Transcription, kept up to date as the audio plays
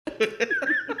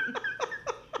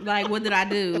Like, what did I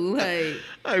do? Like,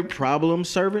 a problem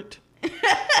servant. Y'all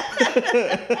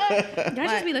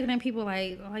just be looking at people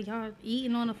like y'all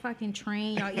eating on a fucking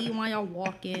train. Y'all eating while y'all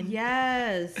walking.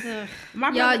 yes.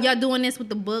 Y'all doing this with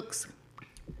the books.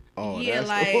 Oh, yeah,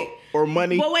 like or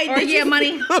money. But wait,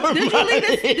 money.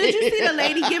 Did you see the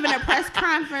lady giving a press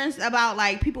conference about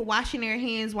like people washing their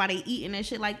hands while they eating and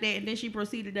shit like that? And then she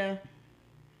proceeded to,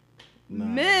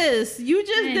 Miss, you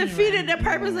just defeated the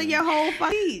purpose of your whole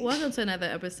speech. Welcome to another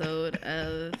episode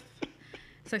of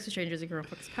Sex with Strangers and Girl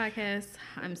Focus podcast.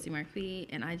 I'm C. Marquis,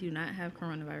 and I do not have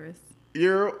coronavirus.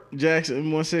 You're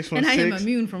Jackson 1616. And I am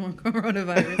immune from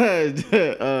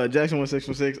coronavirus. Jackson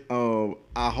 1616.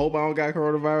 I hope I don't got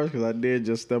coronavirus because I did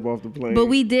just step off the plane. But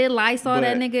we did Lysol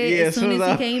that nigga as soon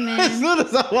as he came in. As soon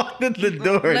as I walked in the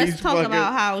door, let's talk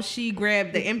about how she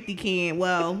grabbed the empty can.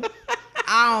 Well,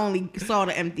 I only saw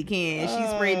the empty can.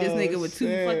 She sprayed this nigga with two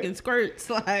fucking squirts.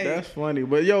 Like, that's funny.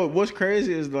 But yo, what's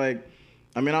crazy is like,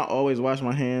 I mean, I always wash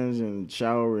my hands and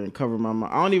shower and cover my mouth.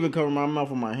 I don't even cover my mouth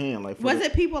with my hand. Like, was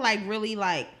it people like really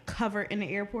like covered in the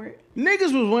airport?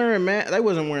 Niggas was wearing they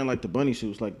wasn't wearing like the bunny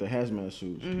suits, like the hazmat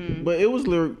suits. Mm-hmm. But it was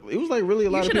like really a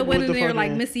lot of people. You should have went in there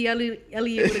like Missy Elliott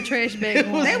with a trash bag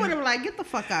on. They would have like, get the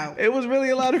fuck out. It was really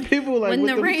a lot of people like when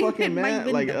with the them fucking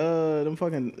masks, like them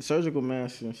fucking surgical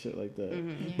masks and shit like that.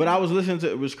 Mm-hmm. Yeah. But I was listening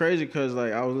to, it was crazy because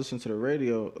like I was listening to the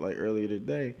radio like earlier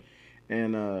today,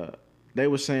 and they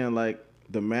were saying like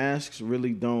the masks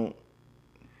really don't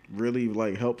really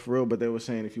like help for real, but they were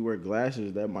saying if you wear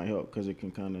glasses that might help because it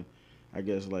can kind of, I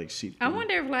guess, like see. I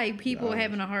wonder if like people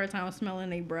having a hard time smelling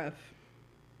their breath.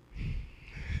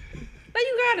 Like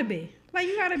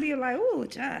you gotta be like, ooh,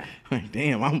 child. Like,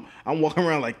 damn, I'm walking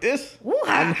around like this.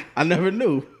 I never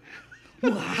knew.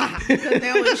 Because they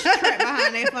always trapped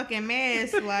behind their fucking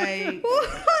mask, like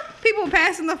people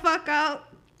passing the fuck out.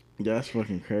 Yeah, that's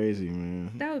fucking crazy,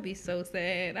 man. That would be so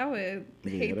sad. I would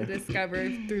hate to discover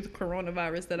through the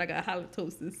coronavirus that I got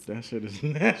halitosis. That shit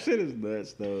is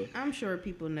nuts, though. I'm sure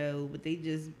people know, but they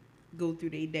just go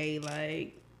through their day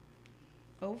like,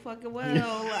 oh fucking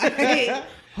well, like,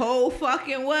 oh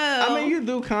fucking well. I mean, you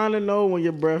do kind of know when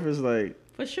your breath is like.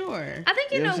 For sure. I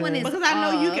think you know when it's because I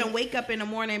know you can wake up in the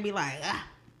morning and be like, ah.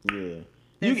 Yeah.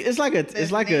 It's like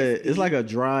a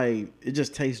dry. It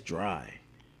just tastes dry.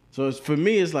 So for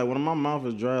me, it's like when my mouth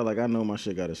is dry, like I know my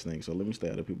shit got to stink. So let me stay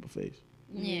out of people's face.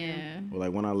 Yeah. Or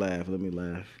like when I laugh, let me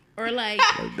laugh. Or like,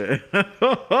 like that.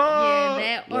 Yeah,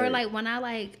 that. Or like when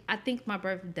I think my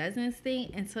breath doesn't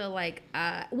stink until like,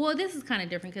 well, this is kind of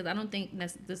different because I don't think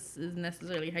this is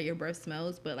necessarily how your breath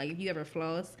smells. But like if you ever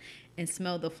floss and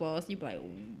smell the floss, you be like,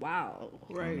 wow.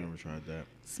 Right. I never tried that.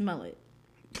 Smell it.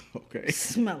 Okay.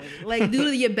 Smell it. Like do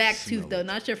to your back tooth though,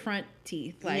 not your front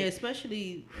teeth. Like, yeah,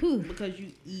 especially because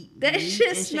you eat that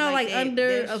shit smell like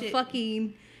under a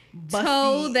fucking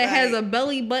toe that has a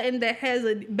belly button that has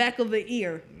a back of the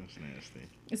ear. That's nasty.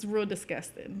 It's real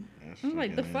disgusting. That's I'm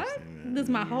like, the nasty, fuck? man. Does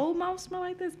my whole mouth smell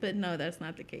like this? But no, that's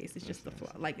not the case. It's just the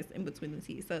floss. Like it's in between the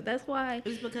teeth. So that's why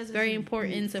it's because it's very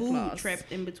important to food floss. Trapped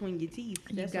in between your teeth.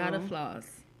 You gotta floss.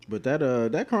 But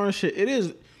that corona shit, it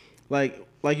is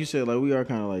like you said, like we are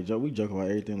kind of like we joke about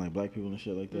everything, like black people and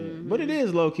shit like that. Mm-hmm. But it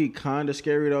is low key kind of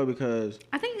scary though because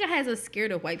I think it has us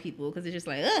scared of white people because it's just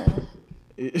like, ugh.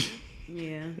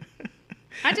 Yeah.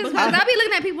 I be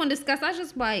looking at people in disgust. I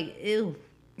just like, ew.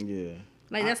 Yeah.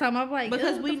 Like that's how I'm like,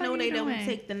 because we know they don't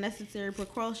take the necessary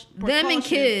precautions. Them and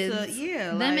kids.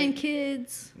 Them and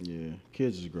kids. Yeah,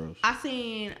 kids is gross. I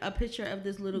seen a picture of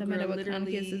this little girl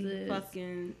literally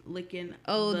fucking licking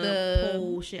the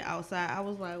pole shit outside. I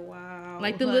was like, wow.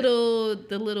 Like the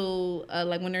little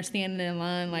like when they're standing in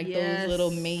line, like those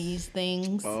little maze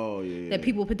things. Oh yeah. That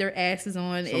people put their asses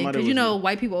on, because you know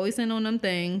white people always sitting on them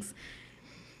things.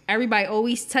 Everybody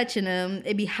always touching them.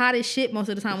 It be hot as shit most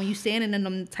of the time when you standing in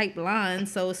them type lines.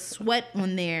 So it's sweat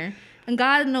on there. And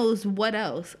God knows what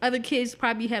else. Other kids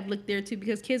probably have licked there too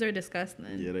because kids are disgusting.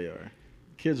 Yeah, they are.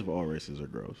 Kids of all races are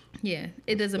gross. Yeah,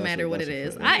 it doesn't matter what it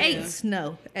is. I ate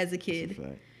snow as a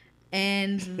kid.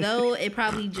 And though it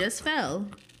probably just fell,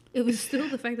 it was still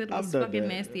the fact that it was fucking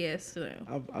nasty ass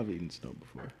snow. I've eaten snow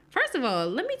before. First of all,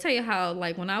 let me tell you how,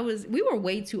 like, when we were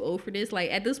way too old for this.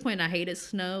 Like, at this point, I hated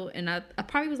snow. And I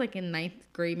probably was, like, in 9th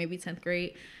grade, maybe 10th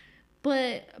grade.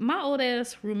 But my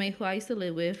old-ass roommate, who I used to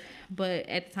live with, but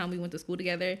at the time we went to school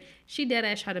together, she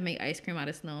dead-ass tried to make ice cream out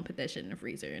of snow and put that shit in the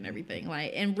freezer and everything.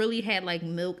 Like, and really had, like,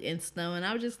 milk and snow. And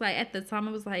I was just, like, at the time,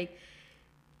 I was like,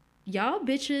 y'all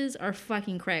bitches are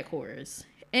fucking crack whores.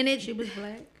 And she was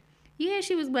black? Yeah,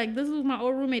 she was like, this was my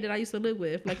old roommate that I used to live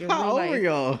with, like in real How old life. are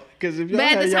y'all? Because if y'all But at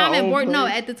had the time y'all in own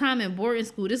place, at the time in boarding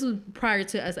school, this was prior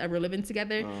to us ever living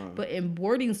together. But in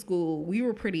boarding school, we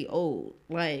were pretty old,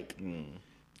 like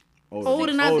old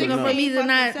enough for me to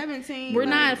not. 17. We're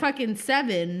not fucking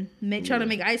 7 trying to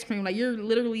make ice cream. Like you're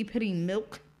literally putting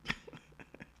milk.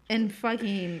 And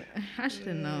fucking, I should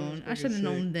have known. I should have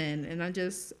known then, and I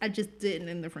just didn't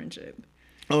in the friendship.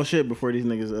 Oh shit! Before these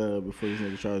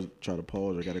niggas try to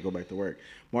pause, I gotta go back to work.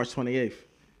 March 28th.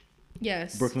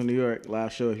 Yes. Brooklyn, New York,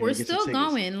 live show. We're still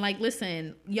going. Like,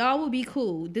 listen, y'all will be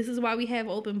cool. This is why we have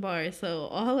open bars. So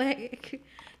all that,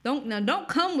 don't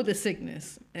come with a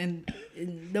sickness and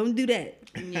don't do that.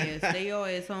 Yeah, stay your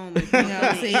ass home. If you know what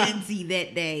I'm saying? See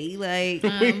that day, like.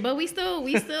 But we still.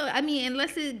 I mean,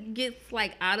 unless it gets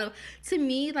like out of. To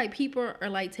me, like people are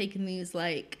like taking these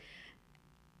like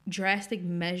drastic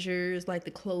measures, like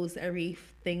to close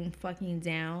everything fucking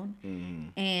down,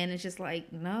 and it's just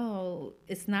like, no,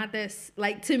 it's not that.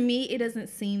 Like to me, it doesn't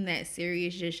seem that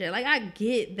serious just yet. Like I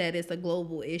get that it's a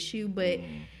global issue, but.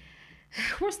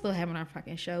 We're still having our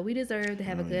fucking show. We deserve to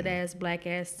have a good ass black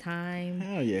ass time.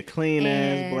 Hell yeah, clean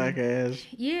ass, black ass.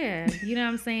 Yeah, you know what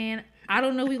I'm saying? I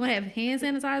don't know if we're gonna have hand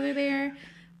sanitizer there,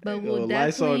 but we'll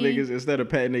Lysol definitely niggas, instead of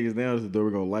patting niggas down at the door,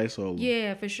 we're gonna Lysol them.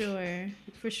 Yeah, for sure.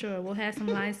 We'll have some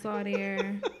Lysol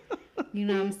there. You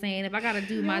know what I'm saying? If I gotta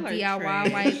do my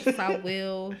DIY wipes, I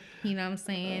will. You know what I'm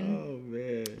saying? Oh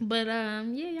man. But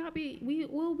yeah,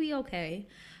 we'll be okay.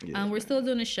 Yeah. We're still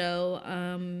doing the show.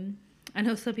 I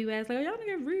know some people ask, like, are y'all gonna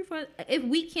get refund? If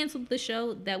we cancel the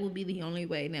show, that would be the only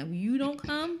way. Now, if you don't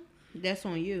come, that's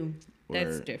on you.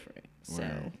 That's different. So,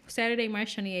 Saturday,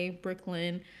 March 28th,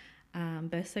 Brooklyn,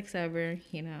 best sex ever,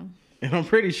 you know. And I'm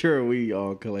pretty sure we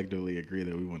all collectively agree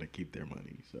that we want to keep their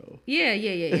money. So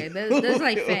yeah. That's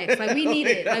like facts. Like we need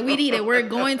it. We're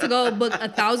going to go book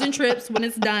 1,000 trips when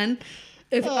it's done.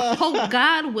 If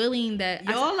God willing that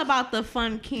y'all about the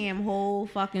fun cam whole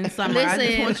fucking summer. Listen, I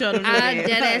just want y'all to know I that.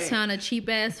 dead ass found a cheap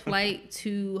ass flight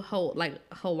to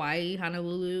Hawaii,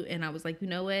 Honolulu, and I was like, you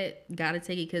know what, gotta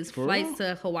take it because flights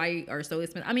to Hawaii are so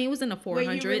expensive. I mean, it was in the 400s.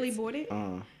 Wait, you really bought it?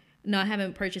 No, I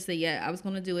haven't purchased it yet. I was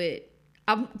gonna do it.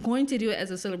 I'm going to do it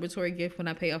as a celebratory gift when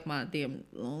I pay off my damn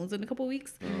loans in a couple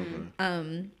weeks.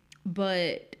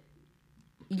 But.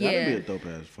 That'd be a dope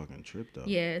ass fucking trip though.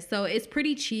 Yeah, so it's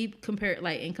pretty cheap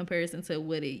in comparison to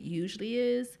what it usually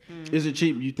is. Is it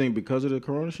cheap? You think because of the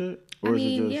Corona shit? Or is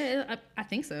it just... yeah, I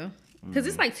think so. Because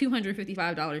it's like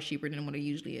 $255 cheaper than what it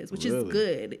usually is, which is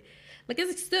good. Like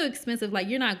it's still expensive. Like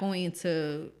you're not going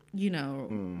to,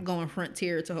 going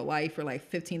Frontier to Hawaii for like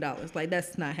 $15. Like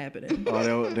that's not happening.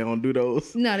 Oh, they don't do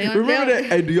those. No, they don't. Remember that?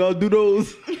 Hey, do y'all do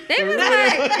those? They was like,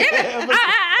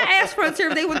 I asked Frontier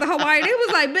if they went to Hawaii. They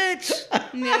was like,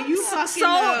 bitch, now you fucking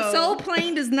know. Soul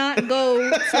Plane does not go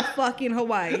to fucking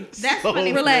Hawaii. That's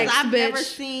funny. Relax, I've bitch. never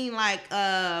seen like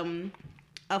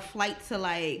a flight to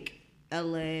like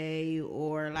LA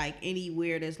or like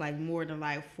anywhere that's like more than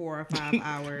like 4 or 5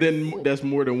 hours. Then that's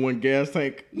more than one gas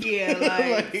tank. Yeah,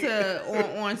 like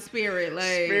on Spirit.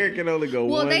 Like Spirit can only go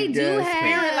one. They do have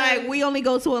Spirit, like we only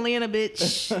go to Atlanta,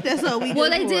 bitch. That's all we. Well,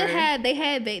 they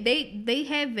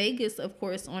had Vegas, of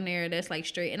course, on there. That's like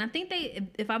straight, and I think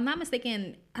if I'm not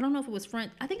mistaken, I don't know if it was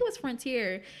I think it was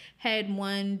Frontier had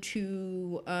one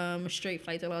to straight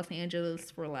flight to Los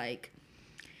Angeles for like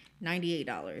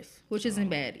 $98, which isn't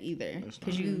bad either,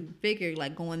 because you figure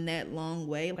like going that long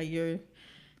way, like you're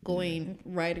going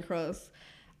right across.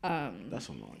 That's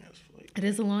a long ass flight. It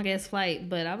is a long ass flight,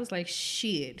 but I was like,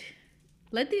 shit,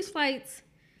 let these flights.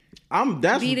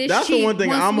 That's the one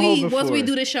thing I'm hoping for. Once we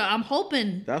do the show, I'm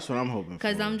hoping. That's what I'm hoping for.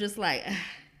 Because I'm just like,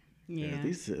 yeah,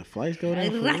 these flights go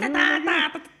down.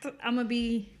 I'm gonna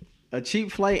be a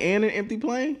cheap flight and an empty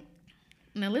plane.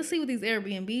 Now let's see what these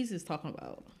Airbnbs is talking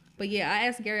about. But yeah, I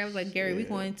asked Gary. I was like, Gary, we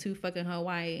going to fucking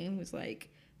Hawaii? And he was like,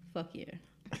 fuck yeah.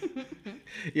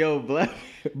 Yo, black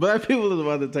people is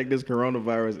about to take this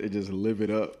coronavirus and just live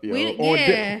it up. Yo,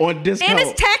 on discount. And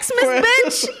it's Taxmas,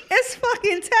 bitch. It's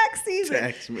fucking tax season.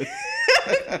 Taxmas.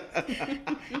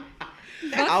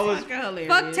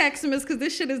 Fuck Taxmas, because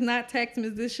this shit is not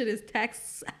Taxmas. This shit is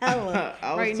tax hella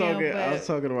I was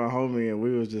talking to my homie, and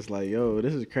we was just like, yo,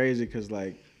 this is crazy, because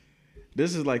like,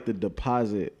 this is like the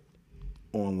deposit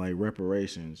on like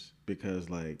reparations, because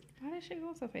like, why that shit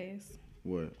go so fast?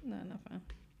 What? No, fine.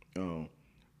 Oh,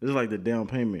 this is like the down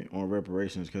payment on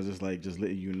reparations, because it's like just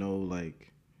letting you know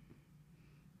like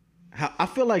how I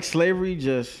feel like slavery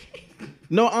just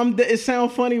it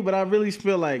sounds funny, but I really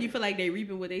feel like you feel like they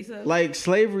reaping what they sow. Like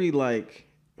slavery, like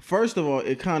first of all,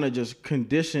 it kind of just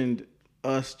conditioned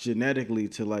us genetically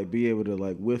to like be able to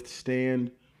like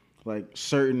withstand like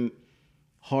certain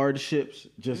hardships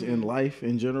just in life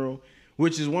in general,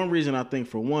 which is one reason I think,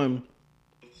 for one,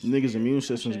 niggas' immune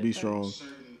systems be strong,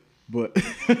 but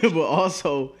but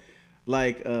also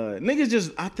like niggas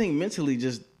just, I think mentally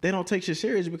just they don't take shit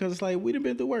serious because it's like we done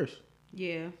been through worse.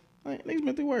 Yeah. Like niggas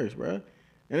been through worse, bro.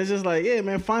 And it's just like, yeah,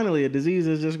 man, finally a disease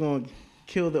is just gonna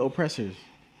kill the oppressors,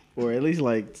 or at least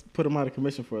like put them out of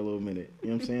commission for a little minute. You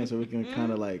know what I'm saying? So we can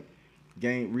kind of like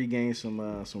regain some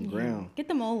ground. Get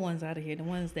them old ones out of here. The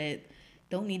ones that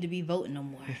don't need to be voting no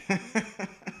more.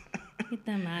 Get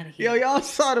them out of here. Yo,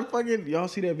 y'all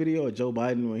see that video of Joe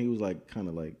Biden when he was like kind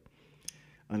of like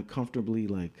uncomfortably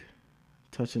like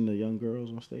touching the young girls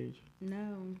on stage?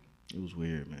 No. It was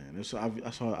weird, man.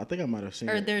 I think I might have seen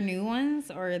Are it. there new ones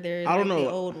or are there I don't know. the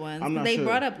old ones? I'm not they sure.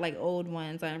 brought up like old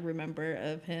ones. I remember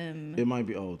of him. It might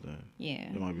be old then. Yeah.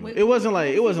 It might be. Wait, It wasn't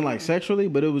like sexually,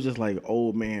 but it was just like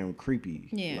old man creepy.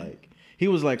 Yeah. Like he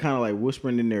was like kind of like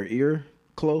whispering in their ear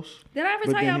close. Did I ever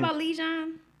But tell then y'all about Lee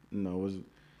John? No, was it?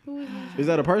 Who is Is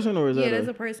that a person or is that? Yeah, there's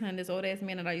a person, this old ass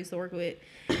man that I used to work with,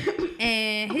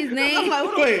 and his name. I'm like,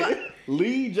 what the fuck? Wait,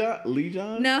 Lee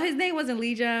John? No, his name wasn't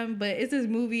Lee John, but it's this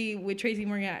movie with Tracy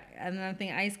Morgan and I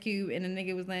think Ice Cube, and the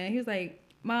nigga was like, he was like,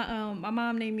 my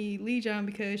mom named me Lee John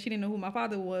because she didn't know who my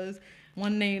father was.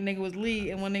 One name nigga was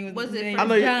Lee, and one name was it I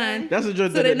know John. that's a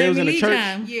joke So that they they was in named the me Lee church.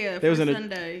 John. Yeah, They was for in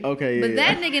Sunday. Okay, yeah. But yeah.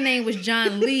 that nigga name was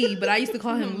John Lee, but I used to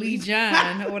call him Lee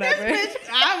John or whatever. Bitch,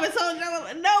 I was told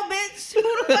you, no, bitch. Who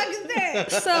the fuck is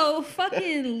that? So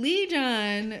fucking Lee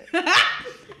John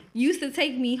used to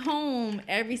take me home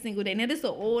every single day. Now this is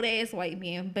an old ass white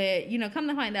man, but you know, come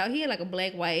to find out, he had like a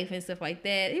black wife and stuff like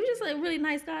that. He was just a really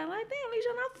nice guy. Like, damn, Lee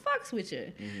John, I fucks with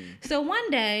you. So one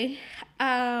day,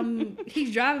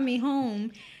 he's driving me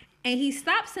home. And he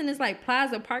stops in this like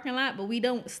plaza parking lot, but we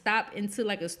don't stop into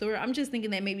like a store. I'm just thinking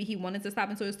that maybe he wanted to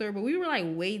stop into a store, but we were like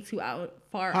way too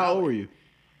far out. How old were you?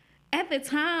 At the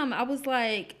time, I was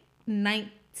like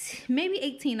 19, maybe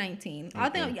 18, 19. Okay. I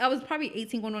think I was probably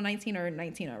 18 going on 19 or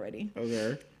 19 already.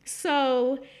 Okay.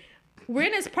 So we're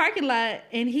in this parking lot,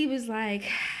 and he was like,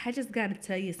 I just got to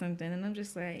tell you something. And I'm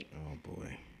just like, Oh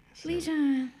boy. Lee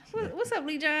John, what's up,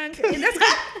 Lee John? And that's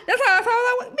how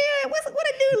I was like, man, what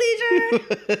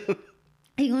it do, Lee John?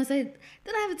 He gonna say,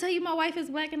 did I ever tell you my wife is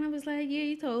black? And I was like, yeah,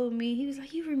 you told me. He was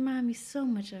like, you remind me so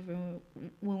much of her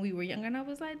when we were younger. And I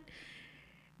was like,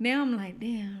 now I'm like,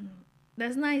 damn,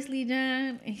 that's nice, Lee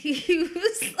John. And he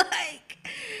was like,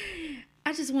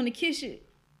 I just want to kiss you.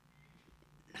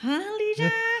 Huh, Lee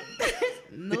John?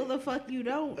 No, the fuck you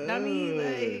don't. I mean,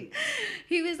 like,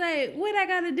 He was like, what I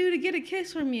gotta do to get a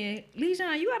kiss from you? Lee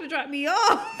John, you gotta drop me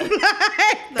off.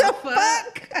 the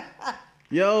fuck?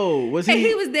 Yo, was And he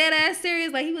he? was dead ass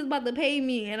serious, like he was about to pay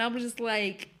me, and I was just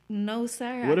like, "No,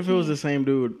 sir." What if it was the can't." same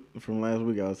dude from last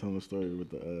week? I was telling the story with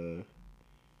the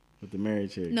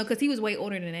married chick. No, because he was way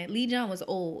older than that. Lee John was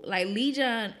old. Like Lee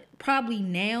John, probably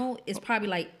now is probably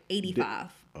like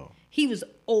 85. Oh. He was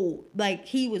old. Like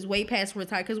he was way past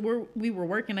retired. Because we were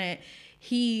working at.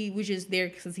 He was just there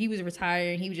because he was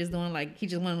retired. And he was just doing like he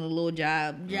just wanted a little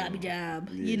job, job. Yeah,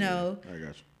 You know, I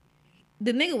got you.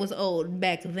 the nigga was old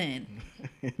back then.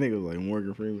 Nigga was like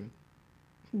Morgan Freeman.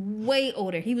 Way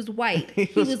older. He was white. He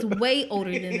was way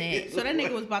older than that. So that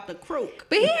nigga was about to croak.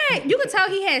 But you could tell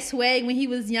he had swag when he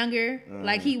was younger.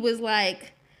 Like he was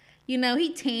like, you know,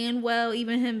 he tanned well,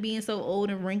 even him being so old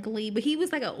and wrinkly. But he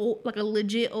was like a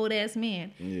legit old ass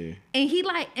man. Yeah. And he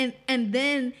like and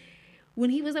then when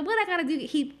he was like, what I gotta do?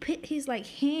 He put his like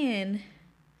hand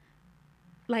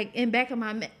like in back of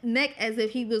my neck as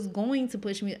if he was going to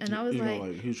push me, and I was You know, like,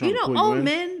 like, he was trying you to know, pull you old in?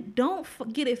 men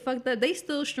don't get it fucked up. They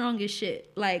still strong as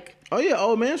shit. Like. Oh yeah,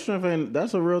 old man strength, and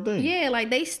that's a real thing. Yeah, like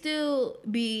they still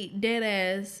be dead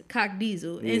ass cock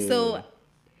diesel. And Yeah. so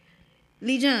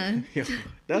Lee John, Yo,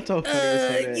 that's so funny. to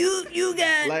say that. you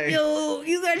got Like-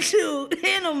 you got your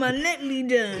hand on my neck, Lee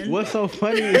John. What's so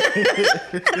funny? And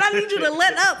I need you to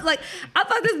let up. Like I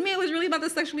thought this man was really about to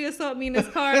sexually assault me in this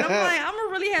car. And I'm like, I'm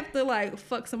gonna really have to like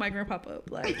fuck somebody grandpapa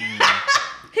up. Like he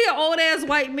an old ass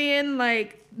white man.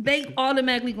 Like they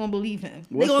automatically gonna believe him.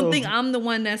 They What's gonna so- think I'm the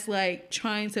one that's like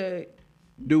trying to.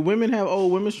 Do women have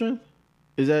old women strength?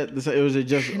 Is that the same? Or is it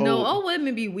just No, old? old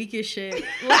women be weak as shit. they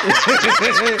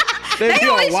be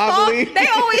all wobbly. They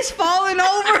always falling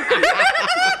over.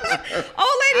 Old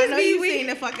I ladies know be you weak. seen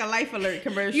the fucking Life Alert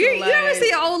commercial. You like, ever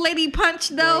see an old lady punch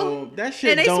though? Bro, that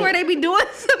shit And they don't. swear they be doing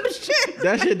some shit.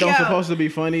 That shit don't Yo. supposed to be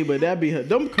funny, but that be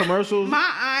them commercials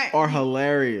my aunt are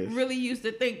hilarious. really used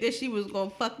to think that she was gonna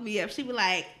fuck me up. She be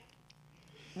like,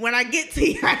 when I get to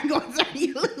you, I'm gonna turn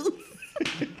you loose.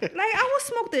 I will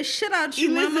smoke the shit out you,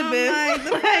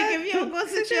 Elizabeth. Like if you don't go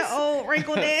sit your old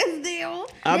wrinkled ass down.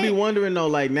 I be wondering though,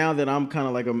 like now that I'm kind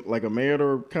of like a married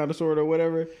or kind of sort or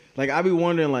whatever. Like I be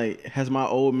wondering, like, has my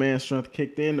old man strength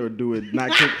kicked in or do it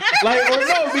not kick? Like or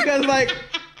no, because like.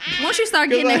 Once you start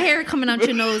getting the hair coming out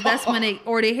your nose, that's when it,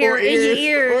 or the hair in your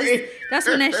ears, that's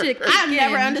when that shit kicks I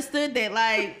never understood that.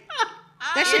 Like,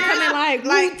 that shit coming like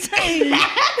Wu-Tang.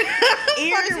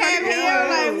 Ears have hair.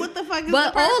 Like, what the fuck is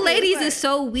But the purpose? old ladies Like, is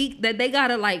so weak that they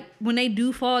gotta, like, when they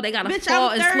do fall, they gotta bitch, fall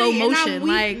I'm in 30 slow and motion. I'm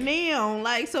weak Like, now.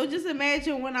 Like, so just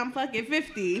imagine when I'm fucking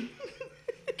 50.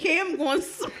 Cam gonna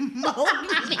smoke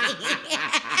me.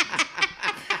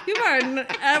 you better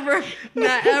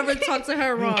not ever talk to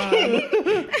her wrong. Cam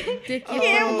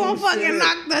gonna fucking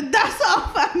knock the dust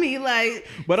off of me. Like,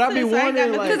 But I be sis, I ain't got wondering,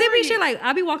 nothing like, Because they be shit like,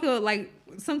 I be walking like,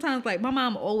 sometimes like my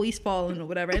mom always falling or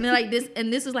whatever, and then like this,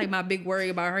 and this is like my big worry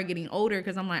about her getting older,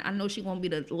 because I'm like, I know she won't be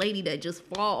the lady that just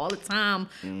fall all the time,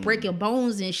 breaking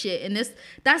bones and shit, and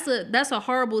that's a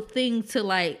horrible thing to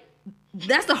like.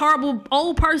 That's the horrible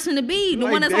old person to be, the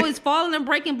Like, one that's damn. always falling and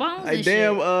breaking bones like and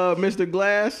damn, shit. Mr.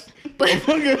 Glass. But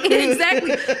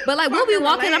exactly. But like we'll be Fucking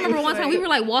walking. I remember relax, one time like- we were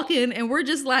like walking and we're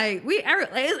just like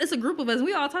it's a group of us.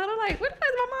 We all talking like, where the fuck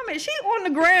is my mom at? She on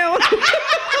the ground.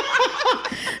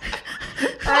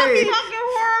 Hey, fucking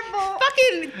horrible.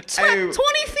 Fucking 20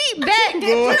 feet back.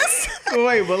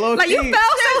 wait, but low Like key, you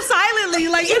fell so silently.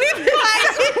 Like you didn't feel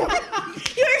like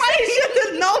You ain't say shit to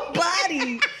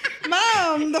nobody.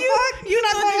 Mom, the fuck? You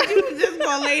not gonna you was just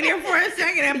gonna lay there for a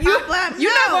second and pop up.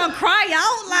 you're not No. gonna cry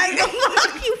out like The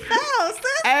fuck you fell,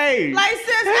 sis? Hey, Like, sis,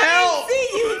 help. I didn't see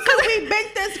you till we bent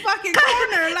this fucking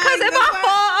corner. Like, because if the I fuck-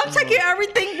 fall, I'm taking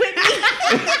everything with me.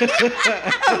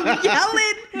 I'm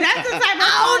yelling. That's the type of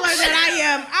faller that I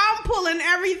am. I'm pulling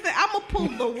everything. I'm gonna pull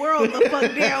the world the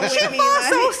fuck down with She me. falls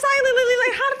so like- silently.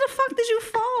 Like, how the fuck did you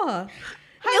fall?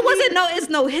 It wasn't it's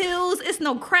no hills, it's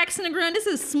no cracks in the ground. This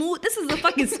is smooth. This is a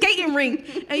fucking skating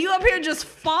rink, and you up here just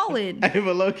falling. hey,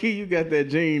 but low key, you got that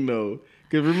gene though.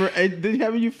 Cause remember,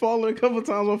 haven't you fallen a couple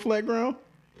times on flat ground?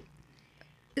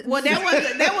 Well, that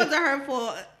wasn't her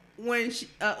fault when she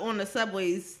on the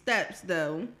subway steps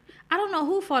though. I don't know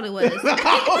who fault it was.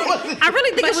 I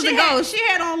really think it was a ghost. She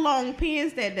had on long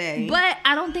pants that day. But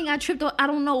I don't think I tripped. I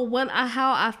don't know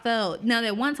how I felt. Now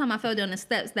that one time I fell down the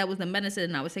steps, that was the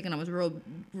medicine I was taking. I was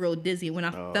real dizzy when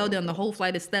I fell down the whole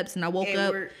flight of steps, and I woke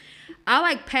up. I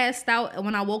like passed out, and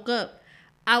when I woke up,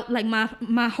 like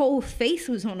my whole face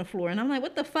was on the floor, and I'm like,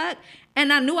 what the fuck?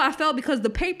 And I knew I fell because the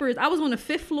papers. I was on the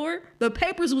 5th floor. The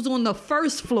papers was on the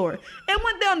 1st floor. It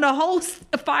went down the whole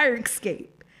fire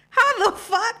escape. How the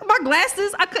fuck? My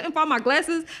glasses? I couldn't find my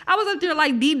glasses. I was up there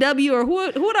like DW or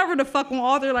whoever the fuck on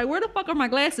all there. Like, where the fuck are my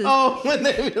glasses? Oh, when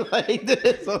they be like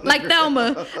this, on the Like ground.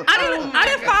 Thelma. I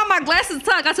didn't find my glasses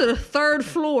until I got to the 3rd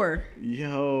floor.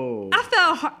 Yo, I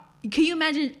fell hard. Can you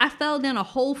imagine? I fell down a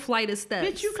whole flight of steps.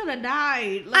 bitch, you could have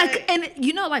died. And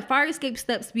you know, like fire escape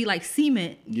steps be like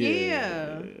cement.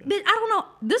 Yeah. Bitch, I don't know.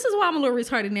 This is why I'm a little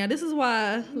retarded now. This is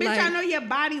why, Bitch, like, I know your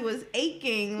body was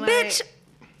aching. Like, bitch,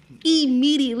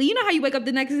 immediately. You know how you wake up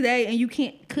the next day and you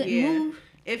couldn't move?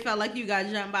 It felt like you got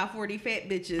jumped by 40 fat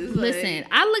bitches. Like, Listen,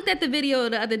 I looked at the video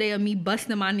the other day of me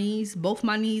busting my knees, both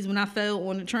my knees when I fell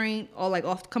on the train, or like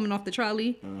coming off the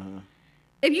trolley.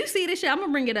 If you see this shit, I'm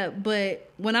gonna bring it up.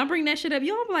 But when I bring that shit up,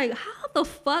 I'm like, how the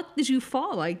fuck did you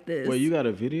fall like this? wait, you got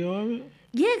a video of it?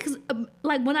 Yeah, cause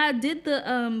like when I did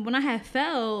the when I had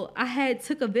fell, I had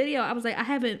took a video. I was like, I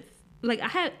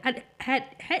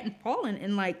hadn't fallen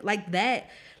in like that,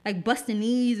 like busting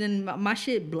knees and my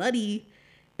shit bloody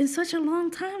in such a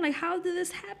long time. Like, how did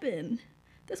this happen?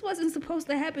 This wasn't supposed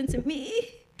to happen to me.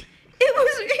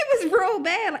 It was real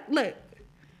bad. Like, look.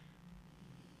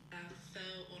 I fell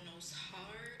on those hard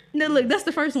No, look, that's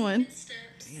the first one. steps.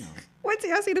 Wait till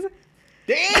y'all see this.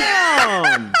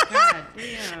 Damn. God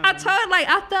damn. I told like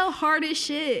I felt hard as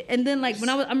shit, and then like when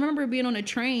I remember being on a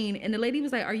train, and the lady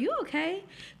was like, "Are you okay?"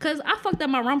 Cause I fucked up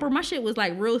my rumper. My shit was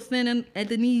like real thin at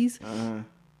the knees.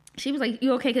 She was like,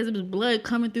 "You okay?" Cause it was blood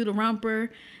coming through the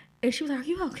rumper, and she was like, "Are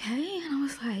you okay?" And I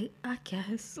was like, "I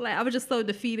guess." Like I was just so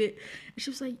defeated. And she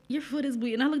was like, "Your foot is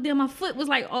bleeding." And I looked down, my foot was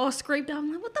like all scraped out.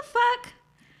 I'm like, "What the fuck?"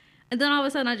 And then all of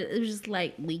a sudden, it was just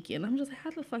like leaking. I'm just like, how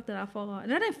the fuck did I fall?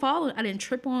 And I didn't fall. I didn't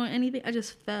trip on anything. I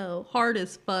just fell hard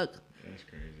as fuck. That's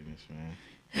craziness, man.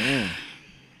 Damn.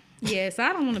 Yeah, so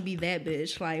I don't want to be that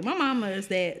bitch. Like, my mama is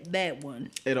that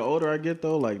one. Hey, the older I get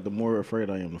though, like the more afraid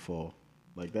I am to fall.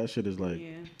 Like that shit is like,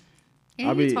 Yeah. And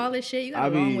I you be- tall as shit. You got I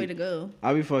a long be- way to go.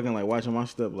 I be fucking like watching my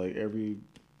step like every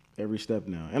step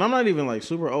now, and I'm not even like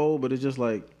super old, but it's just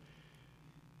like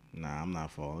Nah, I'm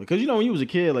not falling. Because, when you was a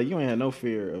kid, like, you ain't had no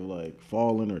fear of, like,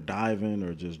 falling or diving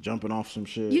or just jumping off some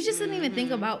shit. You just didn't even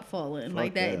think about falling. Fuck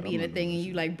like that that. being I'm a not thing doing and that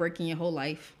you, shit. like, breaking your whole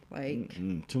life. Like,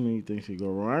 Too many things could go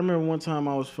wrong. I remember one time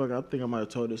I was fucking, I think I might have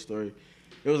told this story.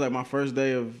 It was, like, my first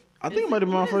day of, I think it might have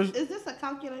been my first. Is this a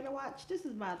calculator watch? This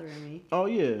is bothering me. Oh,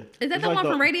 yeah. is that It's the like one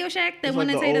from Radio Shack? That one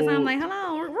like that the say the time, old- like,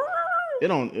 hello? It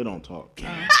don't talk.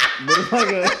 But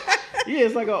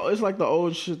it's like it's like the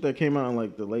old shit that came out in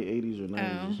like the late 80s or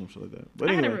 90s or some shit like that.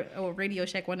 But I anyway, had a Radio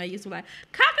Shack one that used to be like,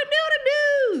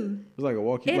 cock-a-doodle-doo. it's like a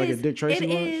walkie, like a Dick Tracy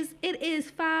watch. It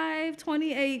is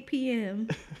 5:28 p.m.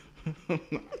 It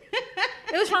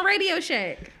was from Radio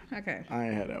Shack. Okay. I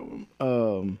ain't had that one.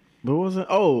 But wasn't?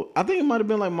 Oh, I think it might have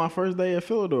been like my first day at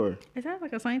Philidor. Is that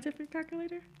like a scientific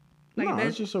calculator? Like No,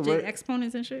 that's it's just a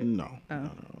exponents and shit? No,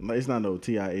 no. Like, it's not no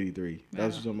TI-83.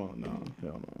 That's what I'm talking about. No,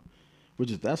 hell no.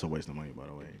 That's a waste of money, by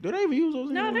the way. Do they even use those?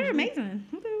 No, anymore? they're amazing.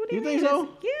 What do You mean? think so?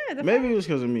 Yeah. Maybe it was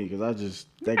because of me, because I just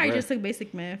I just took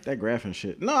basic math. that graphing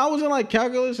shit. No, I was in like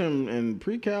calculus and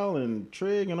pre-cal and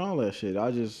trig and all that shit.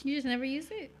 You just never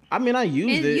used it? I mean, I used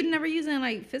And it. you never used it in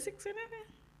like physics or nothing?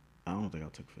 I don't think I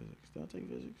took physics. Did I take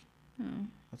physics? Oh.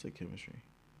 I took chemistry.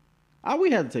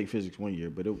 We had to take physics one year,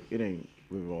 but it ain't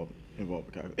involved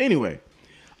with calculus. Anyway,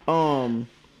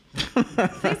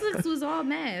 Physics was all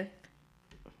math.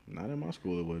 not in my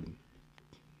school. It wasn't.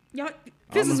 Y'all,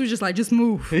 physics was just like, just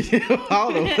move. I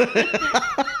don't know.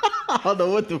 I don't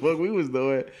know what the fuck we was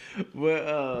doing,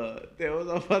 but there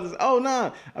was oh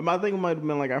nah. I think it might have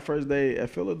been like our first day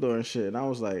at Philidor and shit, and I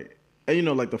was like,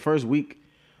 and like the first week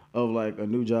of like a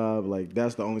new job, like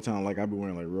that's the only time like I be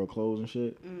wearing like real clothes and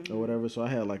shit or whatever. So I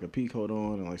had like a pea coat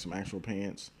on and like some actual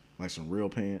pants, like some real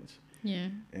pants. Yeah.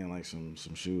 And like some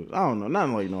shoes. I don't know, not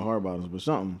like no hard bottoms, but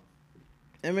something.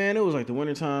 And man, it was like the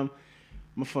wintertime.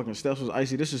 My fucking steps was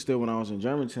icy. This is still when I was in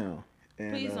Germantown.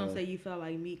 And, Please don't say you felt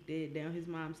like Meek did down his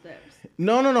mom's steps.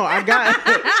 No. I got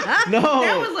no.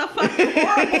 That was a fucking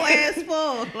horrible ass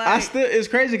fall. Like, It's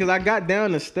crazy because I got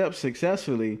down the steps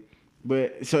successfully,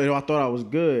 but so I thought I was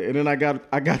good, and then I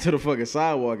got to the fucking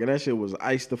sidewalk, and that shit was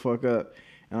iced the fuck up,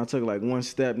 and I took like one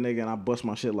step, nigga, and I bust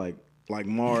my shit like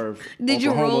Marv. Did you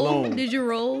off of Home roll? Alone. Did you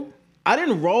roll? I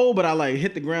didn't roll, but I like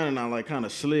hit the ground and I like kind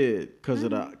of slid because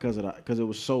it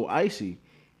was so icy,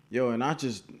 yo. And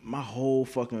my whole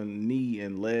fucking knee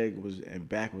and leg and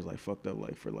back was like fucked up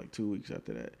like for like 2 weeks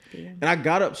after that. Yeah. And I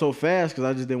got up so fast because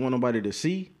I just didn't want nobody to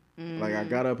see. Like I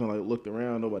got up and like looked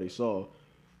around, nobody saw,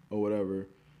 or whatever.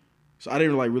 So I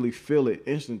didn't like really feel it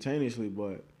instantaneously,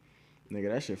 but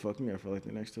nigga, that shit fucked me up for like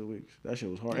the next 2 weeks. That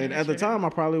shit was hard. And at the time, I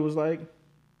probably was like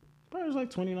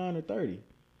 29 or 30.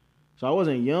 So I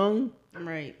wasn't young,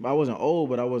 right? I wasn't old,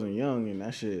 but I wasn't young, and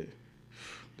that shit,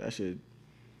 I was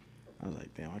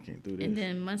like, damn, I can't do this. And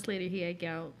then months later, he had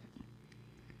gout.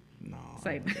 No,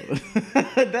 Same.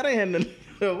 that ain't had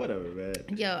no, whatever, man.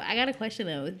 Yo, I got a question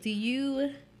though. Do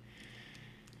you,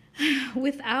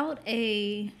 without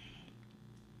a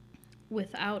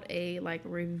like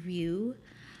review,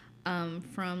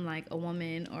 from like a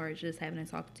woman or just having a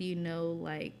talk, do you know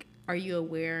like, are you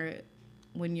aware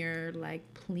when you're like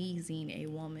pleasing a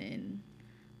woman?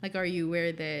 Like, are you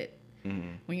aware that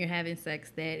when you're having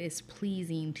sex that is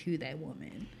pleasing to that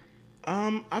woman?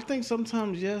 I think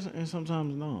sometimes yes and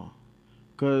sometimes no.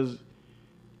 Cause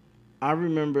I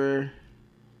remember,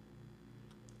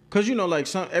 cause like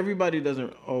everybody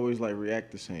doesn't always like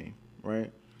react the same,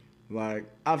 right? Like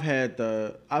I've had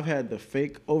the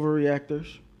fake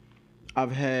overreactors.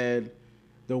 I've had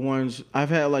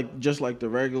like just like the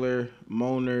regular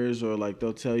moaners, or like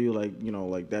they'll tell you like,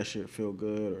 like that shit feel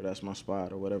good, or that's my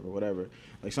spot, or whatever.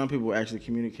 Like some people actually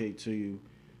communicate to you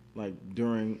like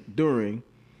during.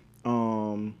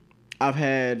 I've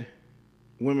had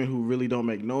women who really don't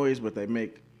make noise, but they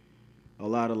make a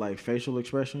lot of like facial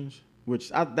expressions, which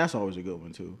that's always a good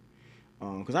one too.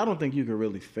 Because I don't think you can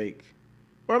really fake,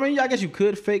 or I mean, I guess you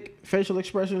could fake facial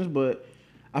expressions, but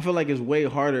I feel like it's way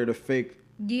harder to fake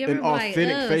Do you ever an be like,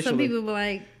 authentic facial. some people be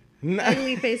like,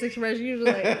 ugly face expression,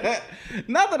 usually like,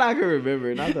 Not that I can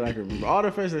remember. All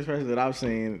the facial expressions that I've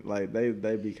seen, like they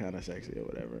be kind of sexy or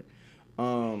whatever.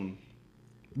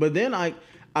 But then I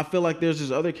feel like there's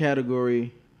this other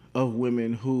category of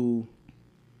women who,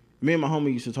 me and my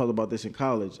homie used to talk about this in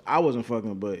college. I wasn't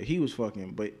fucking, but he was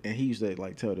fucking. And he used to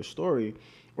like tell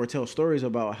stories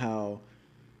about how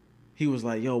he was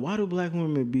like, yo, why do black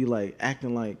women be like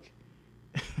acting like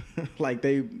like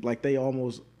they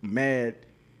almost mad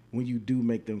when you do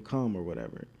make them come or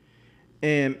whatever.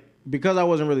 And because I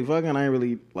wasn't really fucking, I ain't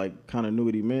really like kind of knew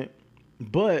what he meant.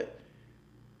 But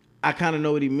I kind of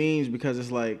know what he means, because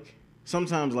it's like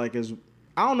sometimes like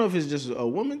I don't know if it's just a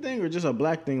woman thing or just a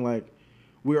black thing. Like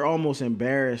we're almost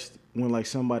embarrassed when like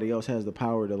somebody else has the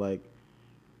power to like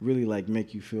really like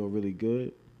make you feel really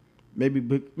good. Maybe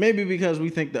because we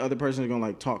think the other person is gonna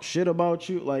like talk shit about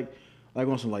you, like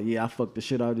on some like, yeah, I fucked the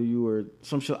shit out of you or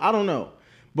some shit. I don't know,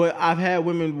 but I've had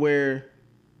women where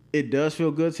it does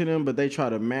feel good to them, but they try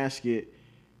to mask it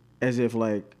as if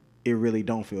like it really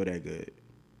don't feel that good,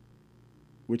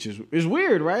 which is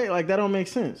weird, right? Like that don't make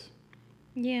sense.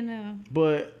 Yeah, no.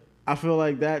 But I feel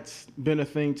like that's been a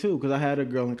thing too, because I had a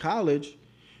girl in college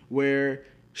where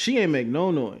she ain't make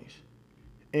no noise,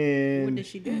 and What did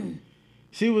she do?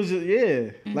 she was just,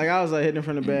 like I was like hitting her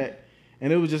from the back,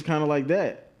 and it was just kind of like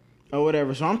that or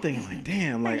whatever. So I'm thinking like,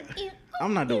 damn, like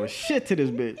I'm not doing shit to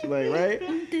this bitch, like right.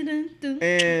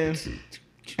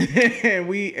 And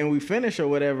we finish or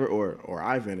whatever, or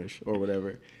I finish or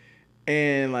whatever,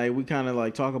 and like we kind of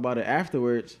like talk about it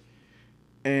afterwards,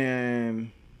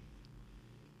 and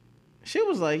she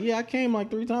was like, yeah, I came like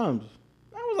 3 times.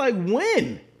 I was like,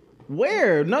 when?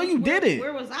 Where? No, you didn't.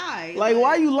 Where was I? Like, why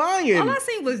are you lying? All I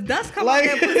seen was dust come Like,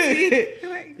 out that pussy.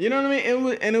 Like, you know what I mean?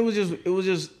 It was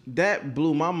just that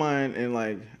blew my mind, and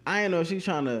like I didn't know if she's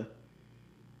trying to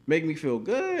make me feel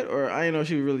good, or I didn't know if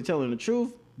she was really telling the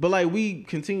truth. But like we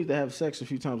continued to have sex a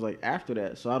few times like after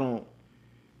that, so I don't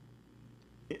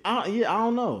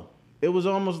know. It was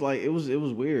almost like it was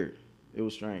weird. It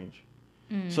was strange.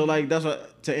 So like that's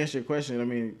what, to answer your question. I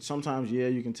mean, sometimes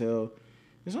you can tell,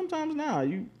 and sometimes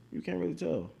you can't really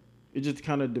tell. It just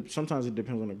kind of sometimes it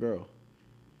depends on the girl.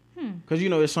 Because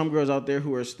there's some girls out there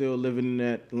who are still living in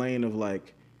that lane of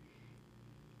like,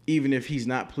 even if he's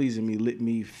not pleasing me, let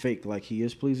me fake like he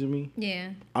is pleasing me. yeah.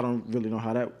 I don't really know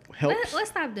how that helps. Let's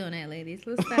stop doing that, ladies.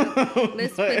 Let's stop.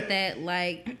 Let's put that,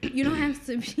 like, you don't have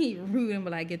to be rude and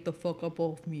be like, get the fuck up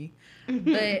off me.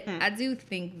 But I do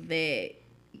think that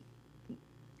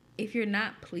if you're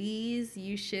not pleased,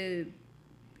 you should,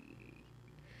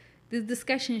 the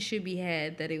discussion should be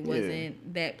had that it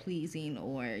wasn't that pleasing,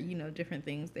 or different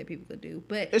things that people could do.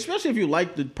 But especially if you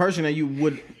like the person and you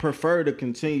would prefer to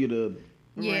continue to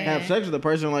have sex with the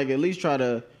person, like at least try to, you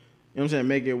know what I'm saying,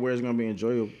 make it where it's gonna be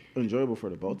enjoyable for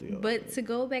the both of you. But to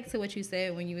go back to what you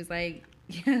said when you was like,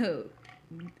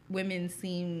 women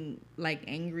seem like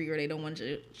angry, or they don't want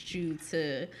you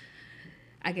to,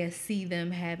 I guess, see them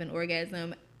have an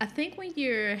orgasm. I think when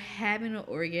you're having an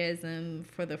orgasm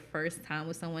for the first time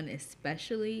with someone,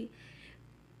 especially,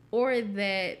 or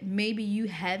that maybe you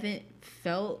haven't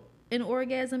felt an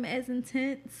orgasm as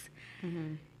intense,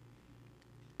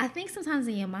 I think sometimes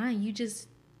in your mind you just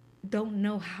don't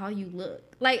know how you look.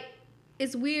 Like,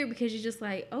 it's weird because you're just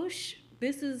like, oh,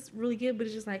 this is really good, but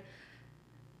it's just like,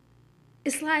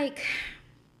 it's like,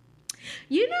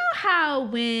 you know how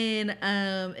when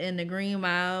in the Green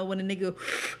Mile, when a nigga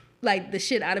like the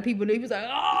shit out of people, he was like,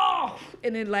 oh,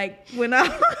 and then like went out.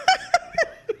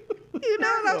 You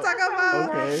know what I'm talking about?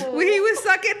 Okay. When he was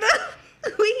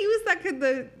sucking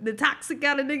the toxic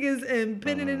out of niggas and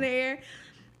putting it in the air.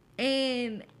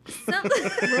 And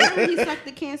remember he sucked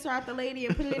the cancer out the lady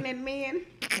and put it in that man?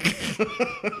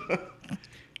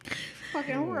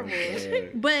 Fucking horrible.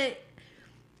 But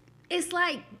it's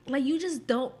like you just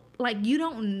don't, like, you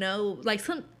don't know, like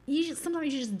sometimes you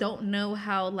just don't know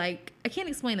how, like, I can't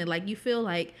explain it. Like, you feel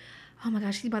like, oh my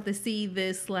gosh, she's about to see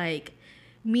this, like,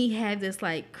 me have this,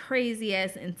 like, crazy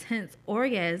ass intense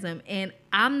orgasm, and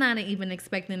I'm not even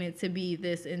expecting it to be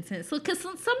this intense. So, because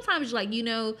sometimes, like,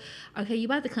 okay, you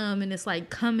about to come, and it's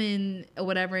like coming or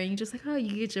whatever, and you just like, oh,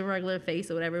 you get your regular face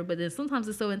or whatever. But then sometimes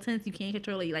it's so intense you can't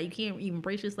control it. Like, you can't even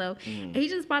brace yourself. And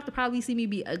he's just about to probably see me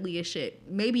be ugly as shit.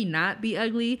 Maybe not be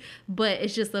ugly, but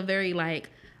it's just a very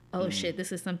like, oh shit,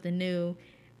 this is something new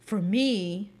for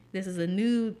me. This is a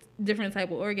new, different type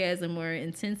of orgasm or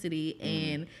intensity,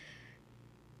 and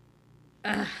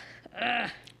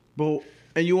but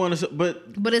and you want to, but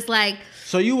it's like,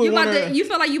 so you would you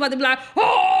feel like you about to be like,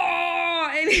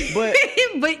 oh, and but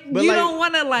you like, don't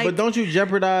want to, like, but don't you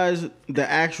jeopardize the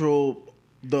actual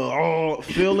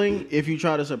feeling if you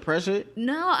try to suppress it?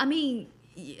 No, I mean,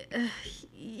 you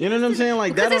know what I'm saying,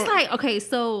 like because that. It's like, okay,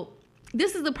 so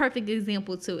this is the perfect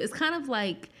example too. It's kind of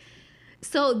like,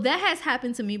 so that has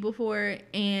happened to me before,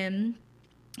 and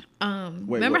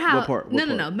remember how? What part?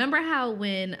 No. Remember how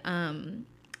when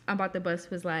About the Bus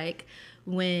was like,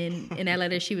 when in that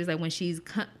letter she was like, when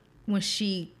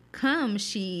she comes,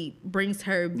 she brings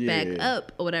her back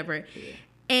up or whatever. Yeah.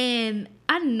 And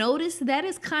I noticed that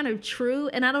is kind of true.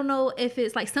 And I don't know if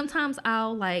it's like, sometimes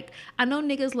I know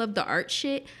niggas love the art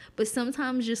shit, but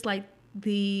sometimes just like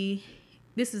this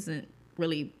isn't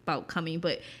really about coming,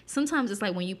 but sometimes it's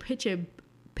like when you pitch your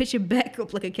back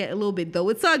up like a cat a little bit, though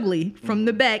it's ugly from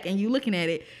the back and you looking at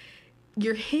it,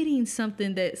 you're hitting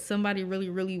something that somebody really,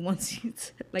 really wants you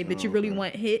to, like, that you really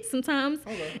want hit sometimes.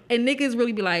 Okay. And niggas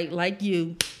really be like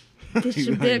you. Push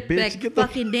your like, back get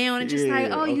fucking down and just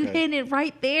like, oh, you okay. hitting it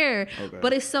right there. Okay.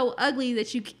 But it's so ugly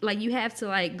that you have to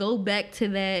like go back to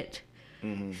that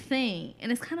thing.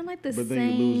 And it's kind of like the same. But then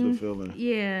you lose the feeling.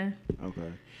 Yeah.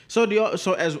 Okay. So do y'all,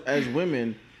 so as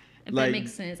women, if like, that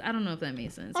makes sense. I don't know if that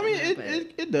makes sense. I mean,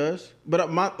 it does.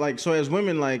 But so as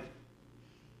women, like,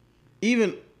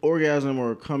 even orgasm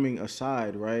or coming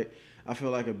aside, right? I feel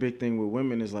like a big thing with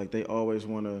women is like they always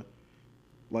want to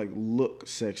like look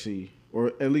sexy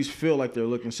or at least feel like they're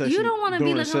looking sexy. You don't want to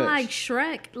be looking sex. like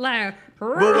Shrek, like.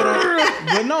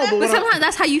 But sometimes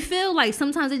that's how you feel. Like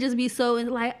sometimes it just be so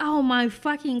like, oh my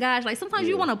fucking gosh. Like sometimes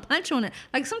you want to punch on it.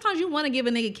 Like sometimes you want to give a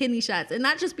nigga kidney shots, and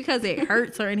not just because it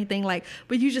hurts or anything. Like,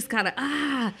 but you just gotta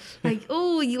like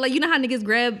you know how niggas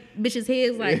grab bitches'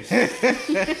 heads like.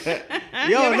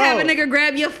 You ever have a nigga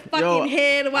grab your fucking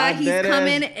head while he's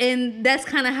coming, and that's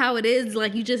kind of how it is.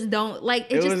 Like you just don't like.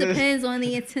 It just depends on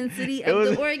the intensity of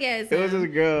the orgasm. It was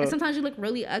this girl. And sometimes you look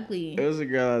really ugly. It was a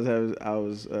girl I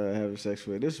was having sex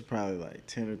with. This was probably like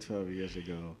 10 or 12 years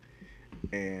ago,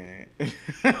 and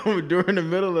during the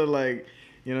middle of like,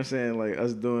 you know what I'm saying, like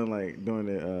us doing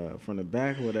it from the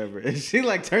back or whatever, and she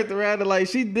like turned around and like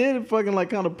she did fucking like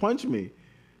kind of punch me.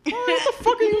 Like, what the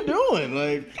fuck are you doing?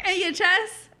 Like in your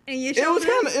chest and your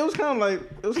shoulders. It was kind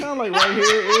of like right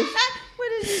here. What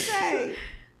did you say?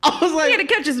 I was like, he had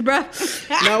to catch his breath.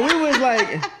 No, we was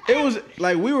like, it was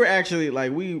like we were actually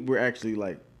like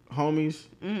homies,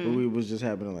 but we was just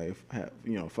happening to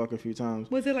like fuck a few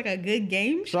times. Was it like a good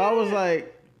game? So I was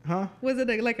like, huh? Was it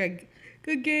like a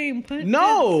good game? Punch,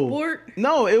 no, sport.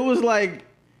 No, it was like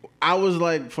I was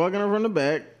like fucking her from the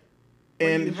back,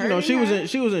 and she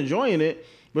was enjoying it,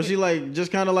 but she like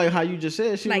just kind of like how you just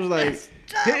said, she was like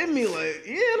hitting me like,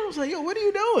 yeah, and I was like, yo, what are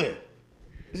you doing?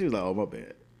 She was like, oh my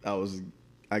bad, I was,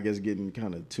 I guess, getting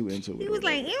kind of too into it. He was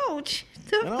like, ouch.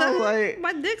 And I was like,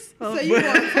 my dick's so you want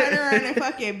to turn around and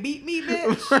fucking beat me,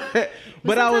 bitch?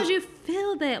 But sometimes you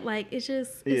feel that, like, it's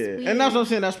just, it's weird. And that's what I'm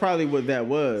saying. That's probably what that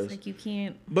was. It's like you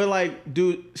can't. But like,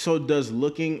 so does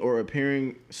looking or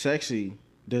appearing sexy,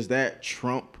 does that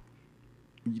trump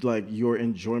like your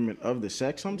enjoyment of the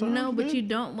sex sometimes? No, but you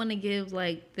don't want to give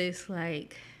like this,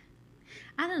 like,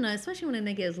 I don't know, especially when a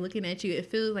nigga is looking at you, it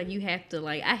feels like you have to,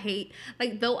 like, I hate,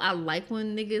 like, though I like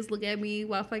when niggas look at me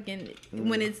while fucking,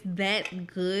 when it's that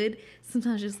good,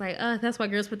 sometimes just like, that's why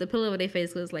girls put the pillow over their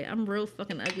face, because, like, I'm real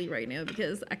fucking ugly right now,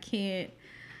 because I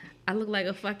look like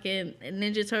a fucking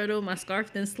Ninja Turtle, my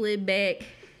scarf then slid back,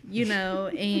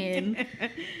 and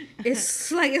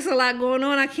it's like, it's a lot going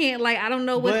on, I can't, like, I don't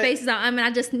know what faces I mean,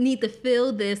 I just need to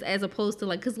feel this, as opposed to,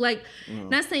 like, because, like,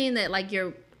 not saying that, like,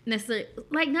 you're necessarily,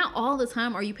 like, not all the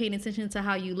time are you paying attention to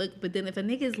how you look, but then if a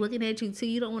nigga is looking at you too,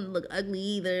 you don't want to look ugly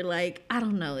either. Like, I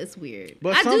don't know, it's weird.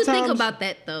 But I do think about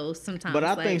that though sometimes. But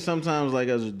I think sometimes, like,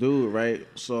 as a dude, right?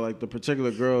 So like the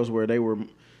particular girls where they were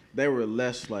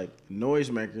less like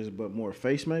noisemakers but more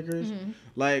face makers.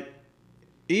 Like,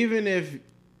 even if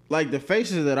like the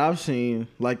faces that I've seen,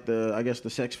 like I guess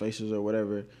the sex faces or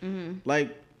whatever,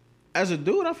 like as a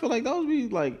dude, I feel like those be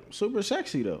like super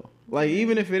sexy though. Like,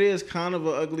 even if it is kind of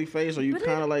an ugly face or you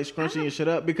kind of like scrunching your shit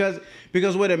up, because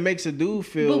what it makes a dude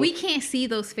feel. But we can't see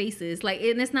those faces. Like,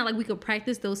 and it's not like we could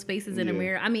practice those faces in a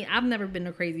mirror. I mean, I've never been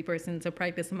a crazy person to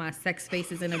practice my sex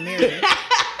faces in a mirror.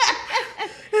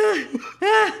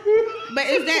 But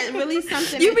is that really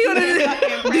something you be on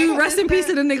a dude? Rest in peace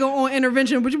to the nigga on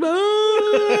intervention, but you.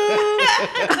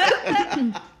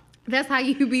 That's how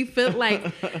you be feel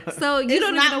like. So you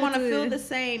don't not want to feel the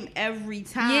same every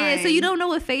time. Yeah, so you don't know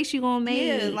what face you gonna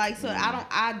make. Yeah, like, so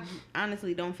I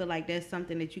honestly don't feel like that's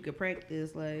something that you could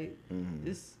practice. Like,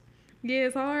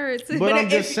 it's hard. But I'm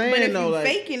just saying, but if though, you like,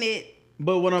 faking it.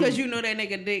 But when because you know that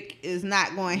nigga dick is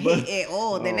not going to hit at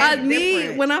all. Then that's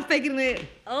different. When I'm faking it,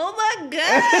 oh my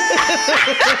god!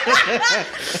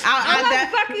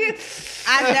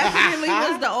 I definitely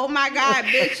was the oh my god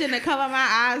bitch and the cover my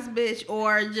eyes bitch,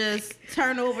 or just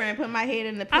turn over and put my head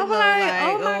in the pillow like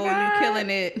oh my god, you killing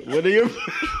it.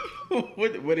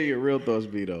 What are your real thoughts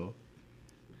be though?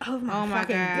 Oh my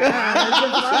god!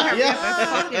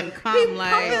 Fucking come,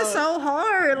 like, pumping so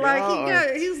hard,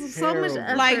 like he's so much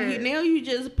effort. Like now you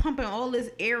just pumping all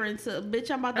this air into, bitch.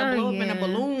 I'm about to blow up in a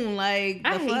balloon. Like,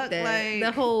 I hate that. Like,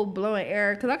 the whole blowing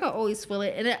air, because I can always feel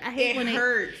it, and I hate when it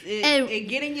hurts. It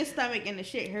get in your stomach and the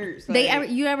shit hurts.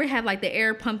 Like, you ever have like the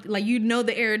air pumped, like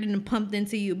the air didn't pumped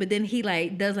into you, but then he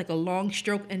like does like a long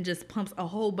stroke and just pumps a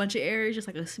whole bunch of air, just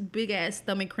like a big ass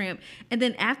stomach cramp, and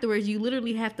then afterwards you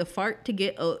literally have to fart to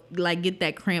get go like get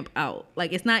that cramp out.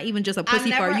 Like it's not even just a pussy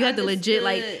never fart. You have to legit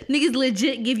like understood- niggas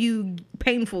legit give you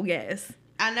painful gas.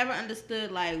 I never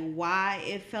understood like why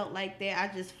it felt like that.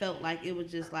 I just felt like it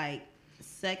was just like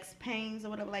sex pains or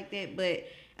whatever like that. But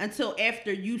until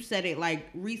after you said it like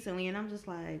recently, and I'm just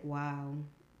like, wow.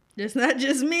 It's not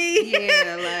just me.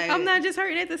 Yeah, like I'm not just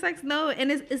hurting at the sex. No,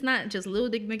 and it's not just little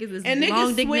dick niggas. It's and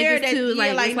long niggas dick swear niggas that too.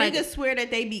 yeah, like it's niggas swear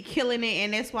that they be killing it,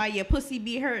 and that's why your pussy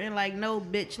be hurting. Like no,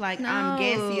 bitch, like I'm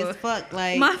gassy as fuck.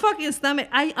 Like my fucking stomach.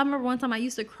 I remember one time I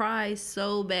used to cry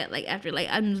so bad. Like after like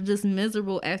I'm just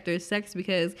miserable after sex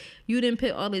because you didn't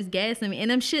put all this gas in me, and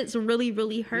them shits really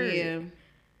really hurt. yeah.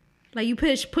 Like you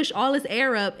push all this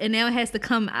air up, and now it has to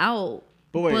come out.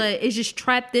 But it's just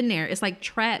trapped in there. It's like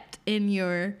trapped in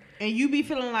your. And you be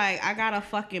feeling like I gotta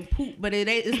fucking poop, but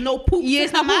it's no poop to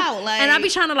It's come not poop. out. Like, and I be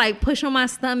trying to like push on my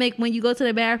stomach when you go to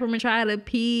the bathroom and try to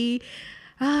pee.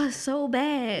 So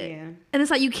bad. Yeah. And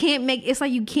it's like you can't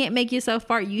make yourself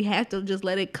fart. You have to just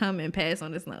let it come and pass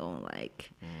on its own.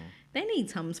 Like they need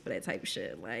Tums for that type of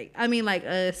shit. Like I mean like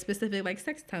specific like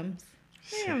sex Tums.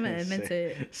 I'm gonna invent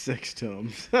it. Sex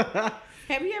Tums.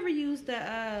 have you ever used the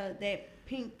that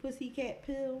pink pussycat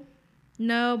pill?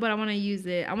 No, but I want to use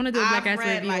it. I want to do a black ass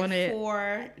read review like on it.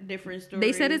 4 different stories.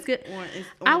 They said it's good.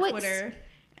 On Twitter,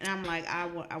 and I'm like, I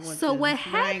want. So to, what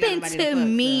but I ain't got happened nobody to fuck,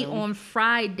 me so. on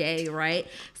Friday, right?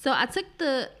 So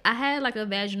I had like a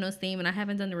vaginal steam and I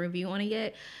haven't done the review on it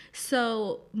yet.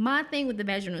 So my thing with the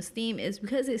vaginal steam is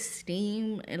because it's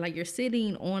steam and like you're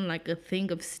sitting on like a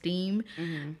thing of steam.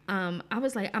 I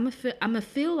was like, I'm gonna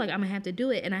feel like I'm gonna have to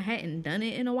do it, and I hadn't done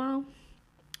it in a while,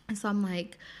 and so I'm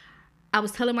like. I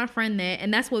was telling my friend that,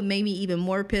 and that's what made me even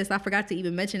more pissed. I forgot to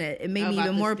even mention it. It made me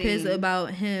even more pissed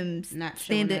about him not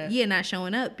showing up. Yeah, not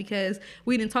showing up because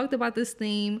we didn't talked about this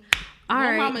theme.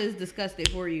 My mama is disgusted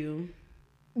for you.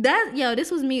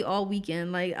 This was me all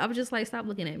weekend. Like I was just like, stop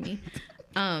looking at me.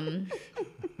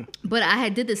 But I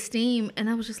had did the steam, and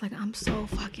I was just like, I'm so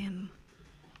fucking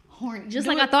horny. Just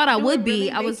like I thought I would be.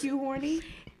 Really I was. you horny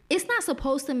It's not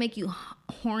supposed to make you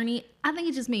horny. I think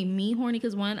it just made me horny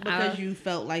because you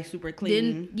felt like super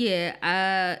clean.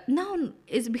 No,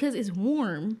 it's because it's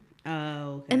warm.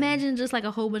 Oh, okay. Imagine just like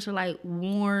a whole bunch of like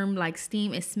warm like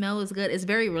steam. It smells good. It's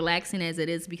very relaxing as it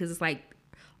is because it's like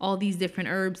all these different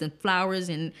herbs and flowers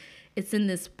and it's in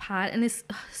this pot and it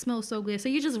smells so good. So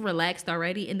you're just relaxed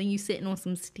already, and then you sitting on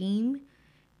some steam.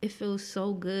 It feels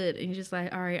so good, and you're just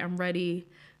like, all right, I'm ready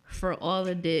for all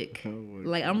the dick.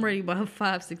 Like I'm ready by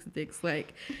 5-6 dicks.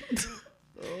 Like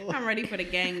I'm ready for the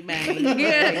gangbang.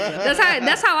 yeah,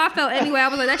 that's how I felt anyway. I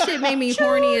was like, that shit made me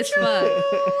horny as fuck.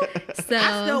 So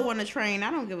I still want to train.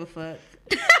 I don't give a fuck.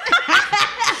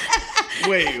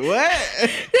 Wait, what? yeah,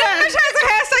 she hasn't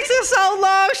had sex in so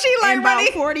long. She like In about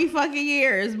ready. 40 fucking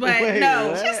years, but Wait, no.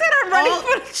 what? She said I'm ready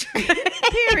for the train.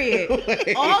 Period.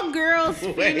 Wait. All girls'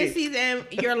 Wait. fantasies, and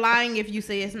you're lying if you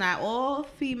say it's not. All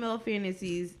female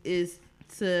fantasies is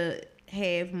to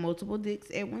have multiple dicks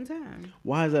at one time.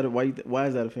 Why is that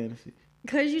a fantasy?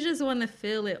 Cause you just want to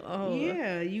feel it all.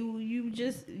 Yeah, you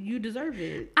deserve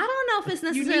it. I don't know if it's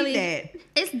You necessarily. need that.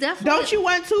 It's definitely. Don't you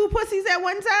want 2 pussies at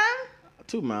one time?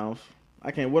 2 mouths. I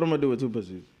can't. What am I gonna do with 2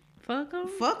 pussies? Fuck them.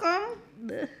 Fuck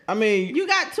them. I mean, You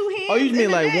got 2 hands. oh, you mean in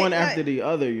the like neck, one after the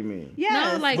other? You mean?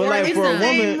 Yes. No, like, But like it's for the a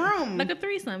same woman- room. Like a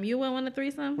threesome. You want a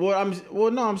threesome? No,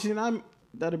 I'm saying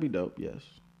that'd be dope. Yes,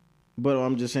 but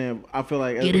I'm just saying I feel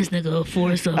like Get this nigga a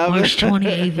foursome March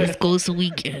 28th, exclusive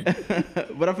weekend.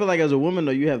 but I feel like as a woman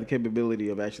though, you have the capability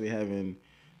of actually having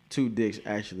 2 dicks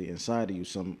actually inside of you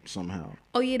somehow.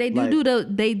 Oh yeah, they Like- do the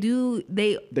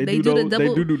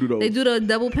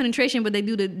double penetration, but they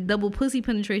do the double pussy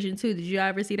penetration too. Did you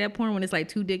ever see that porn when it's like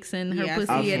 2 dicks in her Yeah, pussy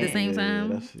I've at the seen same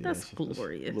time? Yeah, That's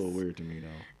glorious. a little weird to me though.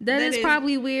 That is is-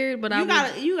 probably weird, but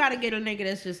You gotta get a nigga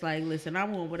that's just like, listen, I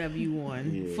want whatever you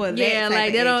want Yeah. for that yeah, type like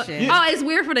of they don't. action. Oh, it's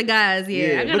weird for the guys.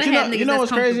 Yeah, I gotta but have niggas you know that's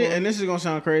what's crazy, comfortable. and this is gonna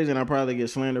sound crazy, and I probably get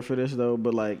slandered for this though.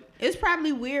 But like, It's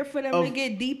probably weird for them to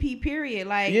get DP. Period.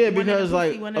 Like yeah, one in the because pussy,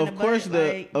 like, one in of course butt,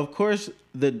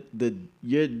 the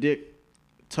your dick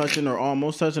touching or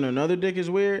almost touching another dick is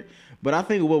weird. But I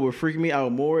think what would freak me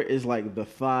out more is like the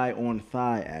thigh on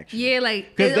thigh action. Yeah,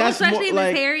 like 'Cause that's especially more, if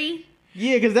like- it's hairy.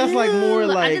 Yeah, because that's like more Ooh,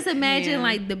 like I just imagine Yeah.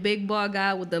 like the big ball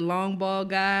guy with the long ball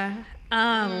guy.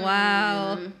 Oh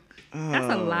wow,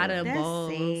 that's a lot of That's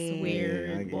balls. sad. Weird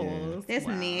Yeah, balls. That's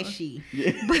Wow. nasty.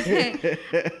 But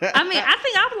I mean, I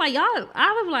think I was like y'all.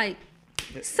 I was like,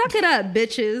 suck it up,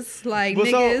 bitches. Like But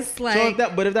niggas. so like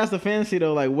if that's the fantasy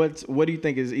though, like what do you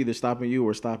think is either stopping you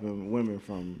or stopping women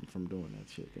from doing that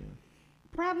shit? Then?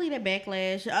 Probably the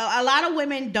backlash. A lot of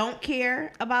women don't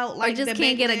care about I like just the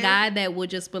can't get a backlash. guy that would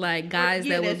just be like guys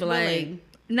Yeah, that would that's be like. willing.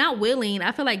 not willing.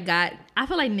 I feel like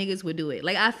niggas would do it.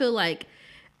 Like, I feel like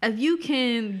if you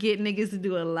can get niggas to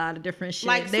do a lot of different shit,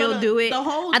 like, they'll do it. The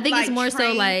whole, I think like, it's more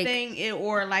so like thing,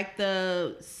 or like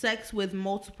the sex with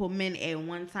multiple men at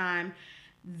one time.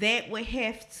 That would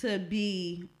have to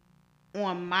be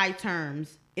on my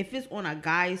terms. If it's on a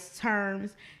guy's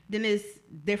terms, then it's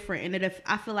different, and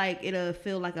I feel like it'll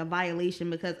feel like a violation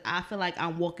because I feel like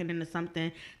I'm walking into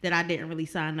something that I didn't really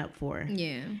sign up for.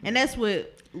 Yeah, and that's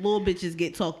what little bitches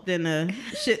get talked into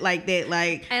shit like that.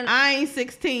 Like, and I ain't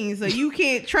 16, so you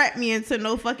can't trap me into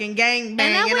no fucking gangbang.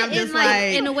 And I'm just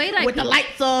like in a way, like, with the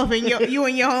lights off and you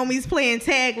and your homies playing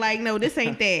tag. Like, no, this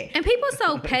ain't that. And people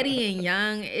so petty and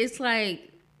young. It's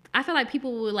like, I feel like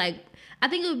people would like. I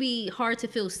think it would be hard to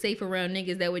feel safe around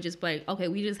niggas that would just be like, okay,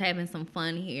 we just having some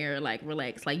fun here, like,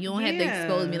 relax. Like, you don't have to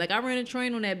expose me. Like, I ran a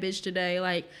train on that bitch today.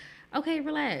 Like, okay,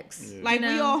 relax. Yeah. Like,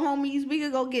 we all homies. We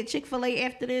could go get Chick-fil-A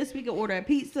after this. We could order a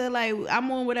pizza. Like, I'm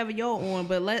on whatever you're on,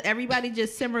 but let everybody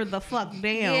just simmer the fuck down.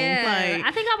 Yeah, like,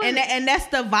 I think I would. And that's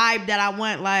the vibe that I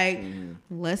want. Like,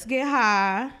 let's get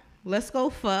high. Let's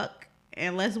go fuck.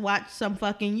 And let's watch some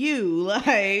fucking you.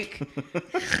 Like,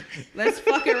 let's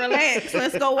fucking relax.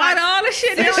 Let's go watch all the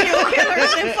shit serial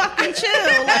killers and fucking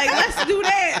chill. Like, let's do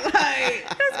that.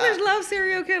 Like, this bitch loves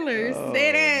serial killers.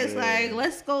 Dead ass. Like,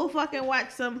 let's go fucking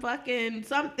watch some fucking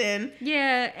something.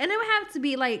 Yeah, and it would have to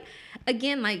be like,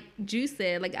 again, like Juice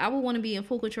said, like, I would want to be in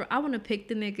full control. I want to pick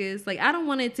the niggas. Like, I don't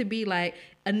want it to be like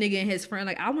a nigga and his friend.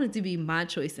 Like, I want it to be my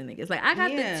choice of niggas. Like, I got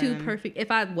the two perfect.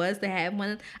 If I was to have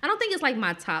one, I don't think it's like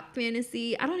my top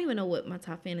fantasy. I don't even know what my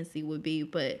top fantasy would be,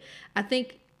 but I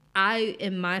think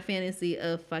in my fantasy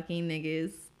of fucking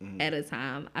niggas at a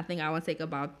time, I think I would take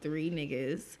about 3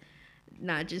 niggas.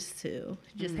 Not just 2.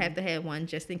 Just have to have one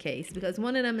just in case, because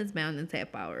one of them is bound to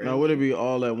tap out. Now, would it be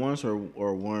all at once or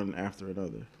one after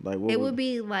another? Like, what would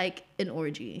be like an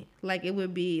orgy. Like, it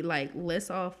would be like,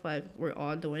 let's all fuck. We're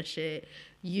all doing shit.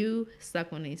 You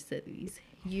suck on these titties.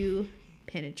 You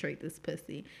penetrate this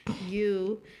pussy.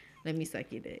 You let me suck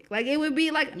your dick. Like, it would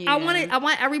be like, I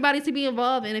want everybody to be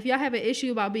involved. And if y'all have an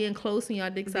issue about being close and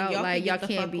y'all dicks out, like, y'all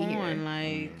can't be here.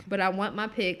 Like, but I want my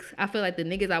picks. I feel like the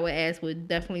niggas I would ask would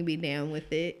definitely be down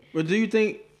with it. But do you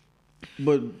think?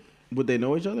 But would they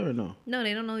know each other or no? No,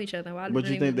 they don't know each other. Why but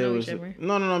do you they think know was each other?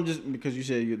 No. I'm just because you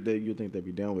said you think they'd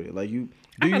be down with it. Like, you.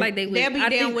 I feel like they would. They'll be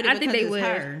down with it. I think they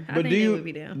would. But do you?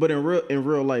 Be down. But in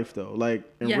real life though, like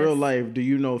in real life, do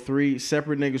you know 3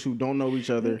 separate niggas who don't know each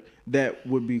other that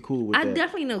would be cool with that? I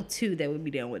definitely know 2 that would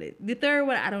be down with it. The third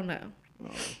one, I don't know. Oh.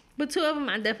 But 2 of them,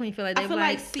 I definitely feel like they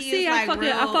like. See, I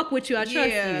fuck with you. I trust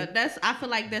you. I feel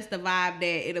like that's the vibe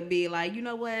that it'll be like. You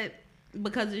know what?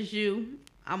 Because it's you,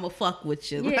 I'ma fuck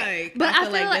with you. Yeah. Like, but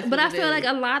I feel like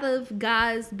a lot of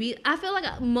guys I feel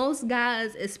like most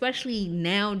guys, especially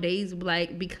nowadays,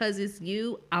 like, because it's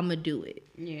you, I'ma do it.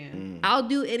 Yeah. I'll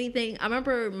do anything. I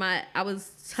remember I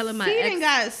was telling my ex,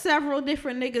 got several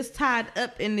different niggas tied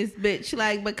up in this bitch,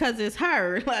 like, because it's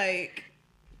her, like,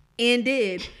 and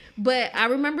did. But I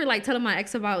remember, like, telling my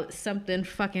ex about something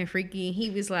fucking freaky, and he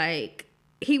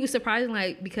was surprised,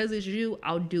 like, because it's you,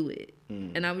 I'll do it.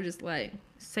 And I was just like,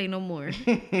 say no more.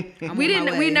 We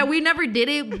never did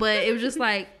it, but it was just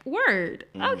like, word,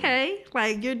 okay,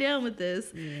 like, you're down with this.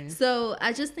 Yeah. So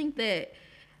I just think that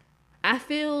I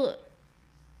feel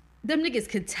them niggas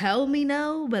could tell me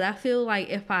no, but I feel like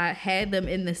if I had them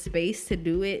in the space to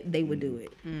do it, they would do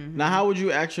it. Now, how would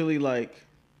you actually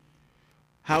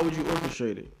how would you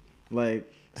orchestrate it?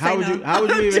 Like, how would you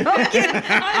even?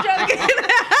 I'm joking.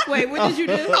 Wait, what did you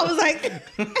do? I was like,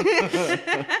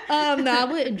 no, I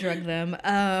wouldn't drug them.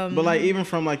 But like, even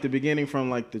from like the beginning, from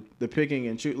like the picking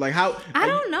and choose, like how I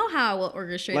don't know how I would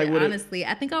orchestrate it, honestly.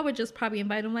 I think I would just probably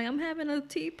invite them, like, I'm having a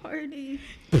tea party.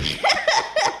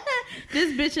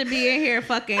 This bitch would be in here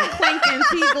fucking clinking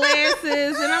tea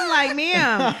glasses, and I'm like,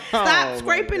 ma'am, stop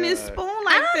scraping this spoon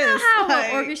like this. I don't know how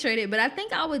I would orchestrate it, but I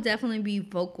think I would definitely be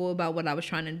vocal about what I was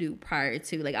trying to do prior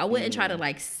to. Like, I wouldn't try to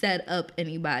like set up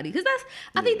anybody, because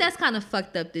I think that's kind of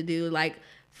fucked up to do. Like,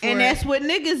 and that's what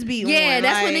niggas be doing. Yeah,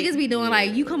 that's what niggas be doing.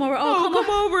 Like, you come over. Come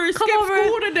over. Skip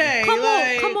school today.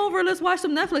 Come over. Let's watch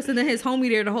some Netflix. And then his homie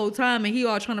there the whole time, and he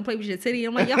all trying to play with your titty.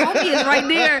 I'm like, your homie is right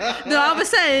there. Then all of a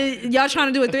sudden, y'all trying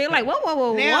to do a 3. Like,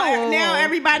 whoa. Now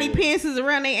everybody pants is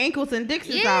around their ankles and dicks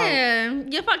is out. Yeah,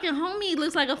 your fucking homie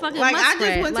looks like a fucking like muskrat. I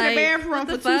just went to the bathroom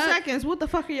for 2 seconds. What the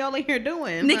fuck are y'all in here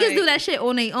doing? Niggas do that shit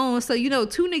on their own, so 2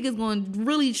 niggas gonna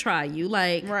really try you.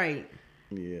 Like, right.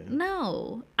 Yeah.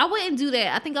 No, I wouldn't do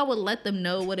that. I think I would let them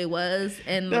know what it was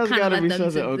and That's kind of gotta let be them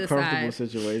such an uncomfortable decide.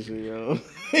 situation, yo.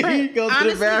 But You go to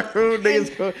honestly, the bathroom,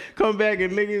 niggas come back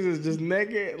and niggas is just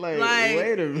naked. Like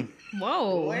wait a minute.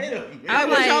 Whoa. Wait a minute. I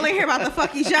wish y'all ain't hear about the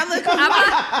fuck each other. Y'all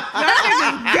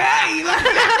niggas gay.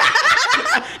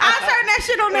 I'll turn that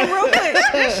shit on them real quick.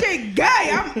 That shit gay.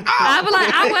 I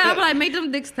would like make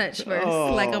them dicks touch first.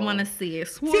 Oh. Like I want to see it.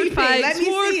 Sword TP, fight. let me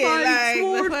Sword see it, fight. like,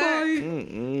 Sword the fuck?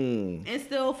 fight. And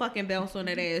still fucking bounce on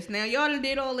that ass. Now y'all done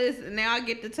did all this, and now I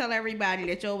get to tell everybody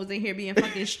that y'all was in here being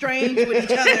fucking strange with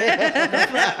each other.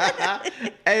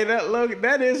 Hey,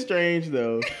 that is strange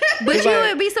though. But you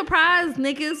would be surprised,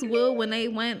 niggas will when they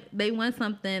want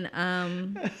something.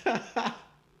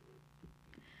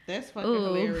 That's fucking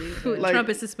hilarious. Like- Trump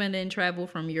is suspending travel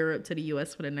from Europe to the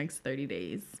U.S. for the next 30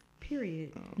 days.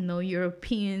 Period. No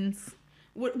Europeans.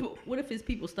 What if his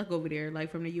people stuck over there,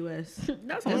 like from the U.S.?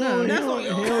 That's Oh, on he them. don't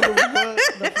give a fuck.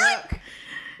 The fuck?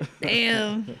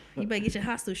 Damn. You better get your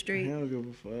hostel He straight. don't give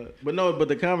a fuck. But no, but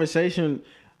the conversation,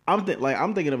 I'm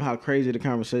thinking of how crazy the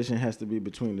conversation has to be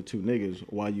between the two niggas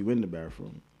while you in the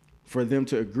bathroom, for them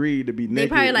to agree to be They naked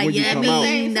probably like, when you yeah, come out.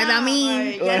 mean, that I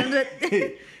mean.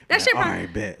 That shit All probably.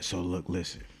 right, bet. So look,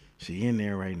 listen. She in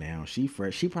there right now. She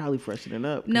fresh. She probably freshening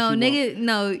up. 'cause No, she nigga,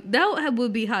 no, that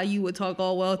would be how you would talk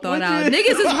all well thought Would out. you?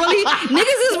 Niggas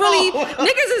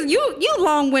is you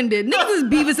long winded. Niggas is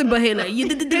Beavis and Butthead.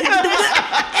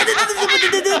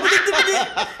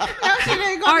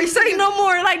 Like, all right, say no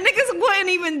more. Like niggas wouldn't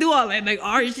even do all that. Like,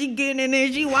 all right, she getting in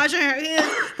there, she washing her hands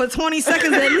for 20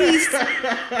 seconds at least.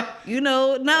 You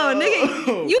know, no,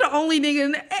 nigga, you the only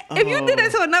nigga. If you did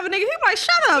that to another nigga, he like,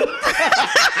 shut up.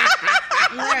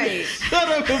 Right. Shut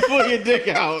up and pull your dick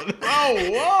out.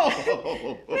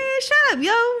 Oh, whoa. Man, shut up,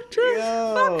 yo.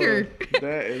 Just fuck her.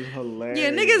 That is hilarious. Yeah,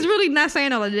 niggas really not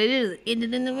saying all of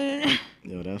that.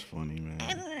 Yo, that's funny,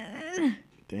 man.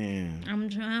 Damn. I'm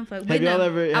trying to fuck. Have y'all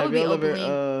ever? I would Have be y'all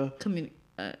openly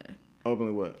ever?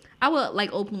 Openly what? I would like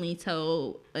openly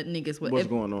tell niggas What's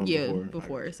going on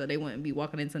before, so they wouldn't be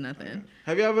walking into nothing.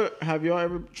 Have y'all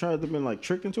ever tried to been like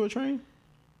tricked into a train?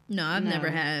 No, I've never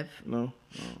have. No.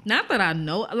 Not that I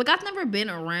know. Like I've never been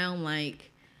around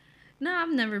like. No,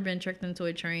 I've never been tricked into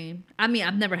a train. I mean,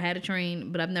 I've never had a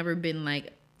train, but I've never been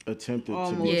like. Attempted to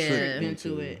Almost be Yeah. tricked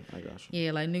into it. I got you.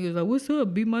 Yeah, like niggas like, what's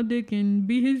up? Be my dick and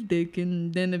be his dick,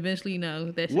 and then eventually,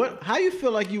 no. That shit. What? How you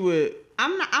feel like you would?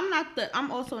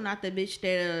 I'm also not the bitch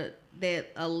that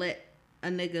let a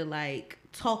nigga like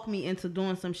talk me into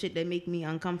doing some shit that make me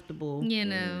uncomfortable. You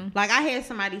know. Like I had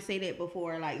somebody say that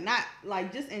before, like not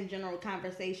like just in general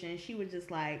conversation. She was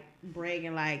just like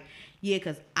bragging, like, yeah,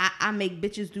 cause I make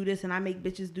bitches do this and I make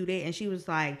bitches do that, and she was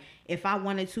like, if I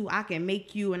wanted to, I can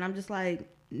make you, and I'm just like.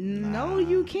 No,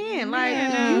 you can't. Like,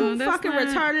 No, you that's fucking not-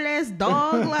 retarded ass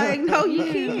dog. Like, no, you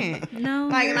can't. No.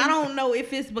 Like, and I don't know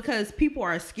if it's because people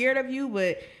are scared of you,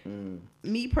 but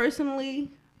me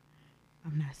personally,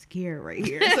 I'm not scared right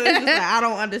here. So it's just like I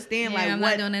don't understand Yeah, like I'm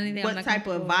not doing anything. I'm what not type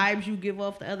of comfortable. vibes you give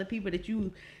off to other people that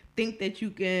you think that you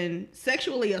can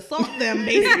sexually assault them,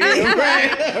 basically.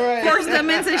 right. Force them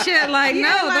into shit. Like, Yeah,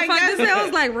 no, like, the fuck, this that's-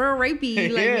 sounds like real rapey.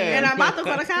 Like, Yeah. man. And I'm about to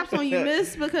call the cops on you,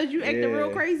 miss, because you acting real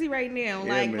Yeah. crazy right now.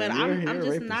 Yeah, Like, man, but you're I'm a just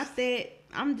rapist. not that.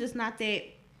 I'm just not that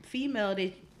female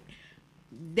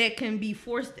that can be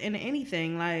forced into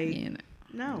anything. Like, Yeah,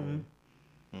 no.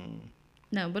 no.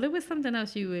 No, but it was something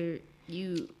else you were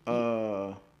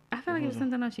I feel like it was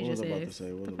something else you What was just I about to asked.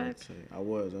 say? What was The I about fuck? to say? I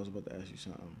was about to ask you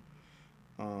something.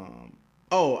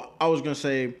 I was gonna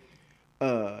say,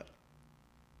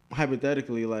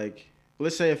 hypothetically, like,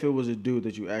 let's say if it was a dude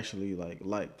that you actually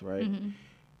liked, right? Mm-hmm.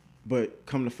 But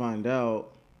come to find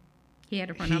out, He had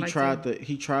a friend.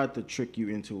 he tried to trick you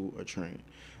into a train,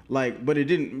 like, but it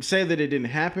didn't say that it didn't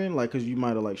happen, like, cause you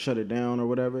might have like shut it down or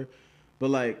whatever, but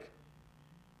like,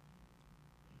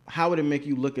 how would it make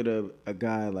you look at a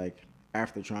guy like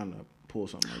after trying to pull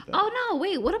something like that? Oh no!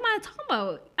 Wait, what am I talking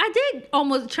about? I did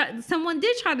almost try. Someone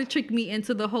did try to trick me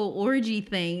into the whole orgy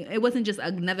thing. It wasn't just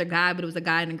another guy, but it was a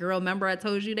guy and a girl. Remember, I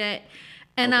told you that,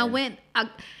 and I Okay. went.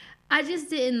 I just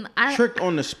didn't. Tricked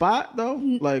on the spot though,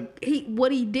 like.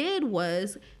 What he did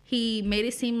was he made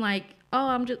it seem like,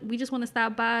 oh, we just want to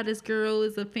stop by. This girl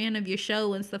is a fan of your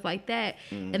show and stuff like that.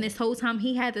 And this whole time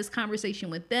he had this conversation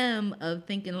with them of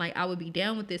thinking like I would be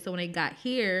down with this. So when they got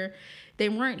here, they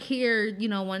weren't here, you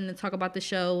know, wanting to talk about the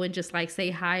show and just like say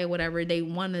hi or whatever. They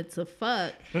wanted to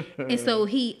fuck. And so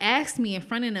he asked me in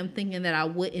front of them thinking that I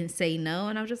wouldn't say no.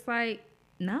 And I was just like,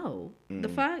 no, the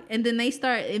fuck? And then they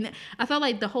start, and I felt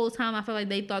like the whole time, I felt like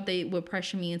they thought they would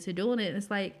pressure me into doing it. And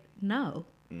it's like, no,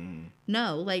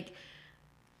 no, like,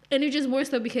 and it's just more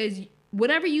so because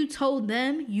whatever you told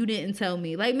them, you didn't tell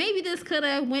me. Like, maybe this could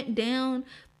have went down,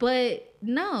 but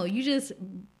no, you just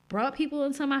brought people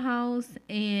into my house,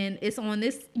 and it's on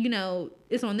this,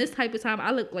 it's on this type of time.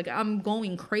 I look like I'm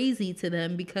going crazy to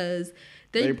them because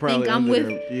they think I'm with,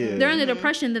 they're under the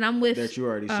impression that I'm with. That you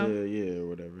already said, or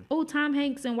whatever. Oh, Tom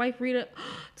Hanks and wife Rita.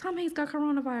 Tom Hanks got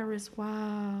coronavirus.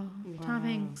 Wow. Tom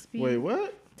Hanks. Wait,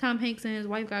 what? Tom Hanks and his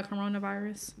wife got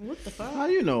coronavirus. What the fuck? How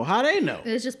you know? How they know?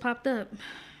 It just popped up.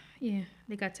 Yeah,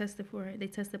 they got tested for it. They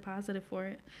tested positive for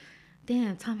it.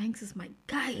 Damn, Tom Hanks is my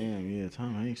guy. Damn, yeah,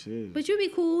 Tom Hanks is. But you be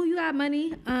cool. You got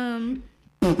money.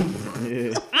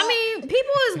 Yeah. I mean,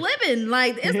 people is living.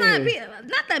 Like, it's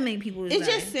not that many people is It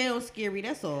dying. just sounds scary.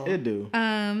 That's all. It do.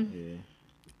 Yeah.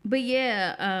 But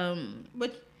yeah.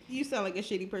 But you sound like a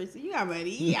shitty person. You got money.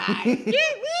 Yeah.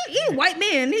 He a white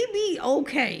man. He be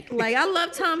okay. Like, I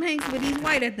love Tom Hanks, but he's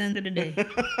white at the end of the day.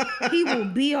 He will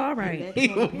be all right. He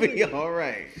will be all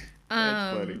right.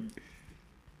 That's funny.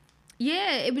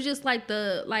 Yeah, it was just like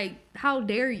how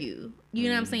dare you? You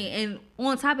know what I'm saying? And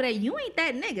on top of that, you ain't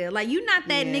that nigga. Like, you not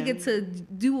that nigga to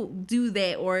do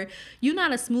that, or you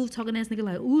not a smooth talking ass nigga.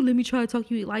 Like, ooh, let me try to talk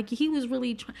to you. Like, he was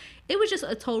really. It was just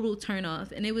a total turn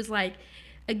off, and it was like,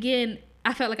 again,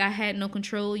 I felt like I had no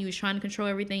control. You was trying to control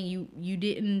everything. You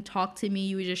didn't talk to me.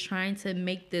 You were just trying to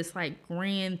make this like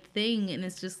grand thing, and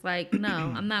it's just like, no,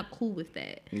 I'm not cool with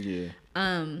that. Yeah.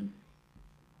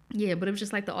 Yeah, but it was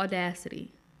just like the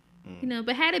audacity.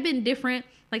 But had it been different,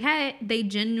 like had they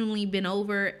genuinely been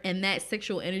over and that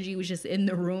sexual energy was just in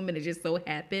the room and it just so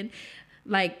happened,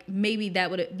 like maybe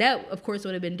that of course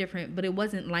would have been different, but it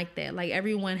wasn't like that. Like,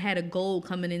 everyone had a goal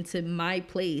coming into my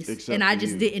place, except and I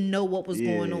just didn't know what was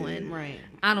going on. Yeah. Right.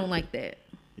 I don't like that.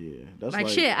 Yeah. That's Like,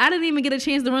 shit, I didn't even get a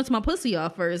chance to rinse my pussy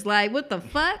off first. Like, what the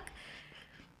fuck?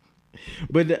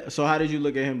 But so how did you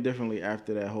look at him differently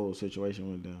after that whole situation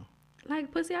went down?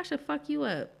 Like, pussy, I should fuck you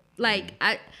up. Like,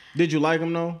 Did you like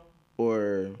him though?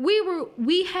 Or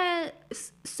we had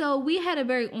a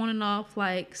very on and off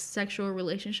like sexual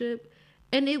relationship,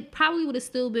 and it probably would have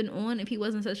still been on if he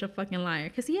wasn't such a fucking liar,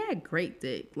 because he had great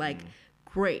dick, like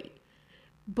great.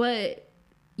 But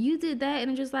you did that,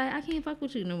 and it's just like, I can't fuck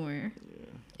with you no more. Yeah.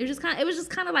 It was just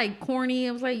kind of like corny.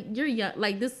 I was like, you're young,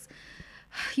 like this.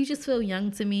 You just feel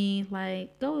young to me.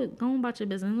 Like, go about your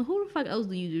business. Who the fuck else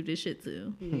do you do this shit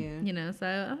to? Yeah. So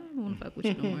I don't want to fuck with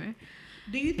you no more.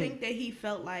 Do you think that he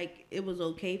felt like it was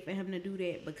okay for him to do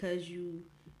that because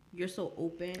you're so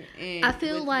open? And I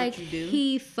feel like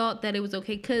he thought that it was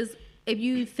okay, because if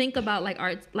you think about like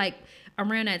art, like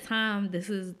around that time, this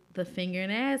is the finger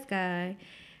and ass guy.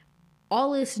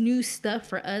 All this new stuff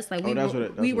for us, like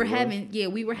we were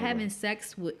having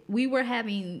sex with,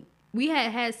 we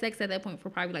had sex at that point for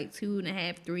probably like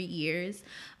 2.5, 3 years.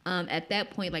 At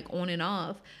that point, like on and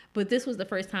off. But this was the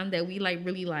first time that we like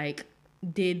really like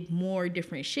did more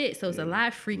different shit. So it's a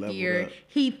lot freakier.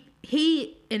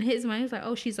 He in his mind was like,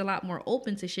 oh, she's a lot more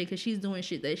open to shit because she's doing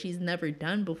shit that she's never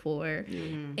done before.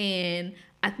 Mm-hmm. And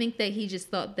I think that he just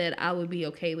thought that I would be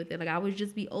okay with it. Like, I would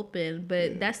just be open.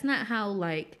 But that's not how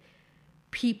like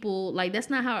people, like, that's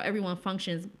not how everyone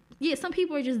functions. Yeah, some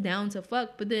people are just down to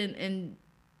fuck,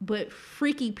 but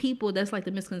freaky people, that's like the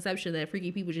misconception that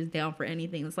freaky people just down for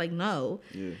anything. It's like, no.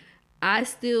 Yeah. I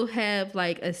still have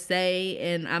like a say,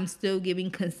 and I'm still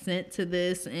giving consent to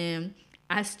this, and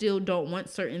I still don't want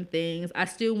certain things. I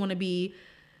still want to be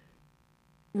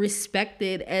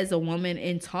respected as a woman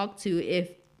and talked to.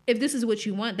 If this is what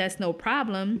you want, that's no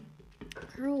problem.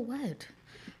 Girl, what?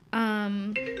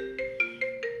 Hold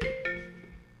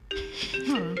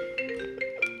on.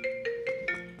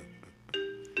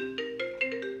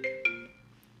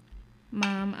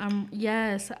 Mom,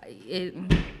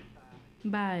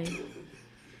 bye.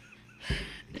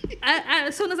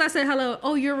 As soon as I said hello,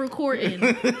 oh, you're recording.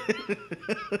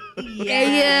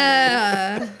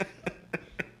 Yeah.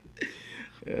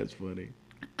 That's funny.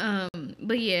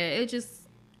 But yeah,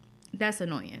 that's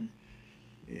annoying.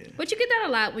 Yeah. But you get that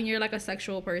a lot when you're like a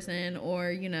sexual person,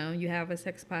 or you have a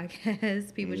sex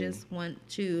podcast. People just want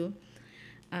to.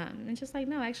 And just like,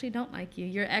 no, I actually don't like you.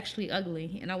 You're actually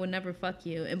ugly, and I would never fuck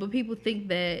you. But people think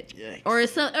that, Yikes. or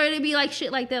it'd be like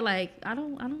shit like that. Like, I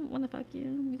don't want to fuck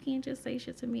you. You can't just say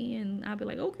shit to me, and I'll be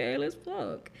like, okay, let's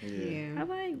fuck. Yeah. I'm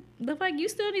like, the fuck, you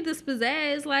still need the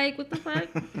pizzazz. Like, what the fuck?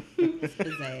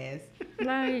 Pizzazz.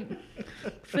 Like,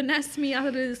 finesse me out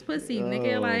of this pussy,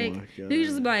 nigga. Like, you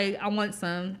just be like, I want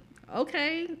some.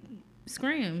 Okay,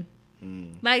 scream.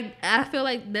 Like, I feel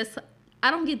like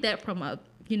I don't get that from a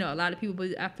lot of people,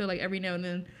 but I feel like every now and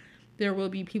then there will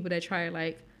be people that try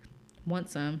like want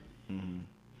some. And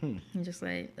just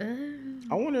like,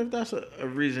 I wonder if that's a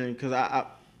reason, because I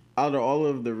out of all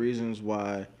of the reasons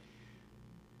why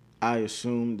I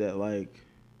assumed that like,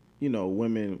 you know,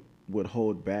 women would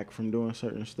hold back from doing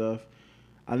certain stuff.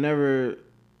 I never,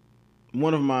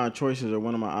 one of my choices or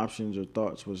one of my options or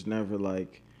thoughts was never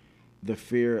like the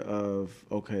fear of,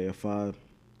 okay, if I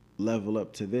level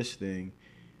up to this thing,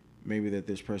 maybe that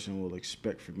this person will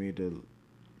expect for me to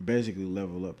basically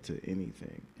level up to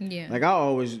anything. Yeah. Like I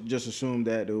always just assumed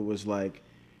that it was like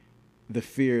the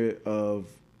fear of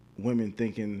women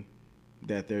thinking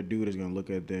that their dude is gonna look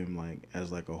at them like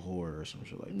as like a whore or some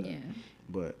shit like that. Yeah.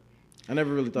 But I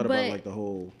never really thought about like the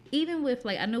whole. Even with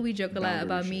like, I know we joke a lot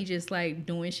about me shit. just like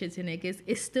doing shit to niggas.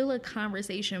 It's still a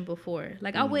conversation before.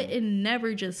 Like I would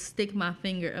never just stick my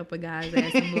finger up a guy's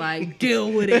ass and be like,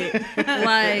 deal with it.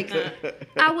 Like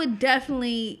I would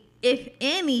definitely, if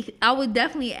any, I would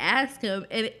definitely ask him,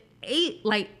 and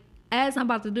like as I'm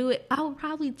about to do it, I would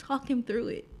probably talk him through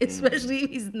it, especially if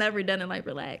he's never done it. Like,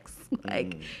 relax,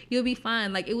 like you'll be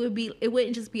fine. Like it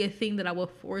wouldn't just be a thing that I would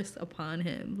force upon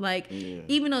him. Like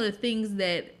even though the things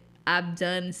that I've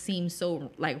done seem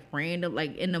so like random,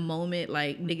 like in the moment,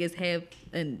 like niggas have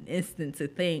an instant to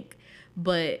think,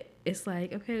 but it's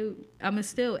like, okay, I'm gonna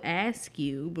still ask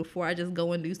you before I just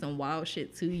go and do some wild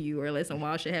shit to you or let some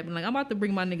wild shit happen. Like I'm about to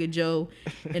bring my nigga Joe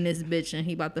and this bitch and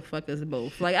he about to fuck us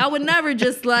both. Like I would never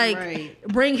just like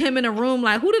bring him in a room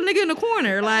like, who the nigga in the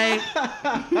corner? Like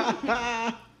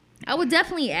I would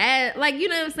definitely add, like, you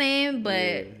know what I'm saying? But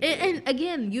and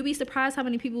again, you'd be surprised how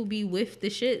many people be with the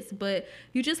shits, but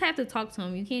you just have to talk to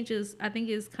them. You can't just, I think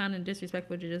it's kind of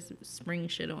disrespectful to just spring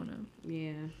shit on them.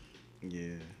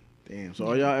 Yeah. Damn. So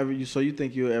are y'all ever? So you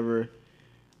think you'll ever?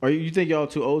 Or you think y'all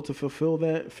too old to fulfill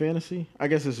that fantasy? I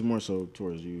guess it's more so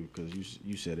towards you because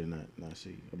you said it, not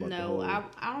see about the whole. I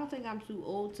don't think I'm too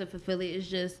old to fulfill it. It's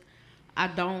just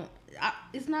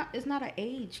it's not an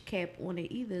age cap on it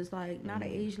either. It's like not an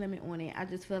age limit on it. I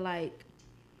just feel like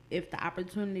if the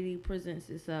opportunity presents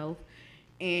itself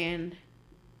and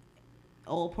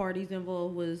all parties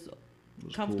involved was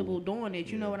comfortable doing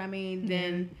it, you know what I mean,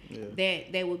 then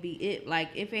that would be it. Like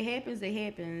if it happens, it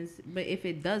happens, but if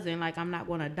it doesn't, like I'm not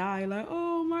gonna die like,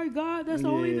 oh my god, that's the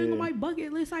only thing on my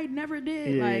bucket list I never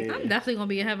did. Like I'm definitely gonna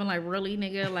be in heaven, like, really,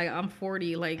 nigga, like I'm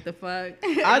 40, like the fuck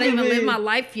I didn't even live my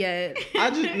life yet.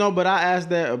 But I asked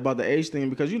that about the age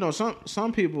thing because, you know,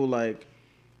 some people like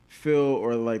feel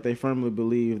or like they firmly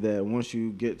believe that once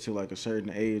you get to like a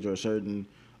certain age or a certain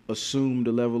assumed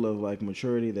level of like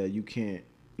maturity that you can't,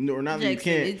 or not that you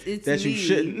can't, it's that me. you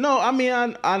shouldn't. No, I mean,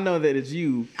 I know that it's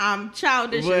you. I'm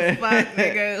childish as fuck,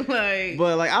 nigga. Like,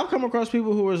 but like I've come across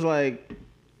people who was like,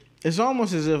 it's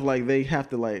almost as if like they have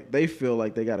to like, they feel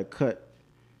like they got to cut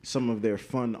some of their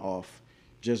fun off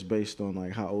just based on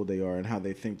like how old they are and how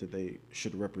they think that they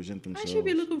should represent themselves. I should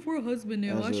be looking for a husband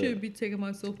now. I should be taking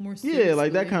myself more seriously. Yeah,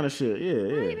 like that kind of shit. Yeah.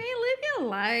 Right, man, live your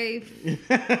life.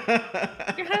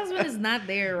 Your husband is not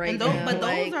there right now. But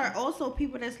those are also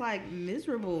people that's like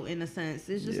miserable in a sense.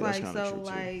 It's just like, so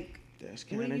like, that's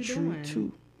kind of true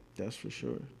too. That's for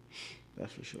sure.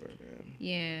 That's for sure, man.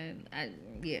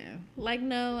 Yeah, like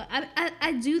no,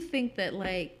 I do think that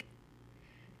like,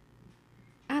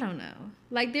 I don't know.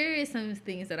 Like, there is some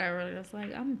things that I really was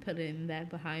like, I'm putting that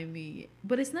behind me.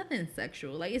 But it's nothing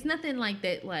sexual. Like, it's nothing like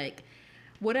that. Like,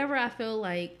 whatever I feel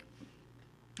like,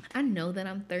 I know that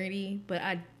I'm 30, but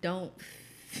I don't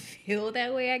feel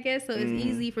that way, I guess. So it's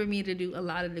easy for me to do a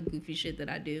lot of the goofy shit that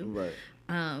I do.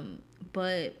 Right.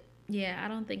 But, yeah, I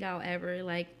don't think I'll ever,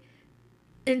 like,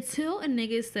 until a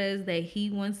nigga says that he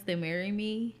wants to marry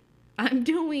me, I'm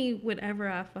doing whatever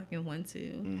I fucking want to.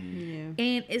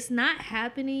 And it's not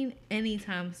happening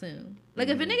anytime soon. Like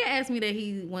if a nigga asks me that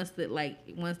he wants to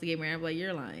get married, I'm like,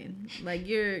 you're lying. Like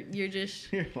you're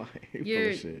just you're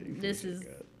lying. This is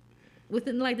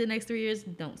within like the next 3 years,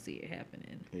 don't see it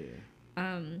happening.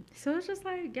 Yeah. So it's just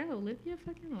like, yo, live your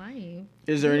fucking life.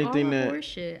 Is there anything all that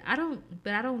horseshit? I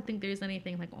don't think there's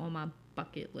anything like on my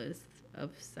bucket list of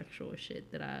sexual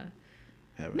shit that I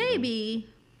haven't maybe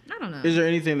done. I don't know. Is there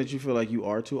anything that you feel like you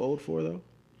are too old for though?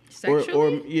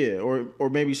 Sexually? Or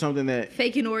maybe something that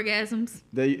faking orgasms.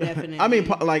 Definitely.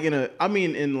 I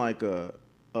mean in like a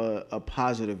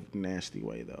positive nasty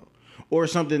way though, or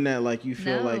something that like you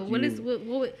feel like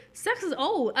sex is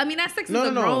old. I mean that sex is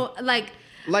a grown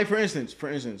like for instance,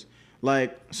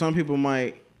 like some people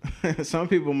might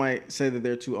say that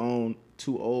they're too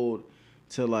old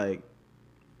to like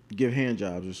give hand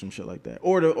jobs or some shit like that,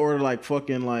 or to like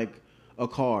fucking like a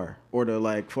car, or to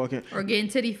like fucking or getting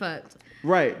titty fucked.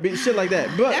 Right, shit like that.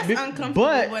 But that's uncomfortable.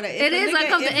 But it is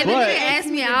uncomfortable. If a nigga asks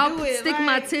me, I'll stick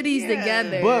my titties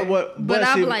together. But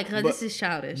I'm like, this is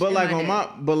childish. But like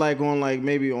on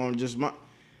maybe on just my.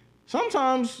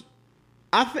 Sometimes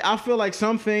I feel like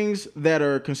some things that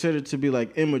are considered to be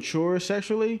like immature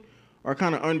sexually are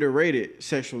kind of underrated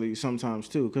sexually sometimes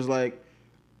too. Cause like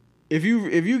if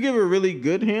you give a really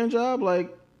good hand job,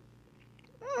 like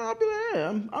I'll be like,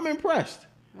 yeah, I'm impressed.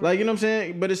 Like, you know what I'm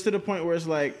saying? But it's to the point where it's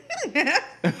like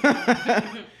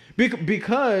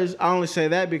because I only say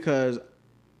that because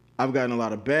I've gotten a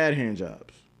lot of bad hand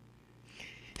jobs.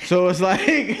 So it's like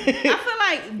I feel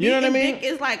like you know what I mean? dick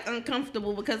is like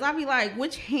uncomfortable because I be like,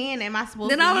 which hand am I supposed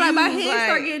Then to use? I was like, my hands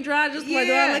start getting dry. Just like,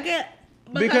 do I look at?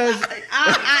 Because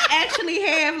I actually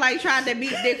have like tried to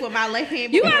beat dick with my left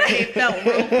hand, but it felt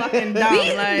real fucking dumb.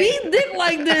 Beat dick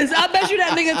like this. I bet you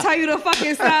that nigga tell you the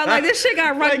fucking style. Like this shit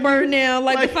got right burned now.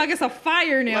 Like the fuck it's a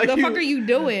fire now. The fuck are you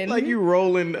doing? Like you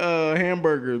rolling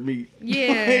hamburger meat.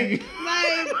 Yeah.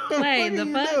 like the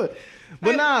fuck?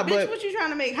 But nah, bitch, but what you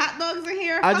trying to make hot dogs in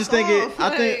here? I Fuck just think off.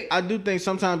 I do think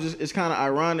sometimes it's kind of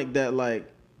ironic that like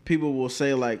people will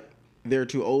say like they're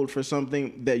too old for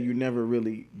something that you never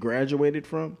really graduated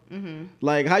from. Mm-hmm.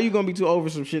 Like how you gonna be too old for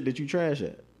some shit that you trash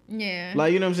at? Yeah.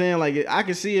 Like you know what I'm saying? Like I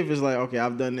can see if it's like okay,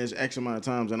 I've done this X amount of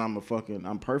times and I'm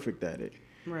perfect at it.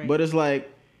 Right. But it's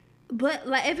like. But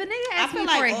like if a nigga asks me feel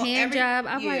for like a hand job,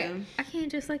 I'm yeah. like, I can't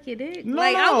just suck your dick. No,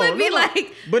 like I would be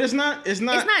like, but it's not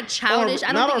childish. I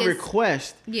don't not think a it's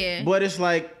request. Yeah. But it's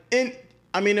like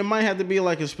I mean, it might have to be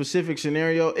like a specific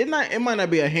scenario. It might not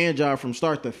be a hand job from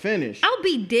start to finish. I'll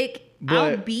beat dick.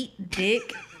 I'll beat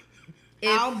dick.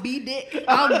 I'll beat dick.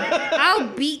 I'll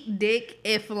beat dick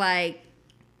if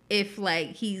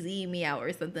he's eating me out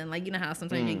or something. Like you know how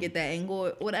sometimes you get that angle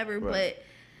or whatever. Right. But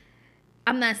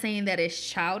I'm not saying that it's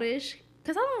childish.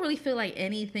 Because I don't really feel like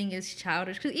anything is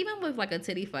childish. Because even with like a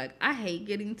titty fuck, I hate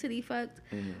getting titty fucked.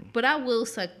 But I will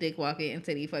suck dick while getting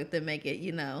titty fucked to make it,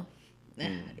 you know,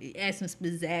 add some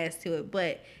pizzazz to it.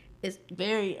 But it's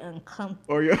very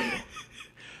uncomfortable.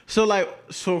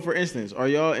 So for instance, are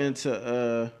y'all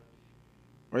into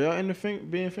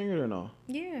being fingered or no?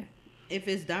 Yeah. If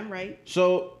it's done right.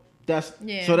 So that's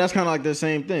kind of like the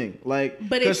same thing. Like,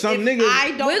 but if niggas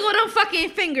I don't wiggle them fucking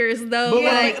fingers though.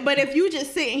 But if you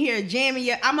just sitting here jamming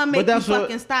I'm gonna make you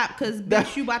fucking stop because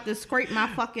bitch, you about to scrape my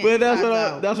fucking. But that's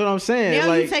what I'm saying. Now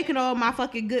like, you taking all my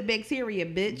fucking good bacteria,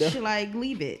 bitch. Like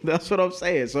leave it. That's what I'm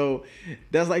saying. So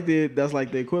that's like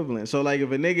the equivalent. So like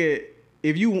if a nigga,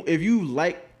 if you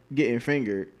like getting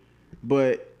fingered,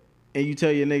 and you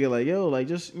tell your nigga like yo like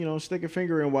just stick a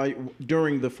finger in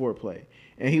during the foreplay,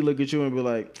 and he look at you and be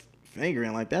like.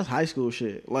 Fingering like that's high school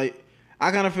shit. Like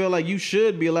I kind of feel like you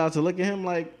should be allowed to look at him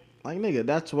like nigga,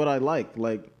 that's what I like.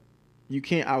 Like you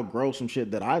can't outgrow some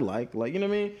shit that I like. Like you know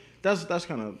what I mean? That's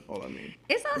kind of all I mean.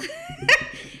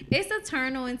 It's a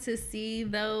turn on to see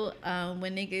though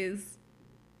when niggas,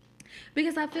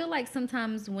 because I feel like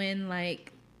sometimes when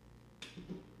like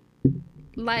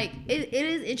it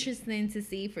is interesting to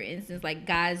see, for instance, like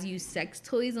guys use sex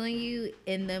toys on you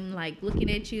and them like looking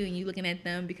at you and you looking at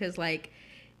them because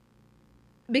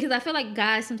I feel like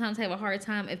guys sometimes have a hard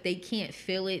time if they can't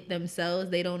feel it themselves.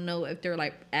 They don't know if they're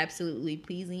like absolutely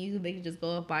pleasing you. They can just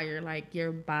go up by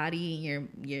your body and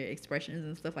your expressions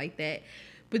and stuff like that.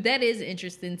 But that is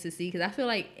interesting to see because I feel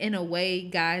like in a way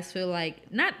guys feel like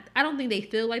I don't think they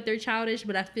feel like they're childish,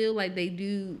 but I feel like they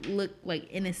do look like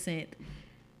innocent,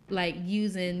 like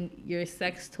using your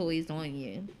sex toys on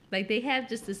you. Like they have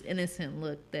just this innocent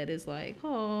look that is like,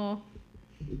 oh,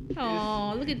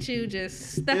 look at you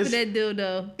just stuffing that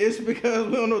dildo. It's because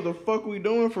we don't know what the fuck we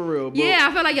doing for real. Yeah,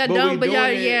 I feel like y'all don't, but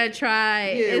y'all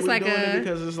try. Yeah, it's like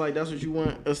because it's like that's what you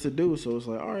want us to do. So it's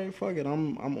like, all right, fuck it.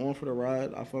 I'm on for the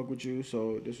ride. I fuck with you.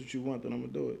 So this what you want, then I'm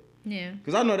gonna do it. Yeah.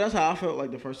 Because I know that's how I felt like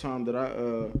the first time that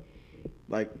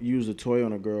I used a toy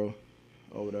on a girl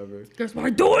or whatever. Girls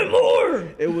like, do it more.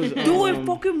 It was do it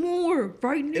fucking more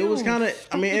right now. It was kind of.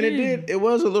 I mean, and it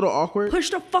was a little awkward.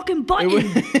 Push the fucking button.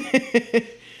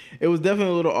 It was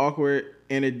definitely a little awkward,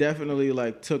 and it definitely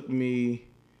like took me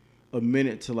a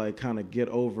minute to like kind of get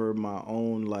over my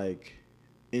own like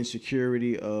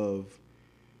insecurity of,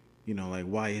 like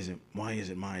why isn't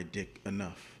my dick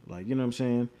enough? Like you know what I'm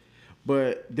saying?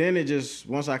 But then it just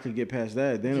once I could get past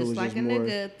that, then it was like just more. Just like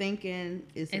a nigga thinking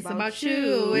it's about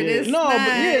you. Yeah. It is no, not.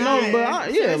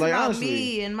 It's like about honestly,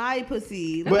 me and my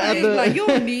pussy. But at the, like you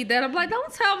don't need that. I'm like,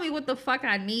 don't tell me what the fuck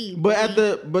I need. But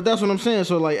that's what I'm saying.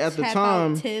 So like at the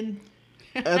time,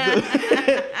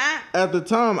 at the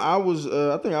time I was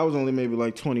I think I was only maybe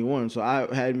like 21, so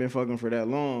I hadn't been fucking for that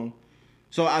long.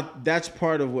 So that's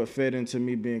part of what fed into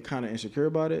me being kind of insecure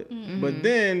about it. Mm-hmm. But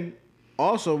then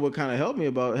also what kind of helped me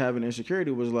about having insecurity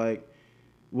was like,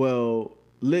 well,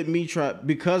 let me try,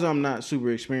 because I'm not super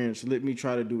experienced, let me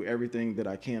try to do everything that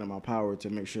I can in my power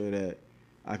to make sure that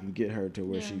I can get her to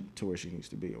where she needs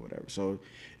to be or whatever. So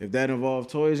if that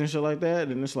involves toys and shit like that,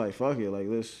 then it's like fuck it, like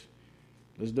let's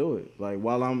do it. Like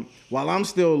while I'm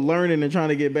still learning and trying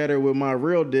to get better with my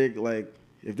real dick, like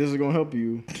if this is gonna help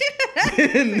you,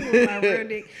 my real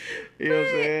dick. You know what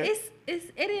I'm saying?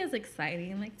 It is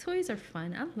exciting. Like toys are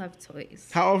fun. I love toys.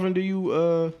 How often do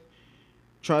you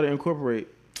try to incorporate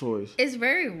toys? It's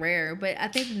very rare, but I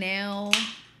think now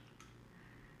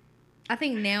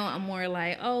I'm more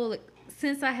like,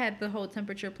 since I had the whole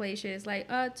temperature play shit, it's like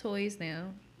toys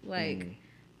now. Like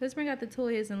let's bring out the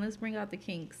toys and let's bring out the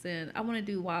kinks, and I want to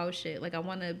do wild shit. Like I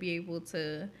want to be able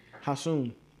to. How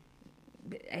soon?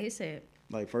 I said.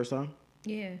 Like first time?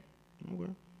 Yeah.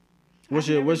 Okay. What's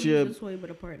your a toy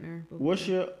with a partner? What's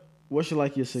your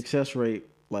like your success rate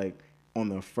like on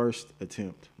the first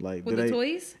attempt? Like with the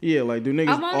toys? Yeah, like do niggas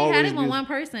I've only always had it with one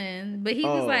person, but he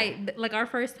was like our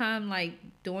first time like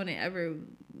doing it ever.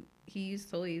 He used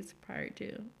toys prior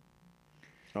to.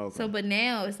 Okay. So, but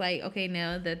now it's like, okay,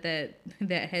 now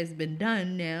that has been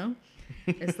done now,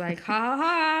 it's like,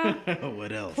 ha.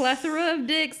 What else? Plethora of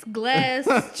dicks, glass,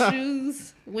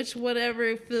 shoes,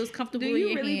 whatever feels comfortable in your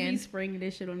hand. Do you really be springing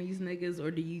this shit on these niggas,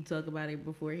 or do you talk about it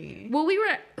beforehand? Well,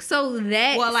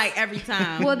 like every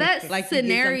time. Well, that like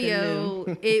scenario,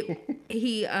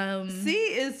 see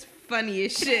is funny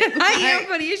as shit. I am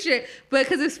funny as shit, but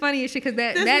because it's funny as shit. Because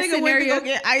that nigga scenario, went to go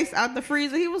get ice out the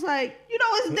freezer. He was like, you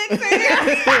know, his dick's in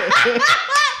here.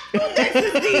 Who dicks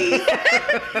is these?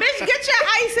 Bitch, get your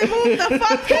ice and move the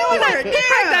fuck forward.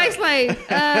 Ice like,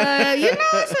 why you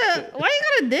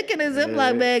got a dick in a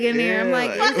Ziploc bag in there? I'm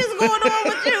like, what is going on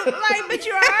with you? Like, bitch,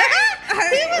 you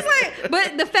alright? He was like,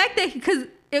 but the fact that because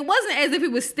it wasn't as if he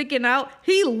was sticking out.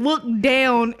 He looked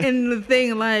down in the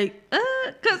thing like,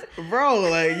 cause bro,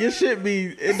 like your shit be.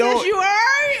 It don't. You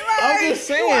alright? Like, I'm just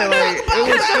saying, like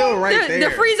it was still right there.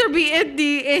 The freezer be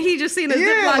empty, and he just seen a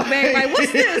Ziploc bag. Like,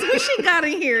 what's this? What she got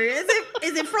in here? Is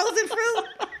it frozen fruit?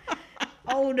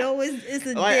 Oh no, it's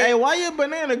a like, dick. hey, why your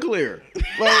banana clear?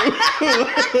 Like,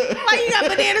 why you got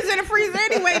bananas in the freezer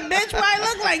anyway, bitch? Why it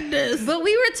look like this? But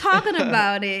we were talking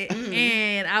about it,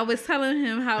 and I was telling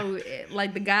him how,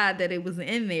 like, the guy that it was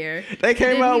in there. They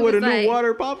came out with a new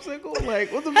water popsicle.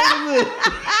 Like, what the fuck is this?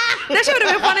 That should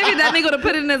have been funny if that nigga would have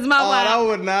put it in his mouth. Oh, that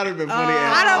would not have been funny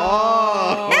at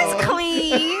all. It's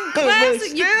clean. But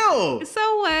still.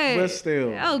 So what? But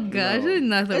still. Oh gosh, there's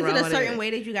nothing wrong with it. Is it a certain way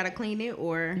that you gotta clean it,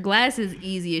 or glass is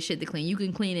easy as shit to clean? You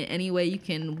can clean it any way. You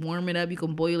can warm it up. You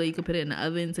can boil it. You can put it in the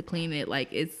oven to clean it. Like,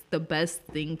 it's the best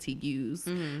thing to use.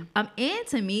 And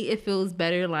to me, it feels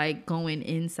better like going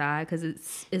inside because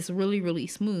it's really, really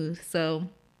smooth. So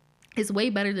it's way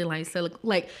better than like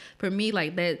like for me,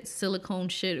 like that silicone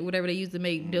shit or whatever they use to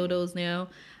make dildos now.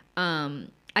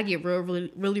 I get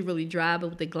really, really, really dry,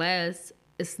 but with the glass,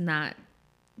 it's not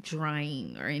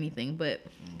drying or anything. But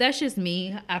that's just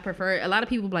me. I prefer it. A lot of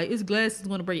people be like, it's glass, it's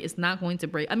going to break. It's not going to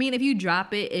break. I mean, if you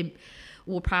drop it, it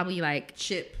will probably like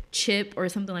chip or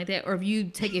something like that. Or if you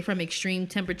take it from extreme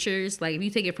temperatures, like if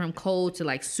you take it from cold to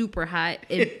like super hot,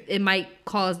 it might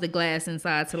cause the glass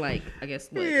inside to like, I guess,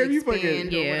 what, you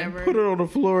fucking or whatever. Put it on the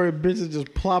floor and bitches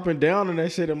just plopping down and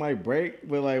that shit, it might break.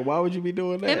 But like, why would you be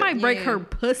doing that? It might break her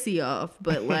pussy off,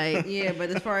 but like, yeah.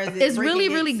 But as far as it's really,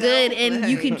 really good, and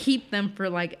like, you can keep them for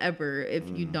like ever if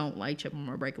you don't like chip them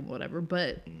or break them, or whatever.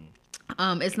 But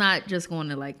it's not just going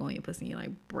to like go in your pussy and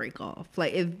like break off.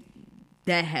 Like if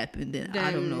that happened, then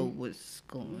I don't know what's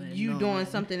going on. You doing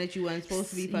something that you weren't supposed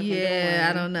to be fucking doing. Yeah,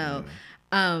 I don't know.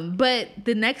 But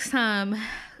the next time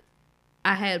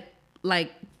I had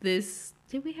like this,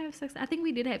 did we have sex? I think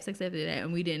we did have sex after that,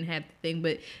 and we didn't have the thing.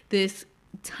 But this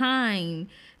time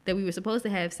that we were supposed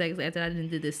to have sex, after I didn't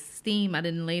do this steam, I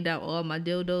didn't lay out all my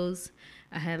dildos.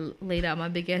 I had laid out my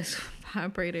big ass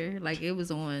vibrator, like it was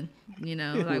on,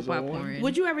 like popcorn.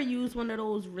 Would you ever use one of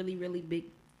those really, really big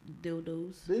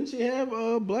dildos? Didn't she have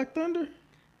Black Thunder?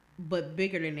 But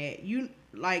bigger than that. You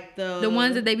like the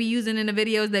ones that they be using in the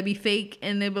videos that be fake,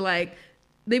 and they be like,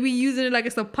 they be using it like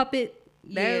it's a puppet.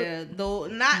 Yeah, though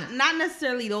not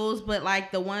necessarily those, but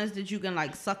like the ones that you can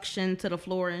like suction to the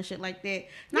floor and shit like that.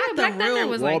 Not the Black Thunder real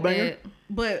was wall like banger? that,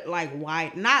 but like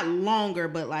wide, not longer,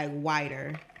 but like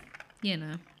wider. I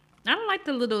don't like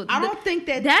the little. I don't think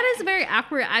that is very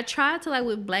awkward. I tried to like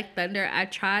with Black Thunder. I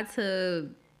tried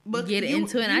to get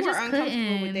into it, and I just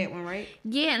couldn't. With that one, right?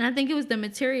 Yeah, and I think it was the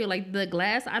material, like the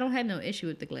glass. I don't have no issue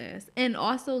with the glass, and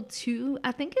also too,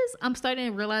 I think I'm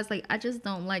starting to realize like I just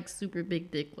don't like super big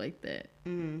dick like that.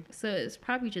 So it's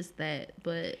probably just that,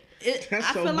 but I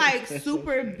feel like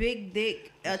super big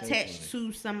dick attached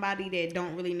to somebody that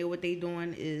don't really know what they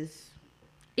doing is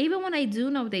even when they do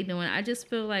know what they doing, I just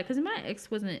feel like, because my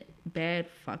ex wasn't bad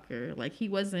fucker. Like, he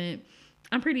wasn't,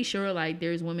 I'm pretty sure, like,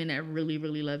 there's women that really,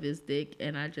 really love his dick,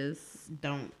 and I just,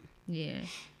 Don't. yeah.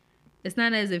 It's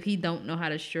not as if he don't know how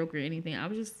to stroke or anything.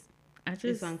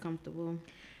 It's uncomfortable.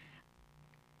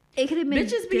 It could have been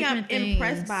Bitches be different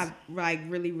impressed things. by like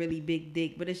really, really big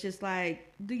dick, but it's just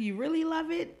like, do you really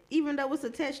love it? Even though it's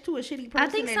attached to a shitty person. I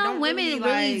think that some don't women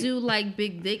really like, do like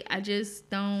big dick. I just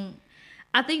don't.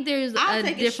 I think there's I'll a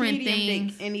take different a medium thing.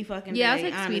 dick any fucking Yeah,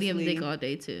 day. I'll take medium honestly. dick all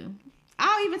day too.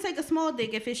 I'll even take a small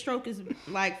dick if his stroke is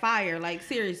like fire. Like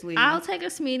seriously. I'll take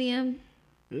a medium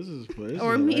This is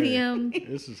or hilarious. medium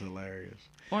This is hilarious.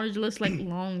 or just like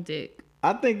long dick.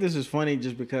 I think this is funny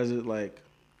just because it like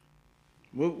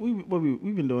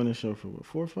we've been doing this show for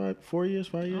what, 4 years,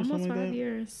 5 years, Almost something like 5 that.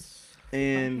 years.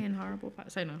 And Fucking horrible.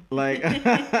 Say no. like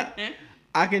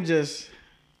I can just.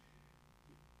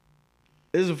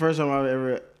 This is the first time I've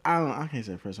ever. I can't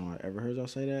say the first time I ever heard y'all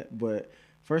say that, but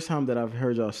first time that I've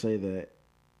heard y'all say that,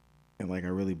 and like I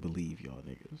really believe y'all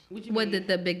niggas. What did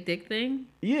the big dick thing?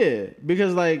 Yeah,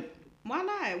 because like. Why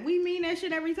not? We mean that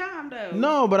shit every time though.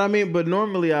 No, but I mean, but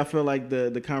normally I feel like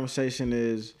the conversation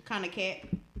is Kind of cat.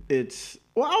 it's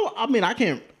well. I mean, I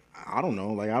can't. I don't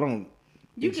know. Like I don't.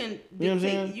 You can You know what I'm dictate,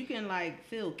 saying? you can like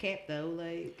feel cap though,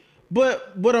 like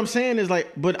But what I'm saying is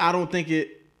like, but I don't think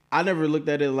it. I never looked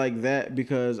at it like that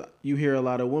because you hear a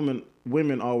lot of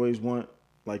women always want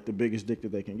like the biggest dick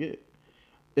that they can get.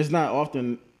 It's not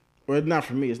often, or not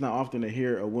for me. It's not often to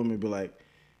hear a woman be like,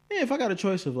 "Yeah, if I got a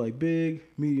choice of like big,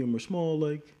 medium, or small,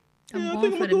 like I'm yeah,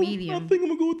 going for the I medium." think I'm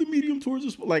gonna go with the medium towards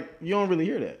this." Like you don't really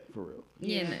hear that for real,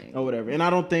 Yeah. or whatever. And I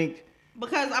don't think.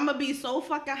 because I'm gonna be so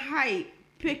fucking hype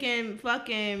picking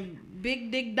fucking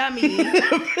big dick dummy.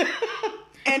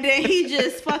 And then he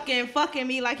just fucking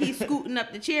me like he's scooting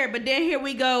up the chair. But then here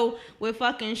we go with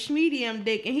fucking medium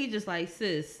dick, and he just like,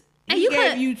 sis, And he you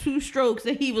gave could- you 2 strokes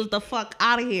and he was the fuck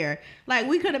out of here. Like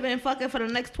we could have been fucking for the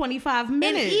next 25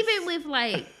 minutes. And even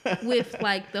with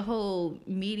like the whole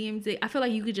medium dick, I feel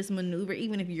like you could just maneuver.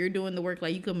 Even if you're doing the work,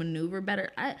 like you could maneuver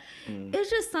better. It's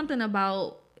just something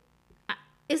about.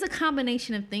 It's a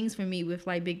combination of things for me with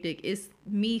like big dick. It's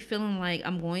me feeling like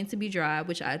I'm going to be dry,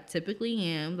 which I typically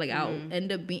am. Like I'll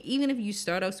end up being, even if you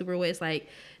start off super wet, it's like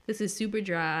this is super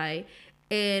dry,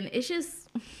 and it's just,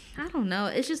 I don't know.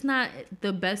 It's just not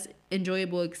the best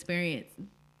enjoyable experience.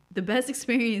 The best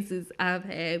experiences I've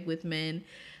had with men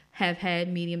have had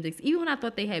medium dicks. Even when I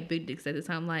thought they had big dicks at the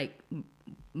time, like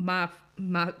my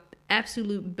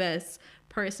absolute best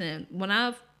person, when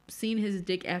I've seen his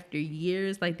dick after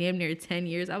years, like damn near 10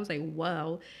 years, I was like,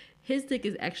 wow, his dick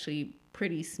is actually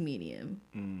pretty medium.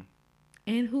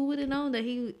 And who would have known that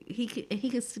he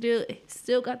could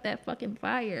still got that fucking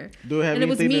fire. Do it have and it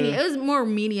was anything medium. to- It was more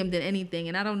medium than anything,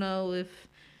 and I don't know if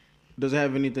Does it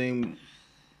have anything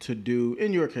to do,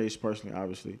 in your case personally,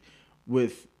 obviously,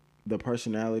 with the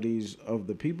personalities of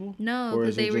the people? no, Or because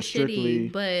is it they were just strictly-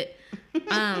 shitty. But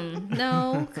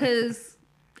no, because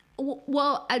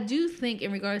well, I do think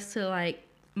in regards to like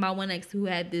my one ex who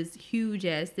had this huge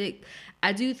ass dick,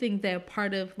 I do think that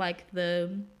part of like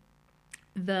the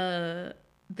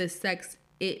sex,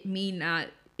 me not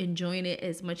enjoying it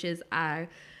as much as I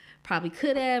probably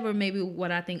could have, or maybe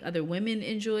what I think other women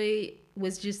enjoy,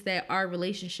 was just that our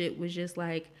relationship was just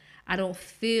like, I don't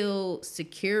feel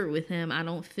secure with him. I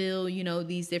don't feel,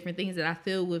 these different things that I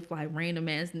feel with like random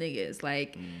ass niggas.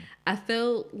 Like I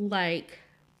felt like,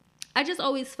 I just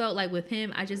always felt like with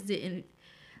him, I just didn't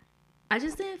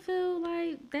feel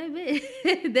like that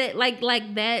big. that like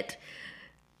that.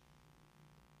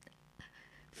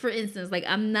 For instance, like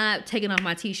I'm not taking off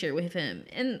my t-shirt with him,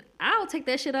 and I'll take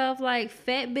that shit off like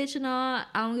fat bitch and all.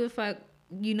 I don't give a fuck.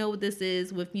 You know what this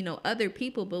is with other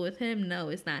people, but with him, no,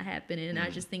 it's not happening. And I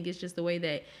just think it's just the way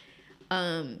that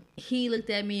he looked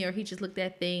at me, or he just looked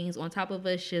at things. On top of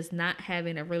us just not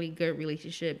having a really good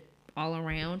relationship all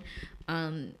around,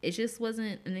 it just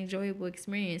wasn't an enjoyable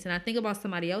experience. And I think about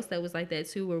somebody else that was like that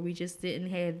too, where we just didn't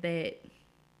have that.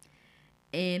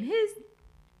 And his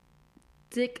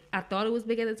dick, I thought it was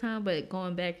big at the time, but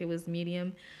going back, it was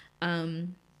medium. It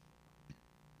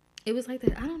was like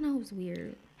that. I don't know. It was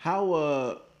weird. How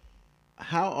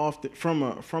often,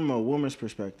 from a woman's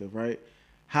perspective, right?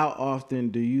 How often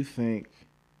do you think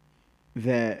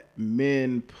that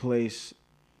men place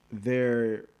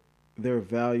their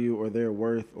value or their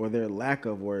worth or their lack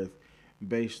of worth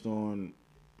based on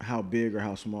how big or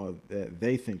how small that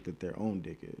they think that their own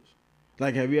dick is?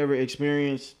 Like, have you ever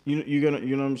experienced, you know what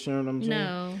I'm saying?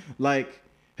 No. Like,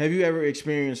 have you ever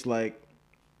experienced, like,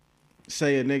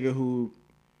 say a nigga who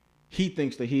he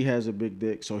thinks that he has a big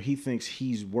dick, so he thinks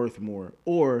he's worth more?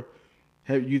 Or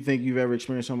Have you think you've ever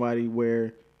experienced somebody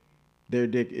where their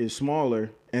dick is smaller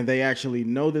and they actually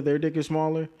know that their dick is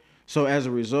smaller? So as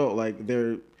a result, like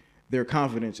their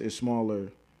confidence is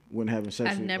smaller when having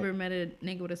sex. I've with, never met a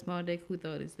nigga with a small dick who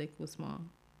thought his dick was small.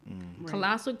 Right.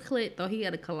 Colossal clit thought he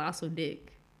had a colossal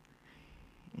dick.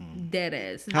 Dead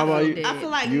ass. How about you? I feel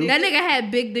like You? That nigga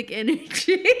had big dick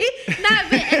energy. Not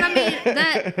big, and I mean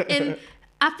that, and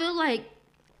I feel like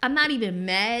I'm not even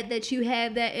mad that you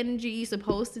have that energy. You're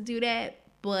supposed to do that,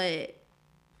 but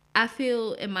I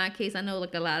feel in my case, I know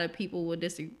like a lot of people will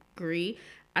disagree.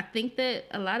 I think that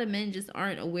a lot of men just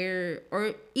aren't aware,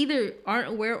 or either aren't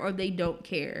aware or they don't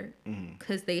care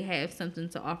because they have something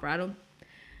to offer. I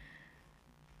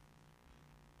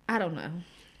don't know.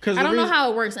 I don't know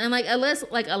how it works. And like, unless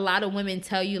like a lot of women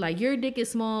tell you like your dick is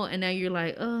small, and now you're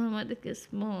like, oh, my dick is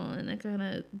small, and I kind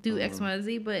of do X, Y,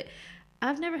 Z. But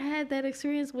I've never had that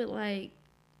experience with like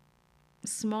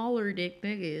smaller dick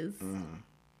niggas.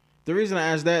 The reason I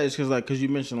asked that is because you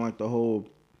mentioned like the whole,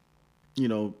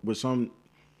 with some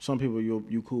people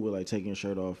you cool with like taking your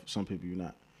shirt off, some people you're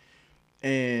not,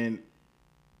 and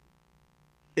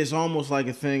it's almost like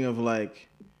a thing of like,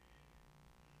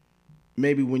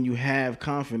 maybe when you have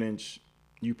confidence,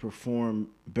 you perform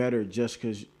better just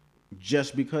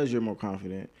because you're more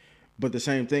confident. But the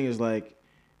same thing is like,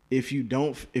 if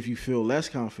you feel less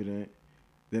confident,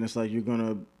 then it's like you're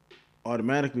gonna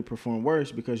automatically perform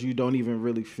worse because you don't even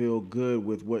really feel good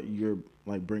with what you're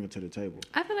like bringing to the table.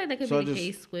 I feel like that could be the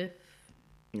case with.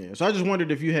 Yeah, so I just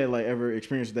wondered if you had like ever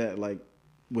experienced that like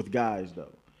with guys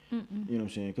though. You know what I'm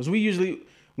saying? Because we usually.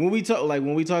 When we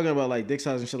talking about like dick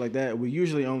size and shit like that, we're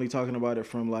usually only talking about it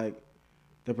from like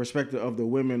the perspective of the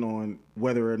women on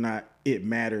whether or not it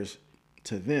matters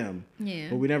to them. Yeah.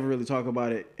 But we never really talk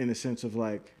about it in the sense of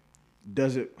like,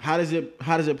 how does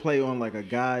it play on like a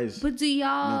guy's? But do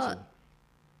y'all? mental?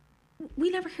 We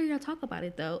never hear y'all talk about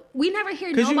it though. We never hear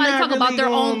 'Cause you're nobody not talk about really their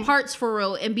own going- parts for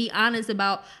real and be honest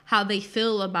about how they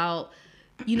feel about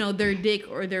their dick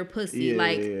or their pussy. Yeah,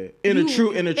 like yeah. In a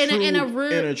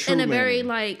very manner.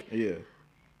 Like, yeah.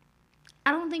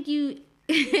 I don't think you.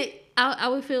 I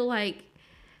would feel like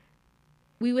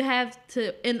we would have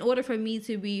to, in order for me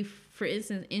to be, for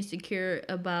instance, insecure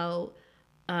about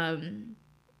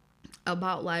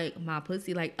like my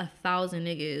pussy, like 1,000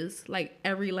 niggas, like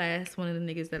every last one of the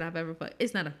niggas that I've ever fucked.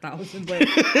 It's not 1,000, but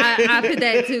I put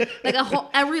that too. Like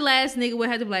every last nigga would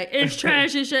have to be like, it's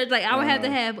trash and shit. Like I would have to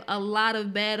have a lot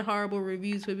of bad, horrible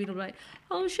reviews for me to be like,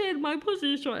 oh shit, my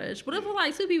pussy is trash. But if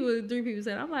like 2 people, 3 people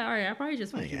said, I'm like, all right, I probably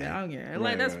just fucked you, man. I don't care.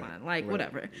 Like that's fine. Like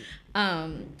whatever.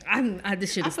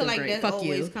 This shit is I feel still like great. that Fuck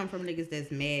always you. come from niggas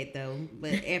that's mad though.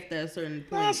 But after a certain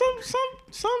point, Nah,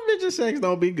 some bitches sex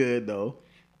don't be good though.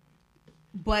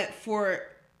 But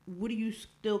what are you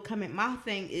still coming? My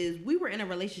thing is, we were in a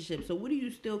relationship, so what are you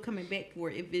still coming back for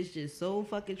if it's just so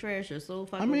fucking trash or so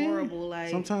fucking horrible? Like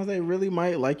sometimes they really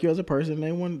might like you as a person.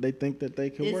 They think that they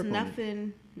can it's work on it.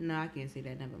 nothing. No, I can't say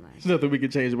that. Never mind. There's nothing we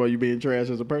can change about you being trash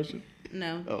as a person.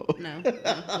 No, Oh. no, go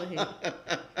ahead.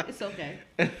 It's okay.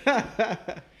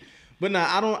 But nah,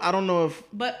 I don't know if.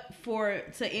 But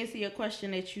to answer your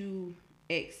question that you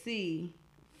asked,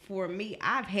 for me,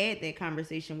 I've had that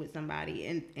conversation with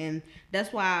somebody, and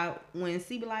that's why when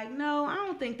C be like, no, I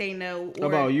don't think they know. Or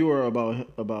About you or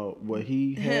about what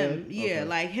he had? him, yeah, Okay.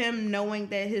 like him knowing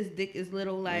that his dick is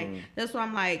little, like that's why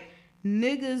I'm like,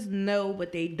 niggas know,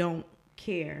 but they don't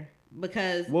care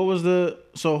because What was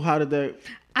how did that?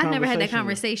 I never had that go?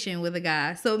 conversation with a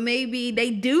guy, so maybe they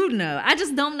do know. I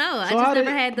just don't know. So I how just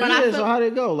never had the. so how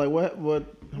did it go? Like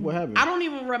what happened? I don't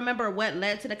even remember what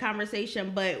led to the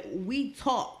conversation, but we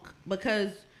talk because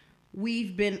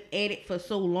we've been at it for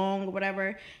so long or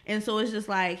whatever. And so it's just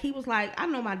like, he was like, I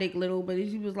know my dick little, but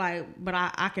he was like, but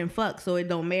I can fuck, so it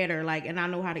don't matter. Like, and I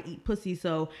know how to eat pussy,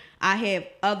 so I have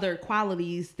other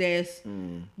qualities that's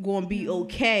going to be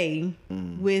okay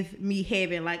with me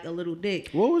having like a little dick.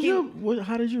 What was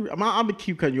how did you? I'm gonna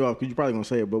keep cutting you off because you're probably gonna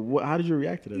say it, but how did you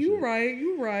react to that? You shit?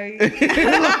 right.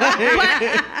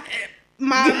 But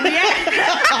my reaction,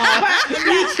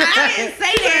 I didn't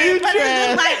say that, but it's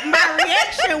just like my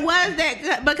reaction was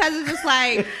that because it's just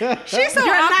like She's so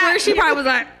awkward. She probably was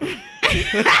like,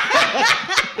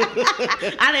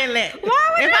 I didn't let. "Why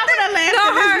would If you I would have laughed No,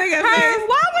 in this nigga face,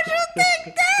 Why would you think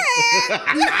that?"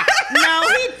 no,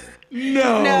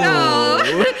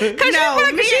 Because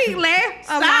No, she laughed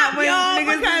a lot stop, when y'all,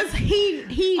 niggas. because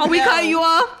he. Oh, we know. cut you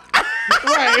off.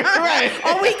 right.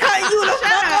 Oh, we cut you the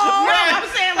fuck No, off. I'm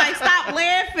saying like stop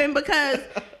laughing because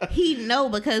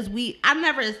I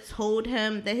never told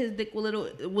him that his dick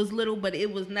was little, but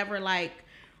it was never like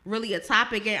really a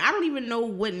topic, and I don't even know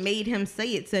what made him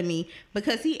say it to me,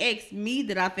 because he asked me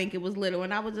did I think it was little,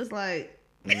 and I was just like,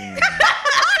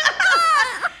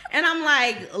 and I'm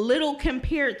like, little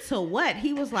compared to what?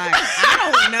 He was like, I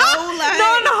don't know. Like,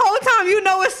 No, the whole time you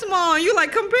know it's small. You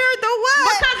like, compared to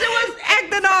what? because it was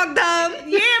acting all dumb.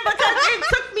 Yeah, because it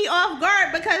took me off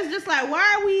guard, because just like,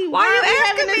 why are we you having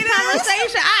asking me this this?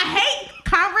 conversation? I hate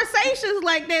conversations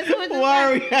like this. So it's just Why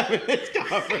are like, we having this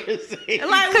conversation?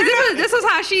 like, Because this was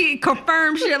how she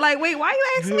confirmed shit. Like, wait, why you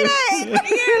asking me that?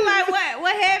 yeah, like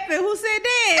what happened? Who said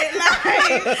that?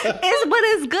 Like, But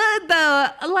it's good though.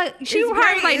 Like she It's heard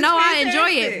great. like, It's no, I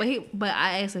enjoy fantastic. it. But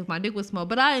I asked if my dick was small.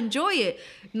 But I enjoy it.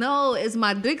 No, it's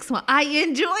my dick small. I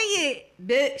enjoy it.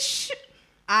 bitch,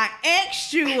 I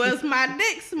asked you, was my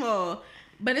dick small?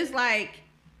 But it's like,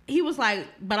 he was like,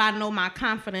 but I know my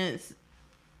confidence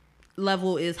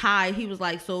level is high. He was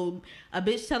like, so a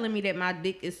bitch telling me that my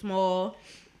dick is small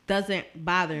doesn't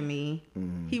bother me.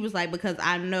 He was like, because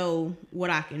I know what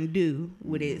I can do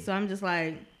with it. So I'm just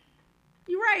like,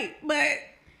 you're right, but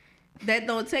that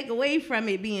don't take away from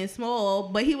it being small.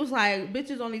 But he was like,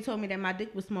 bitches only told me that my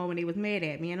dick was small when they was mad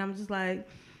at me, and I'm just like,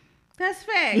 that's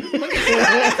fact. Because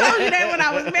I told you that when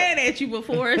I was mad at you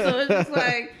before, so it's just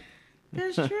like,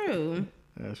 that's true.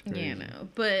 That's crazy. You know,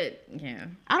 but yeah.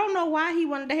 I don't know why he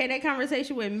wanted to have that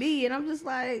conversation with me, and I'm just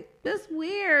like, that's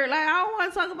weird. Like, I don't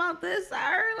want to talk about this,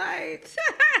 sir. Like,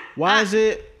 Why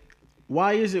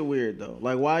is it weird though?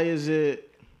 Like, why is it?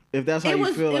 If that's how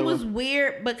you feel, it was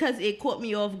weird because it caught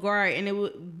me off guard, and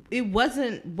it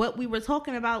wasn't what we were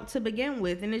talking about to begin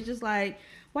with, and it's just like,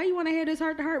 why you want to have this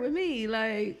heart to heart with me?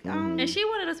 Like, And she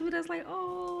wanted us to be just like,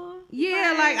 oh,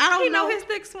 yeah, like I don't he know. his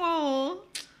dick small.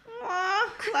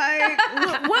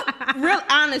 Like, what real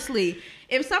honestly,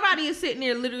 if somebody is sitting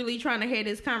there literally trying to have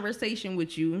this conversation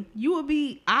with you, you would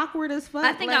be awkward as fuck.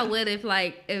 I think like, I would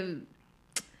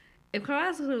if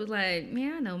Carlos was like,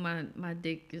 man, I know my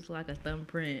dick is like a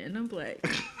thumbprint, and I'm like,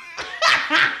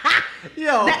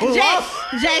 yo,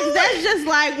 Jax, that's just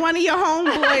like one of your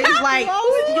homeboys, like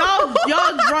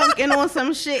y'all drunk and on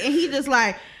some shit, and he just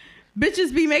like,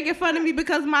 bitches be making fun of me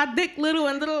because my dick little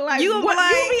and little, like, you be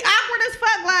awkward as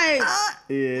fuck, like,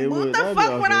 yeah, what the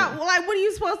fuck would I, like, what are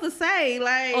you supposed to say?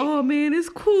 Like, oh man, it's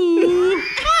cool.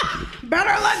 better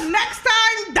luck next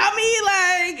time, dummy.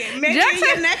 Like, maybe in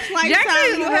your next lifetime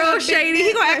Jackson you is have a real big shady. dick.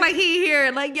 He gonna act like he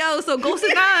here. Like, yo, so Ghost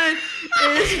of Nine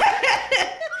is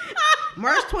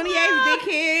March 28th,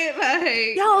 dickhead.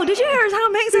 Like, yo, did you hear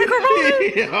Tom Hanks in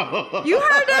Corona? You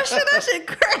heard that shit? That shit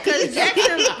crazy.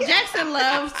 Because Jackson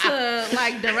loves to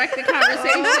like direct the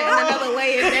conversation in another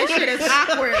way, and that shit is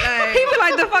awkward. Like, He be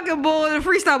like the fucking bull in the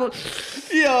freestyle.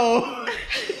 Yo.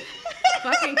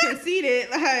 fucking conceited.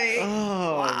 Like,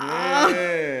 Oh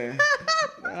man.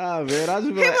 Ah man, I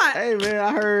just be like, like- hey man,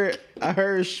 I heard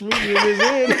Shmee was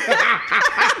in.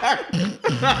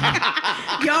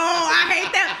 yo, I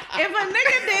hate that. If a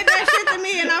nigga did that shit to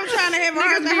me and I'm trying to have a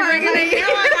heart to be heart, ringing like, their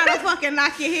now I gotta fucking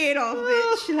knock your head off,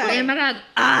 bitch. Like, Damn, I got.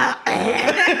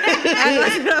 I go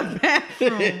to the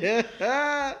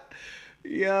bathroom.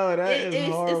 Yo, that is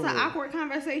it's horrible. an awkward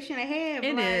conversation to have.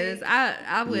 It like, is.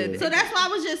 I would. Yeah. So that's why I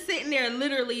was just sitting there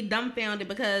literally dumbfounded,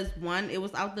 because one, it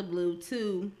was out the blue.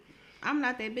 Two, I'm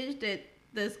not that bitch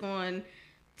that's going to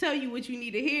tell you what you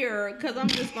need to hear, because I'm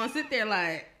just going to sit there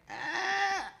like,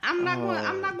 I'm not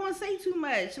going to say too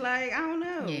much. Like, I don't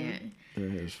know. Yeah.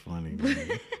 That is funny.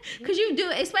 Man. Cause you do,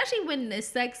 especially when the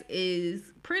sex is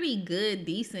pretty good,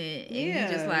 decent, and you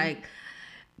just Yeah. like,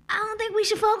 I don't think we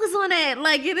should focus on that.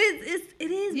 Like it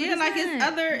is. Yeah, like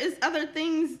not. it's other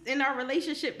things in our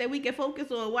relationship that we can focus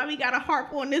on. Why we gotta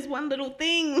harp on this one little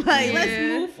thing? Like, let's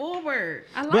Yeah. move forward.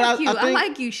 I like But you. I think-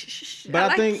 like you. Shh. but I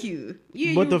like think- you.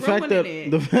 Yeah, But you the fact that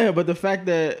ruining it. the fact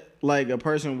that like a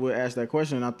person would ask that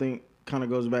question, I think kind of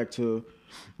goes back to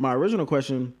my original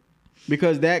question,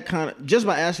 because that kind of, just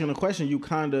by asking the question, you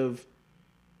kind of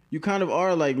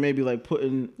are like maybe like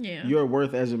putting Yeah. your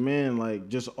worth as a man like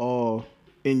just all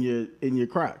in your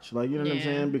crotch, like, you know what I'm Yeah.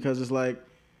 saying? Because it's like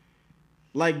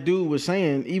dude was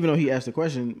saying, even though he asked the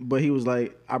question, but he was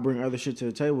like, I bring other shit to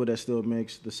the table that still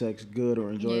makes the sex good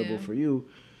or enjoyable Yeah. for you.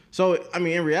 So I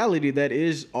mean, in reality, that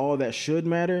is all that should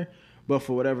matter, but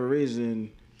for whatever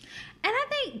reason. And I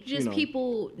think just know.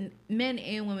 people, men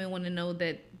and women, want to know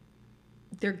that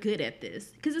they're good at this,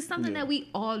 because it's something Yeah. that we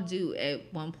all do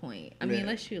at one point. I mean, Yeah.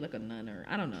 unless you're like a nun, or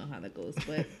I don't know how that goes,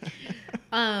 but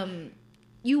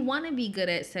you want to be good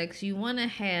at sex. You want to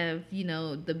have,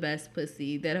 the best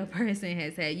pussy that a person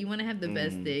has had. You want to have the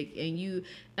best dick,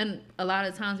 and a lot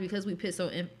of times, because we put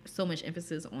so much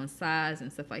emphasis on size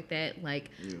and stuff like that,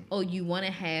 like, oh, you want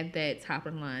to have that top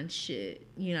of the line shit.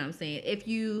 You know what I'm saying?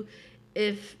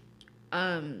 if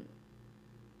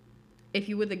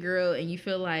you were the girl and you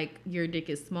feel like your dick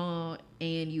is small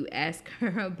and you ask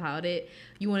her about it,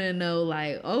 you want to know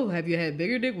like, oh, have you had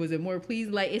bigger dick? Was it more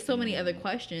pleasing? Like, it's so many other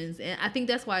questions. And I think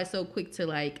that's why it's so quick to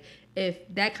like, if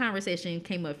that conversation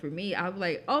came up for me, I'd be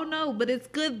like, oh no, but it's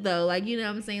good though. Like, you know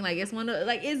what I'm saying? Like, it's one of,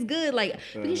 like, it's good. Like,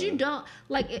 because you don't,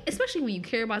 like, especially when you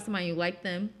care about somebody, you like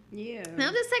them. Yeah.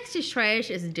 Now, the sex is trash,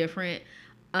 is different.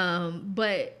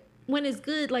 But when it's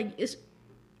good, like,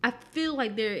 I feel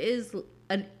like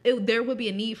there would be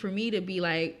a need for me to be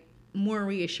like more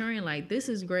reassuring, like, this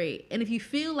is great. And if you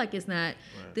feel like it's not,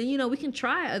 then you know we can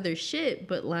try other shit.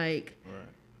 But like,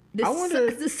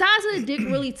 the size of the dick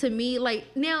really, to me, like,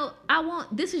 now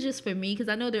this is just for me because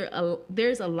I know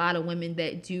there's a lot of women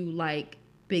that do like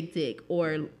big dick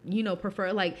or, you know,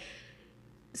 prefer, like,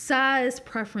 size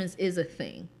preference is a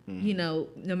thing, you know,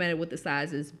 no matter what the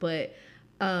size is. But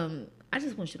I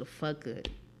just want you to fuck good.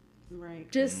 Right.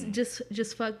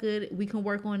 Just fuck good. We can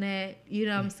work on that. You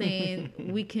know what I'm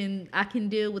saying? I can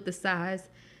deal with the size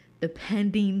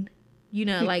depending, you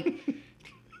know, like.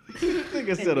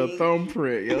 Nigga said a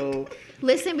thumbprint, yo.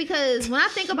 Listen, because when I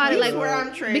think about it, like, where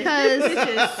I'm trained. Because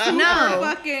no,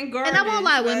 fucking garbage, and I won't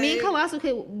lie, when me and Colossal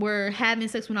Kid were having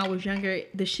sex when I was younger,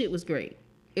 the shit was great.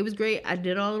 It was great. I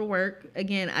did all the work.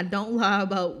 Again, I don't lie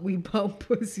about we bumped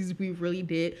pussies. We really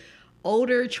did.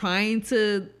 Older, trying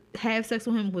to have sex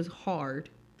with him was hard.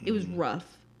 It was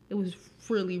rough. It was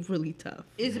really, really tough.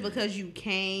 Is it because you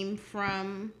came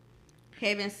from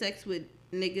having sex with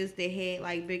niggas that had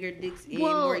like bigger dicks and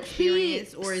more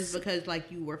experience, or is it because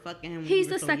like you were fucking him when he's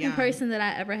you were the so second young? person that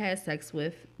I ever had sex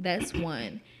with. That's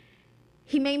one.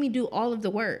 He made me do all of the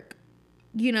work.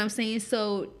 You know what I'm saying?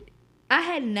 So I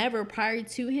had never, prior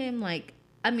to him, like,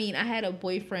 I mean, I had a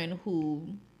boyfriend who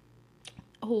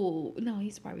no,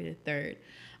 he's probably the third.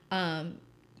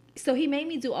 So he made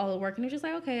me do all the work, and it was just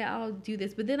like, okay, I'll do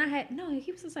this. But then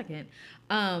he was the second.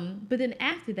 But then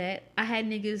after that, I had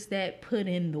niggas that put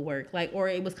in the work, like, or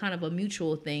it was kind of a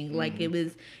mutual thing, like it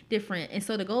was different. And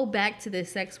so to go back to the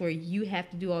sex where you have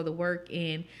to do all the work,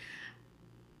 and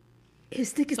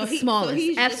his dick is the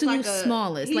smallest, absolute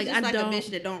smallest. He's like, just I don't, a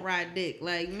bitch that don't ride dick,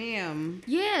 like, ma'am.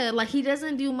 Yeah, like, he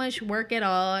doesn't do much work at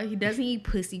all. He doesn't eat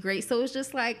pussy great. So it's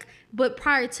just like, but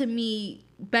prior to me,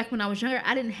 back when I was younger,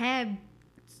 I didn't have.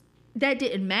 That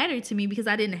didn't matter to me because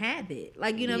I didn't have it.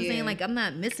 Like, you know what I'm saying? Like, I'm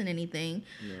not missing anything.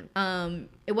 Yeah.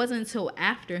 It wasn't until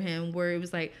after him where it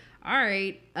was like, all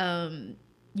right,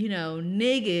 you know,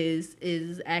 niggas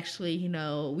is actually, you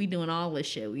know, we doing all this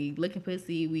shit. We licking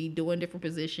pussy. We doing different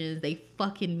positions. They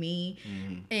fucking me.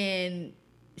 And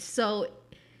so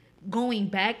going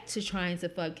back to trying to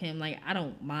fuck him, like, I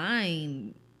don't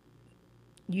mind,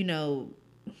 you know,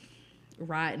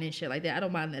 riding and shit like that. I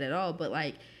don't mind that at all. But,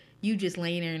 like, you just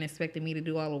laying there and expecting me to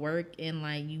do all the work, and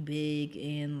like, you big,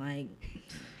 and like,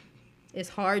 it's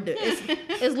hard to,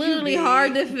 it's literally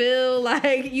hard to feel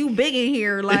like you big in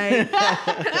here. Like,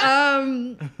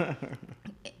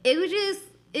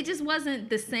 it just wasn't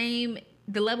the same.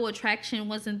 The level of attraction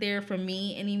wasn't there for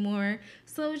me anymore.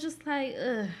 So it was just like,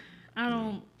 I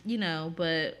don't, you know,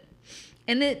 but,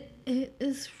 and it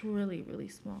is really, really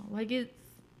small. Like, it's,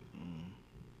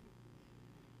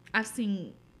 I've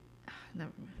seen,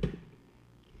 never mind.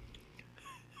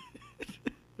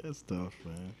 That's tough,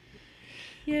 man.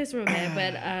 Yeah, it's real bad,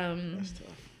 but that's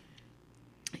tough.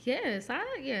 Yes, I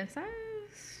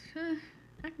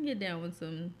can get down with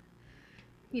some,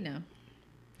 you know,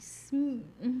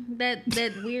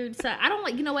 that weird side. I don't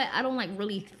like, you know what? I don't like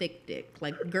really thick dick,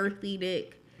 like girthy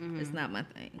dick. It's not my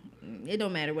thing. It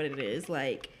don't matter what it is.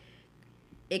 Like,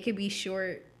 it could be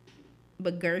short,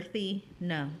 but girthy,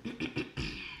 no.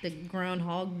 The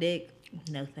groundhog dick,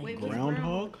 no thank you.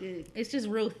 Groundhog? It's just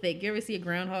real thick. You ever see a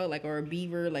groundhog, like, or a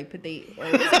beaver, like, or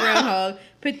it's a groundhog,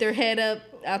 put their head up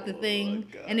out the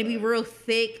thing, and it be real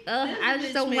thick. I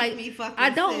just don't like.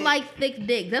 I don't like thick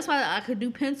dick. That's why I could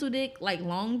do pencil dick, like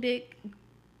long dick,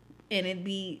 and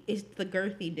it's the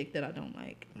girthy dick that I don't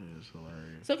like. It's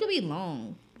hilarious. So it could be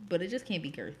long, but it just can't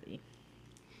be girthy.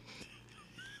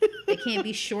 It can't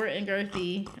be short and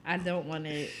girthy. I don't want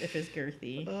it if it's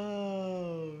girthy.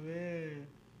 Oh man.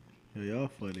 Y'all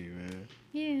funny, man.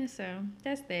 Yeah, so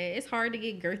that's that. It's hard to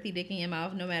get girthy dick in your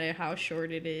mouth no matter how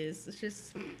short it is. It's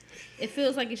just, it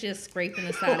feels like it's just scraping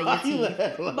the side of your teeth.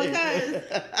 Because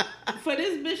for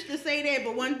this bitch to say that,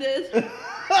 but one does,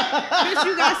 bitch,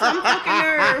 you got some fucking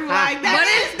nerve. Like, that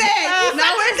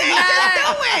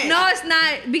No, it's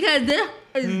not. Because this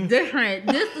is different.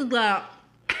 This is like,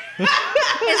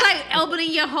 it's like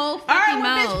opening your whole fucking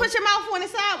mouth. Bitch, put your mouth on it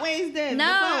sideways then.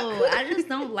 No, I just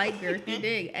don't like girthy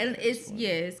dick. And it's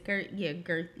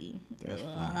girthy.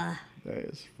 That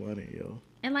is funny, yo.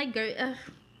 And like,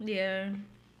 yeah,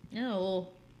 no,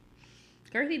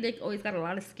 girthy dick always got a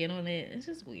lot of skin on it. It's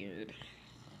just weird.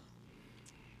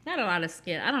 Not a lot of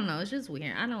skin. I don't know. It's just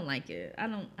weird. I don't like it. I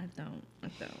don't.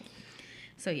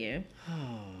 So yeah.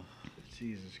 Oh,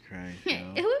 Jesus Christ.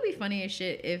 It would be funny as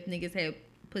shit if niggas had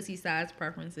pussy size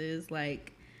preferences,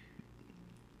 like.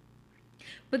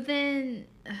 But then,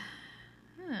 I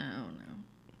don't know.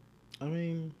 I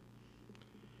mean,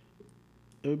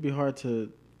 it would be hard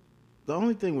to. The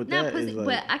only thing with that pussy, is like,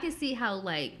 but I can see how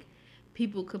like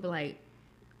people could be like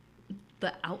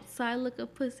the outside look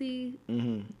of pussy.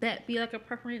 mm-hmm. That be like a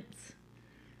preference.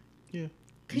 Yeah.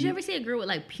 Cause you ever see a girl with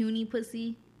like puny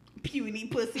pussy? Puny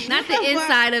pussy. Not the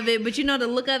inside of it, but you know the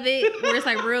look of it, where it's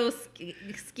like real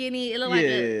skinny. It look like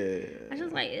I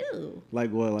just like ew.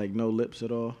 Like what? Like no lips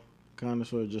at all? Kind of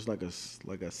sort of just like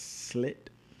a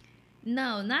slit.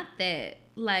 No, not that.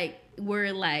 Like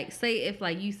where like say if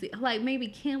like you see like maybe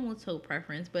camel toe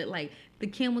preference, but like the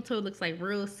camel toe looks like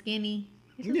real skinny.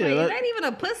 It's just like, is that even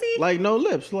a pussy? Like no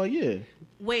lips. Like yeah.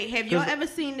 Wait, have y'all ever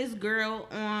seen this girl?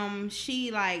 She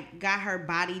like got her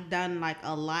body done like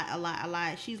a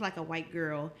lot. She's like a white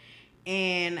girl,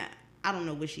 and I don't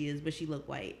know what she is, but she look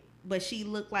white. But she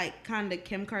looked like kind of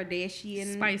Kim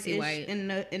Kardashian, spicy white in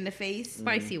the face,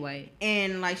 spicy white.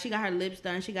 And like she got her lips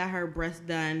done, she got her breasts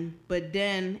done, but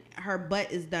then her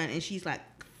butt is done, and she's like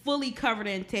fully covered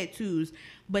in tattoos.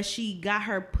 But she got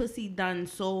her pussy done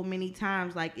so many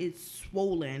times, like it's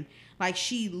swollen. Like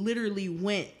she literally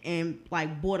went and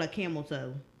like bought a camel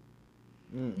toe.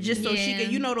 Just so she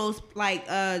could, you know, those like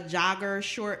jogger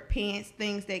short pants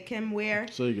things that Kim wear.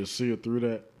 So you can see it through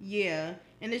that. Yeah,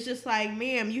 and it's just like,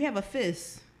 ma'am, you have a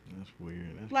fist. That's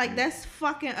weird. That's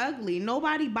fucking ugly.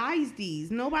 Nobody buys these.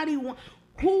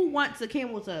 Who wants a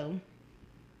camel toe?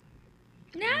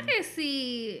 Now I can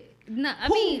see. No,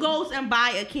 Who goes and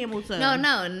buy a camel toe?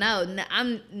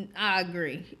 No. I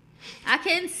agree. I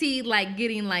can see like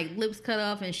getting like lips cut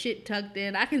off and shit tucked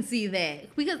in. I can see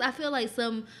that because I feel like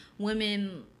some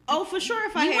women. Oh, for sure.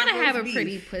 If you want to have a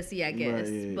pretty pussy, I guess.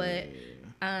 Right, yeah, but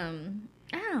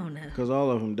I don't know. Because all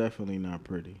of them definitely not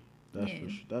pretty.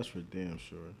 That's for damn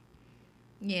sure.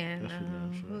 Yeah, that's no. for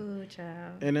damn sure. Ooh,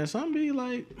 child. And then some be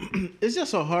like, it's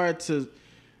just so hard to,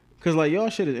 cause like y'all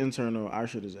shit is internal, our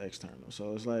shit is external.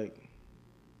 So it's like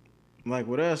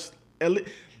with us,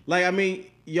 like I mean,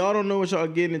 y'all don't know what y'all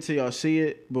getting until y'all see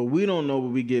it, but we don't know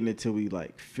what we getting until we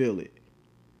like feel it.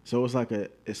 So it's like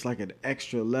an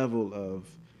extra level of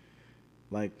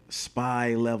like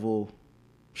spy level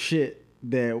shit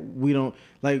that we don't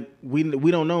like. We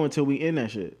don't know until we in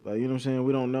that shit. Like you know what I'm saying?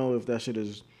 We don't know if that shit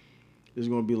is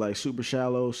gonna be like super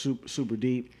shallow, super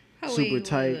deep. Super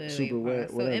tight, super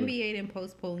wet. So whatever. NBA didn't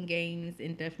postpone games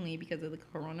indefinitely because of the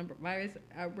coronavirus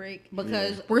outbreak.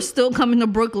 Because we're still coming to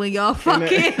Brooklyn, y'all.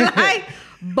 Fucking like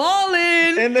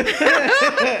balling.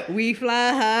 We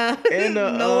fly high. And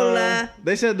NOLA.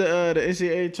 they said the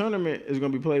NCAA tournament is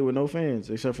gonna be played with no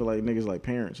fans except for like niggas like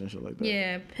parents and shit like that.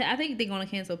 Yeah, I think they're gonna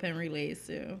cancel Penn relays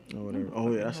too. Or whatever.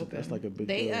 Oh yeah, that's like a big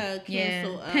deal.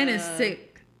 Cancel. Penn is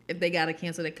sick if they gotta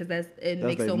cancel it because it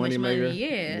makes so much money.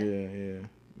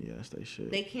 Yeah, that's they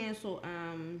shit. They canceled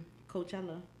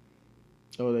Coachella.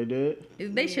 Oh, they did?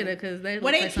 They should have because they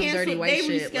they like some dirty white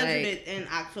shit. They rescheduled it in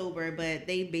October, but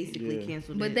they basically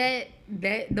canceled it.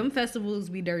 But them festivals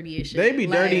be dirty as shit. They be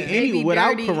dirty anyway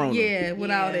without Corona. Yeah,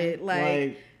 without it.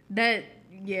 Like that.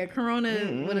 Yeah,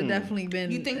 Corona would have definitely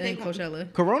been in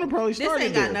Coachella. Corona probably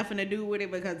started. This ain't got nothing to do with it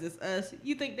because it's us.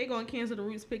 You think they gonna cancel the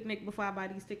Roots picnic before I buy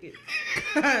these tickets?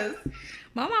 My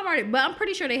mom already, but I'm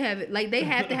pretty sure they have it. Like they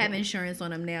have to have insurance on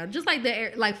them now, just like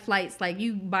like flights. Like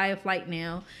you buy a flight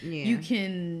now, you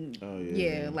can. Oh,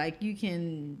 yeah. Like you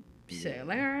can say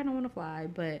like, all right, I don't want to fly,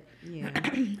 but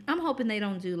I'm hoping they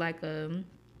don't do like they're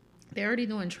already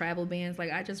doing travel bans.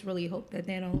 Like I just really hope that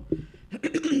they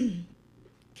don't.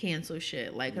 Cancel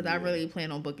shit, like, because I really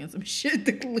plan on booking some shit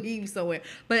to leave somewhere.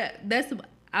 But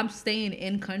I'm staying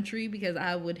in country because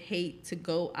I would hate to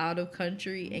go out of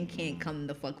country and can't come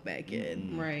the fuck back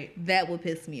in. Right. That would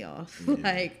piss me off. Yeah,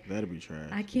 like, that'd be trash.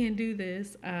 I can't do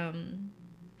this. And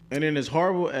then as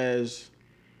horrible as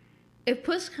if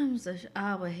push comes to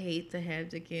I would hate to have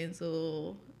to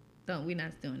cancel. We're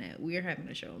not doing that. We're having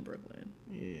a show in Brooklyn.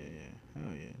 Yeah.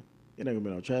 Hell yeah. It ain't gonna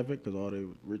be no traffic because all the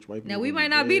rich white people. Now we might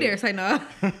not be there. Say no.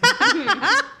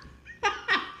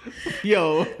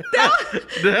 Yo,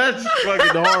 that's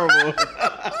fucking horrible.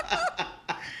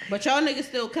 But y'all niggas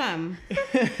still come.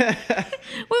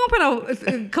 We're gonna put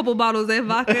a couple bottles of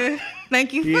vodka.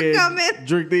 Thank you for coming.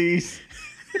 Drink these.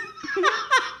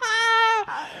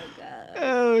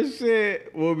 Oh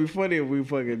shit! Well, it'd be funny if we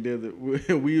fucking did it.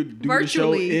 We do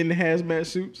Virtually. the show in hazmat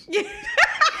suits.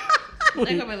 They're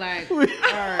gonna be like, all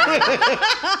right.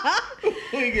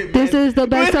 This is the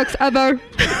best sex ever.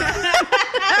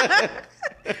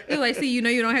 You're like, see, you know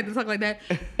you don't have to talk like that.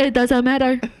 It doesn't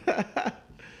matter.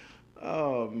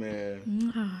 Oh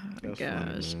man. Oh That's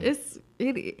gosh. funny,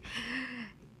 man.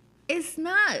 It's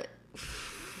not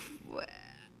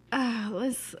I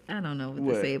don't know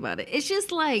what to say about it. It's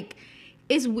just like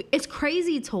it's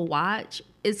crazy to watch.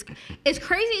 It's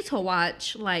crazy to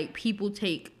watch like people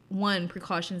take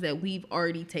precautions that we've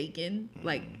already taken.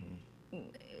 Like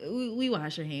we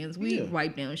wash our hands. We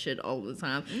wipe down shit all the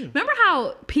time. Yeah. Remember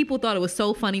how people thought it was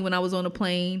so funny when I was on a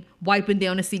plane wiping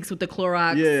down the seats with the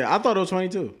Clorox? Yeah, I thought it was funny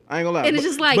too. I ain't gonna lie. And it's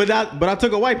just like, but I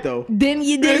took a wipe though. Then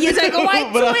you take a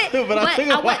wipe to it. But I took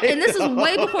a wipe. And this is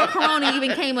way before Corona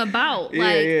even came about.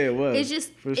 Like, it was. It's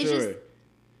just For it's sure. just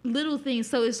little things.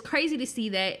 So it's crazy to see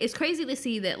that. It's crazy to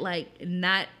see that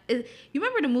you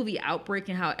remember the movie Outbreak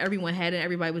and how everyone had it,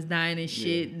 everybody was dying and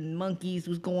shit, and monkeys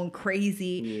was going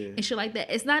crazy and shit like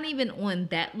that. It's not even on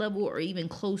that level or even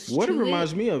close to it. What it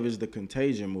reminds me of is the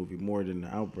Contagion movie more than the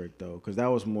Outbreak though, because that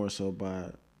was more so by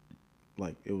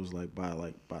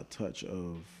touch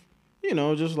of,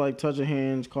 just like touching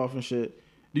hands, coughing shit.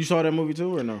 You saw that movie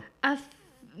too or no?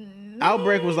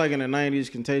 Outbreak was like in the 90s.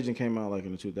 Contagion came out like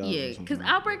in the 2000s. Yeah, because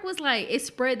Outbreak was like,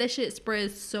 that shit spread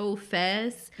so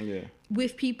fast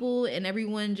with people, and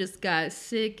everyone just got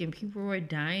sick and people were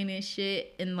dying and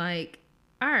shit. And like,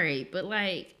 all right, but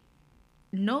like,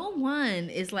 no one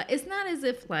is like, it's not as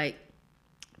if like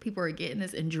people are getting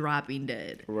this and dropping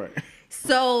dead. Right.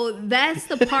 So that's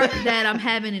the part that I'm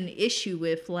having an issue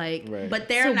with. Like, but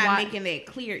they're not making it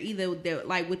clear either.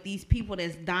 Like with these people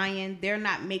that's dying, they're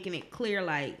not making it clear.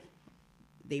 Like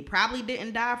they probably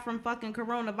didn't die from fucking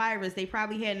coronavirus. They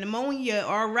probably had pneumonia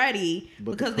already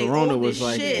because they Corona old was as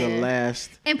like shit. the last.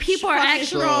 And people are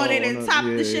actually throwing it and top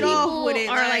the shit off with it.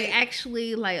 Are like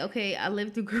actually like, okay, I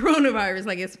lived through coronavirus.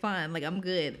 Like it's fine. Like I'm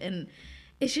good. And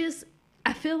it's just,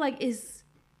 I feel like it's.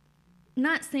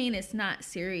 Not saying it's not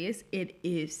serious. It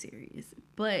is serious,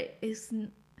 but it's.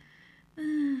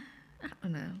 I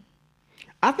don't know.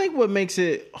 I think what makes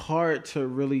it hard to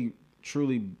really,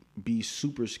 truly be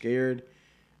super scared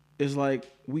is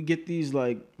like we get these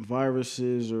like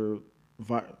viruses or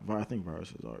I think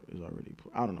viruses is already.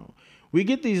 I don't know. We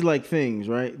get these like things,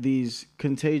 right? These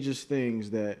contagious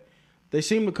things that they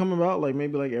seem to come about like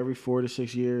maybe like every 4 to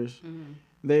 6 years. Mm-hmm.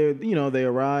 They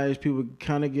arise, people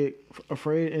kind of get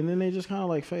afraid, and then they just kind of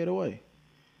like fade away.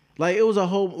 Like it was a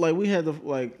whole, like we had the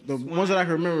ones that I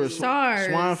can remember: SARS,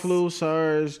 swine flu,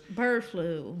 SARS, bird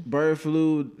flu,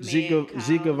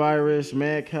 Zika virus,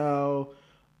 mad cow,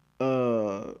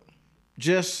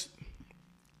 just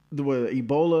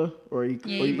Ebola or E.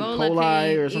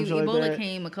 coli or something like that. Ebola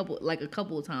came a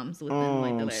couple of times within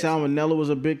like the last. Salmonella was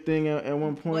a big thing at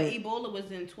one point. But Ebola was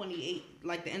in 28,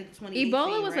 like the end of 2018.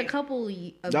 Ebola was right? a couple of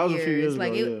that was years. A few years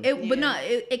like ago, but no,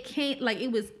 it came like it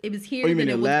was here, then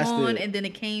it was lasted? gone, and then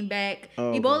it came back.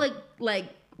 Ebola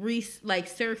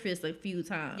surfaced a few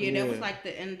times. Yeah, that was like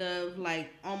the end of like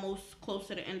almost close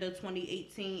to the end of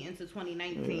 2018 into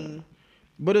 2019. Yeah.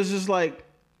 But it's just like,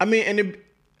 I mean, and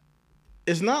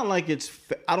it's not like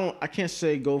I can't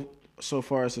say go so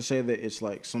far as to say that it's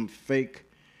like some fake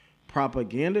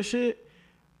propaganda shit,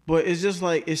 but it's just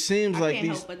like it seems like I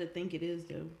can't help but to think it is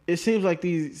though. It seems like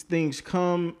these things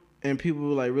come and people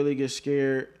like really get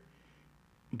scared,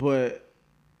 but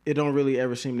it don't really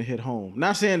ever seem to hit home.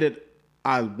 Not saying that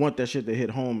I want that shit to hit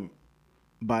home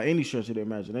by any stretch of the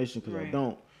imagination, because I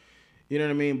don't. You know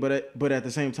what I mean? But at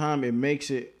the same time, it makes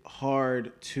it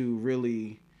hard to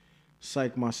really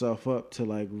psych myself up to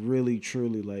like really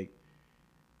truly like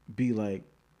be like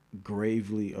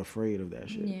gravely afraid of that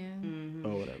shit,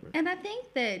 or whatever. And I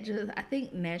think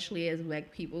that naturally as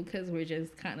Black people, because we're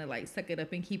just kind of like suck it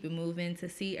up and keep it moving, to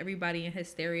see everybody in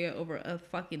hysteria over a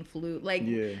fucking flu. Like,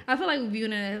 I feel like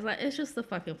viewing it as like, it's just a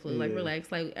fucking flu. Like,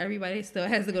 relax. Like, everybody still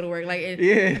has to go to work. Like,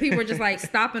 and people are just like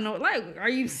stopping. Like, are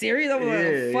you serious over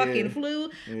a fucking flu?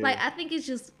 Like, I think it's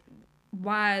just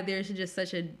why there's just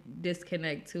such a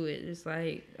disconnect to it. It's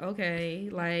like, okay,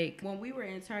 like when we were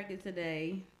in Target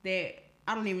today,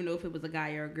 I don't even know if it was a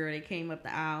guy or a girl that came up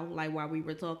the aisle, like while we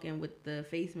were talking with the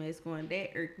face mask on.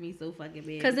 That irked me so fucking bad.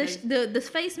 Because the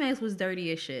face mask was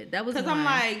dirty as shit. That was because I'm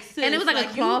like, sis, and it was like a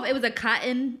cloth. It was a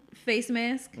cotton face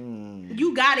mask.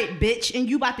 You got it, bitch, and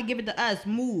you about to give it to us.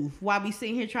 Move while we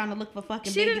sitting here trying to look for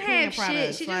fucking. She baby didn't have products.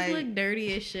 shit. She just looked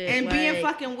dirty as shit. And being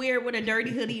fucking weird with a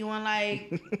dirty hoodie on,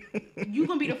 like you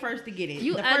gonna be the first to get it.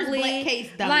 You the ugly. First black case,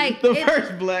 dummy. Like the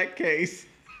first black case.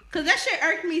 Cause that shit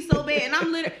irked me so bad, and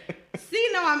I'm literally. See,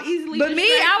 no, I'm easily. But me,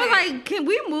 I was distracted. like, can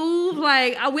we move?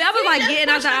 Like, I was See, like just getting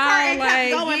out push the car aisle, and kept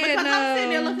like, going yeah, because I'm sitting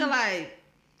there no. looking like.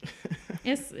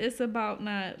 It's about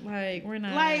not like we're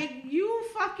not Like, you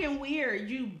fucking weird,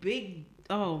 you big.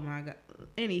 Oh my god.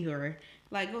 Anywho,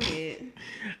 like, go ahead.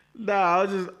 Nah,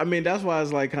 I mean, that's why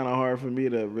it's like kind of hard for me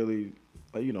to really,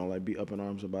 like, you know, like be up in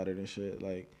arms about it and shit.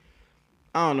 Like,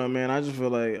 I don't know, man. I just feel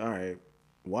like, all right,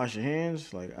 wash your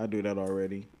hands. Like, I do that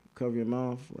already. Cover your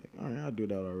mouth. Like, all right, I do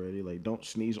that already. Like, don't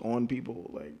sneeze on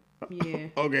people. Like, Yeah.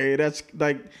 okay, that's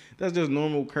just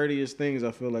normal courteous things.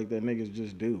 I feel like that niggas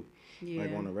just do,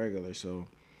 like on a regular. So,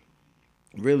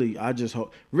 really, I just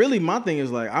hope. Really, my thing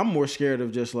is like I'm more scared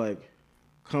of just like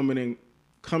coming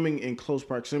in close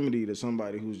proximity to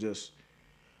somebody who's just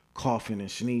coughing and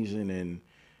sneezing, and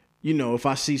you know, if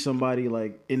I see somebody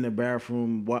like in the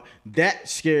bathroom, that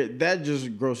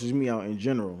just grosses me out in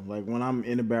general. Like when I'm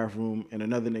in the bathroom and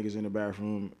another nigga's in the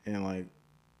bathroom and like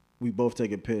we both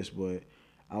take a piss, but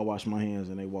I wash my hands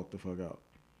and they walk the fuck out.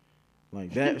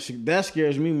 Like that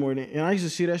scares me more than. And I used to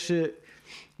see that shit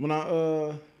when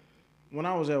I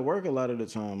was at work a lot of the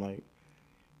time. Like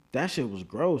that shit was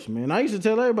gross, man. I used to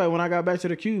tell everybody when I got back to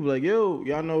the cube, like, yo,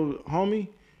 y'all know homie,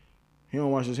 he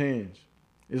don't wash his hands.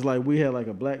 It's like we had like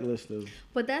a blacklist of.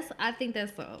 But I think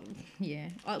that's yeah.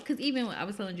 Because even when I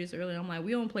was telling Juice earlier, I'm like,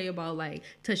 we don't play about like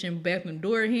touching bathroom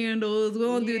door handles. We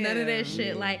don't do none of that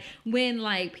shit. Like when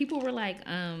like people were like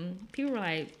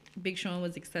Big Sean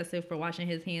was excessive for washing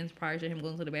his hands prior to him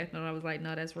going to the bathroom. I was like,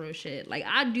 no, that's real shit. Like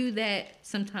I do that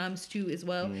sometimes too as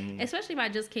well. Mm-hmm. Especially if I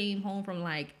just came home from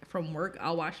work,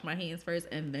 I'll wash my hands first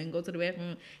and then go to the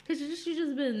bathroom. Cause you just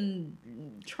been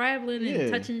traveling and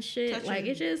touching shit. Like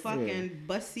it's just fucking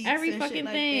bus seats every and fucking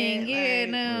shit thing.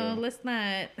 Like that. Let's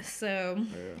not. So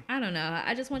I don't know.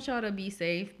 I just want y'all to be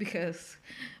safe because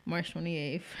March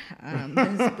 28th,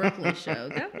 this Brooklyn show.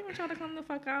 Definitely want y'all to come the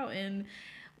fuck out and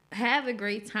have a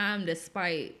great time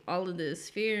despite all of this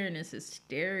fear and this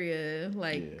hysteria.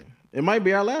 Like it might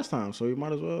be our last time, so we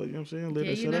might as well, you know what I'm saying?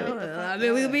 Let you know, I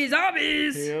mean, we'll be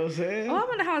zombies. You know what I'm saying? Oh, I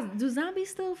wonder how do zombies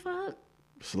still fuck?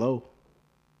 Slow.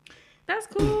 That's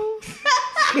cool.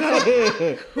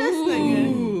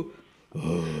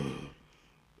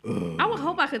 I would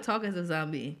hope I could talk as a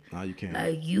zombie. Nah, you can't.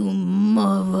 Like, you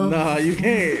mother. Nah, you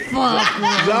can't.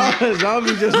 Fuck.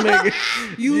 Zombies just make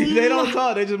they don't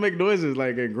talk. They just make noises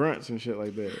like and grunts and shit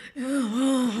like that.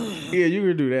 Yeah, you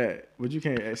can do that, but you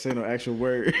can't say no actual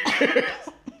word.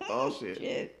 Oh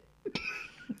shit.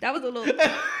 That was a little.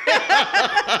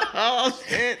 Oh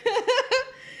shit.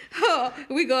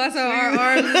 We go outside, our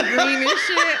arms is green and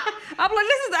shit. I'm like,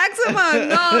 this is eczema.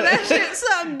 No, that shit's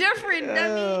something different.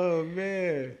 Oh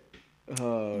man.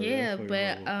 Oh, yeah,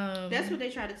 but that's what they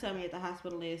tried to tell me at the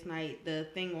hospital last night. The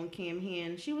thing on Cam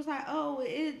Hand, she was like, "Oh,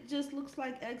 it just looks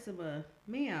like eczema,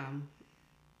 ma'am.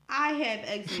 I have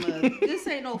eczema. This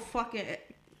ain't no fucking.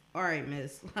 All right,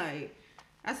 miss. Like,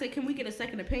 I said, can we get a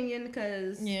second opinion?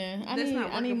 Because that's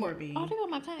not working for me. Oh, they got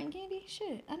my cotton candy.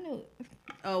 Shit, I knew it.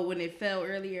 Oh, when it fell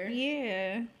earlier.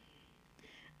 Yeah.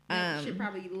 That shit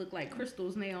probably look like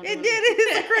crystals now. It did.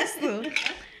 It's a crystal.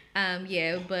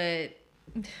 Yeah, but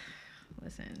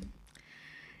listen.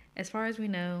 As far as we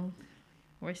know,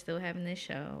 we're still having this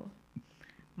show,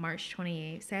 March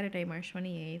 28th, Saturday, March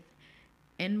 28th,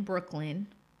 in Brooklyn.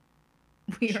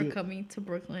 We are coming to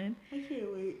Brooklyn. I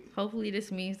can't wait. Hopefully,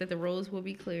 this means that the roads will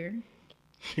be clear.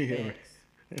 Yeah.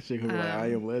 That shit gonna be like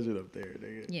I Am Legend up there,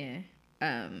 nigga. Yeah.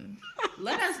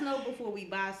 Let us know before we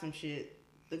buy some shit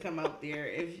to come out there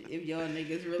if y'all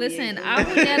niggas really. Listen, I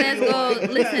would let us go.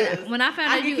 Listen, when I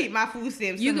found out you keep my food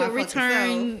stamps, you to my could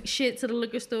return self. shit to the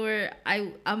liquor store.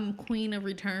 I'm queen of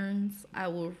returns. I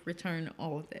will return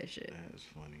all of that shit. That's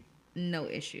funny. No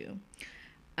issue.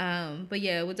 But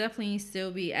yeah, we'll definitely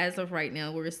still be, as of right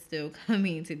now, we're still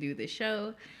coming to do the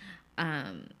show.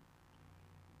 Yeah,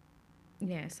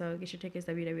 so get your tickets,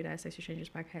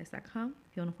 www.sexwithstrangerspodcast.com.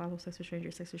 If you want to follow Sex with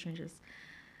Strangers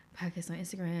Podcast on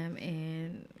Instagram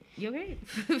and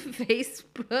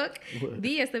Facebook,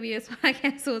 the SWS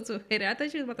Podcast on Twitter. I thought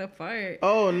she was about to fart.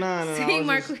 Oh, no. See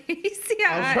Marquise,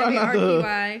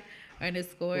 RQY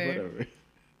 _ Whatever.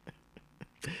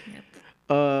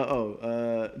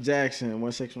 Jackson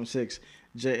 1616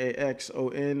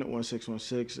 JAXON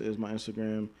 1616 is my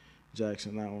Instagram.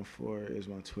 Jackson 914 is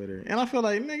my Twitter, and I feel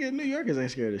like nigga, New Yorkers ain't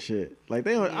scared of shit. Like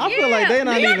they, I feel like they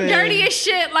not New York even dirty as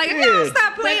shit. Like if y'all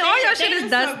stop playing, all your shit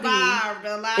is dusty. Survived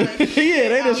a lot of shit. Yeah,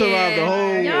 they just survived the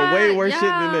whole way worse shit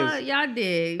than this. Y'all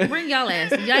did. Bring y'all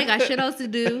asses. Y'all ain't got shit else to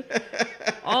do.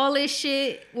 All this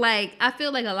shit, like I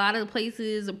feel like a lot of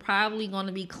places are probably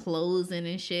gonna be closing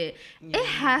and shit. Yeah. It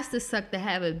has to suck to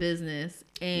have a business,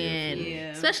 and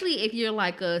especially if you're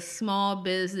like a small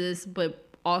business, but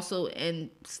also and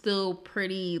still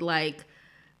pretty like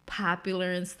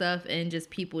popular and stuff, and just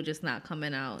people just not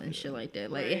coming out and shit like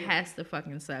that. Like it has to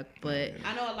fucking suck. But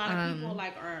I know a lot of people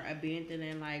like are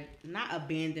abandoning, like not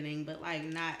abandoning, but like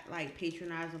not like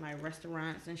patronizing like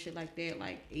restaurants and shit like that,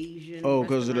 like Asian.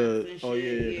 Because of the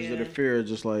because of the fear of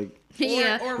just like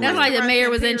or that's like the mayor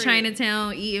was in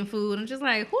Chinatown eating food. I'm just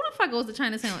like, who the fuck goes to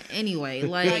Chinatown anyway?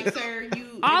 Like sir,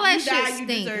 all that shit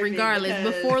stink regardless.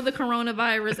 Before the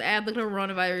coronavirus, after the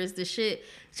coronavirus, the shit.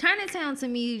 Chinatown to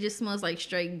me just smells like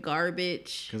straight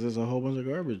garbage. Because there's a whole bunch of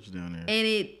garbage down there. And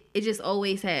it just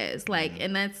always has. Like,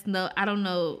 and that's I don't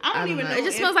know. I don't even know. It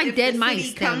just smells like dead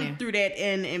mice down come there. Through that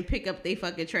and pick up they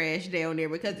fucking trash down there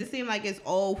because it seems like it's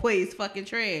always fucking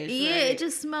trash. Yeah, it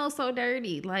just smells so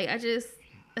dirty. Like, I just,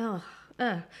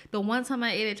 the one time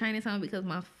I ate at Chinatown because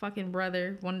my fucking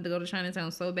brother wanted to go to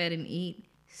Chinatown so bad and eat,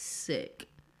 sick.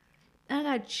 I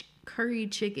got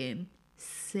curried chicken,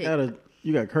 sick.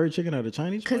 You got curry chicken at a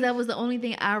Chinese place? Because that was the only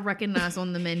thing I recognized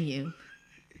on the menu.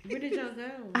 Where did y'all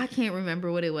go? I can't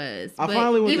remember what it was. I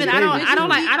finally went to David's.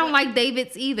 I don't like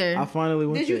David's either. I finally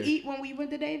went there. Did you eat when we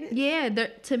went to David's? Yeah,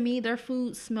 to me their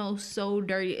food smells so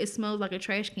dirty. It smells like a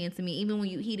trash can to me. Even when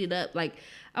you heat it up, like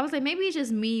I was like, maybe it's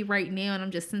just me right now and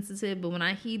I'm just sensitive. But when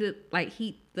I heat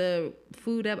the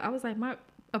food up, I was like, my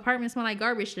apartment smell like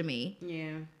garbage to me.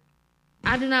 Yeah.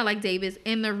 I do not like Davis,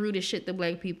 and they're rude as shit to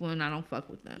black people, and I don't fuck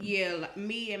with them. Yeah, like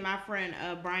me and my friend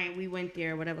Brian, we went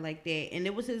there, whatever like that, and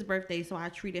it was his birthday, so I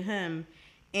treated him,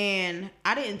 and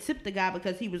I didn't tip the guy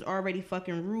because he was already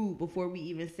fucking rude before we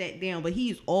even sat down, but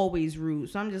he's always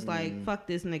rude, so I'm just like, fuck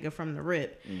this nigga from the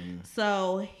rip.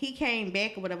 So he came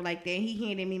back or whatever like that, and he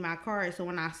handed me my card, so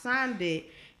when I signed it,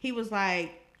 he was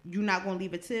like, you not gonna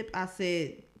leave a tip? I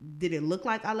said, did it look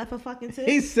like I left a fucking tip?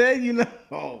 He said,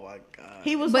 oh my God.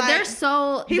 He was but like, they're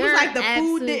so. He was like, the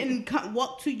food didn't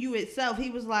walk to you itself. He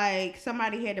was like,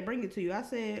 somebody had to bring it to you. I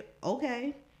said,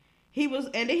 okay. He was,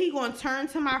 and then he gonna turn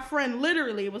to my friend.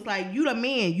 Literally, it was like, you the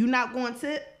man. You not going to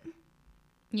tip?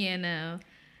 Yeah, no.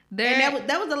 And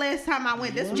that was the last time I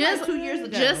went. This was just like 2 years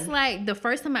ago. Just like the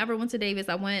first time I ever went to Davis,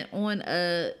 I went on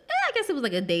I guess it was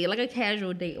like a date, like a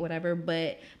casual date or whatever.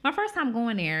 But my first time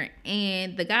going there,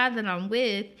 and the guy that I'm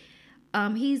with,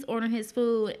 he's ordering his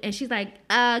food, and she's like,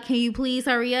 can you please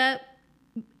hurry up?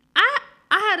 I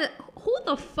had who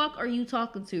the fuck are you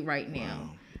talking to right now? Wow.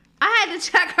 I had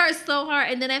to check her so hard,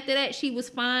 and then after that, she was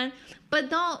fine. But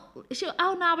oh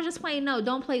no, I was just playing. No,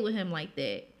 don't play with him like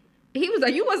that. He was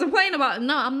like, you wasn't playing about.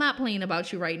 No, I'm not playing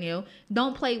about you right now.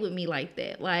 Don't play with me like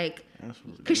that. Like,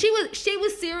 cause she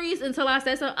was serious until I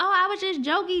said so. Oh, I was just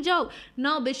joke.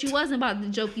 No, bitch, you wasn't about the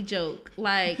jokey joke.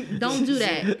 Like, don't do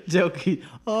that. Jokey.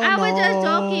 Oh, I was just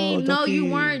joking. No, you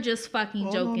weren't just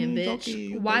fucking joking,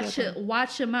 bitch.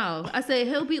 Watch your mouth. I said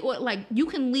he'll be like, you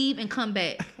can leave and come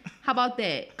back. How about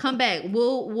that? Come back.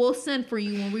 We'll send for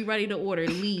you when we ready to order.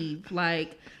 Leave.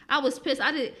 Like, I was pissed.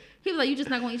 He was like, you just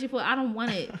not gonna eat your food? I don't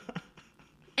want it.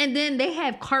 And then they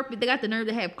have carpet. They got the nerve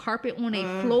to have carpet on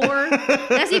a floor.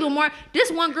 That's even more.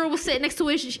 This one girl was sitting next to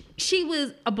it. She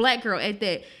was a black girl at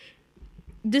that.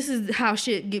 This is how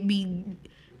shit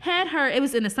had her. It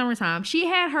was in the summertime. She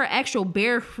had her actual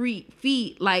bare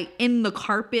feet like in the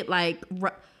carpet. Like,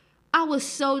 I was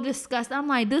so disgusted. I'm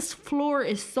like, this floor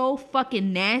is so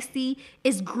fucking nasty.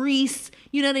 It's grease.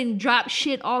 You know, they drop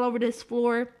shit all over this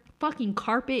floor. Fucking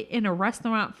carpet in a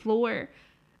restaurant floor,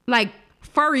 like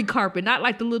furry carpet, not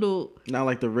like the little, not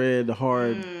like the red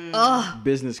hard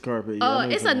business carpet. Yeah,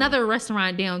 it's another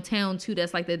restaurant downtown too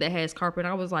that's like that has carpet.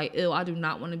 I was like, ew, I do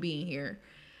not want to be in here.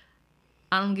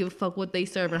 I don't give a fuck what they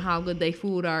serve and how good they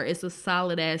food are. It's a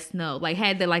solid ass snow. Like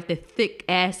had the thick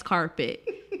ass carpet.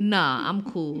 Nah, I'm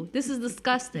cool. This is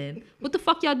disgusting. What the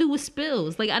fuck y'all do with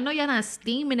spills? Like, I know y'all not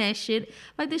steaming that shit.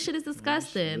 Like, this shit is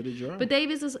disgusting. But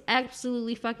Davis is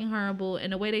absolutely fucking horrible,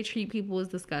 and the way they treat people is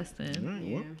disgusting.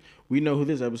 Right, well, we know who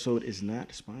this episode is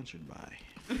not sponsored by.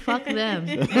 Fuck them.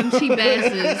 Them cheap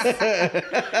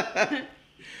asses.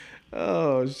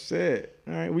 Oh shit!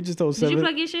 All right, we just told Did you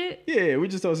plug your shit? Yeah, we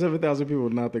just told 7,000 people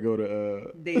not to go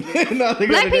to Davis. not to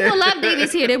go Black to people there. love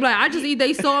Davis here. They be like, I just eat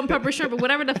they salt and pepper shrimp or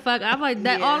whatever the fuck. I'm like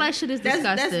that. Yeah. All that shit is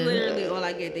disgusting. That's literally all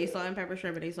I get. They salt and pepper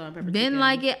shrimp and they salt and pepper Didn't chicken.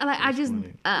 like it. Like I That's just.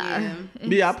 funny.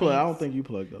 Yeah. I plug. I don't think you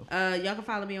plug though. Y'all can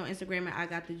follow me on Instagram at I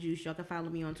got the juice. Y'all can follow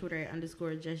me on Twitter at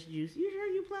 _justjuice. You sure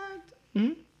you plugged?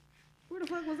 Mm-hmm. Where the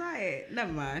fuck was I at?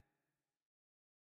 Never mind.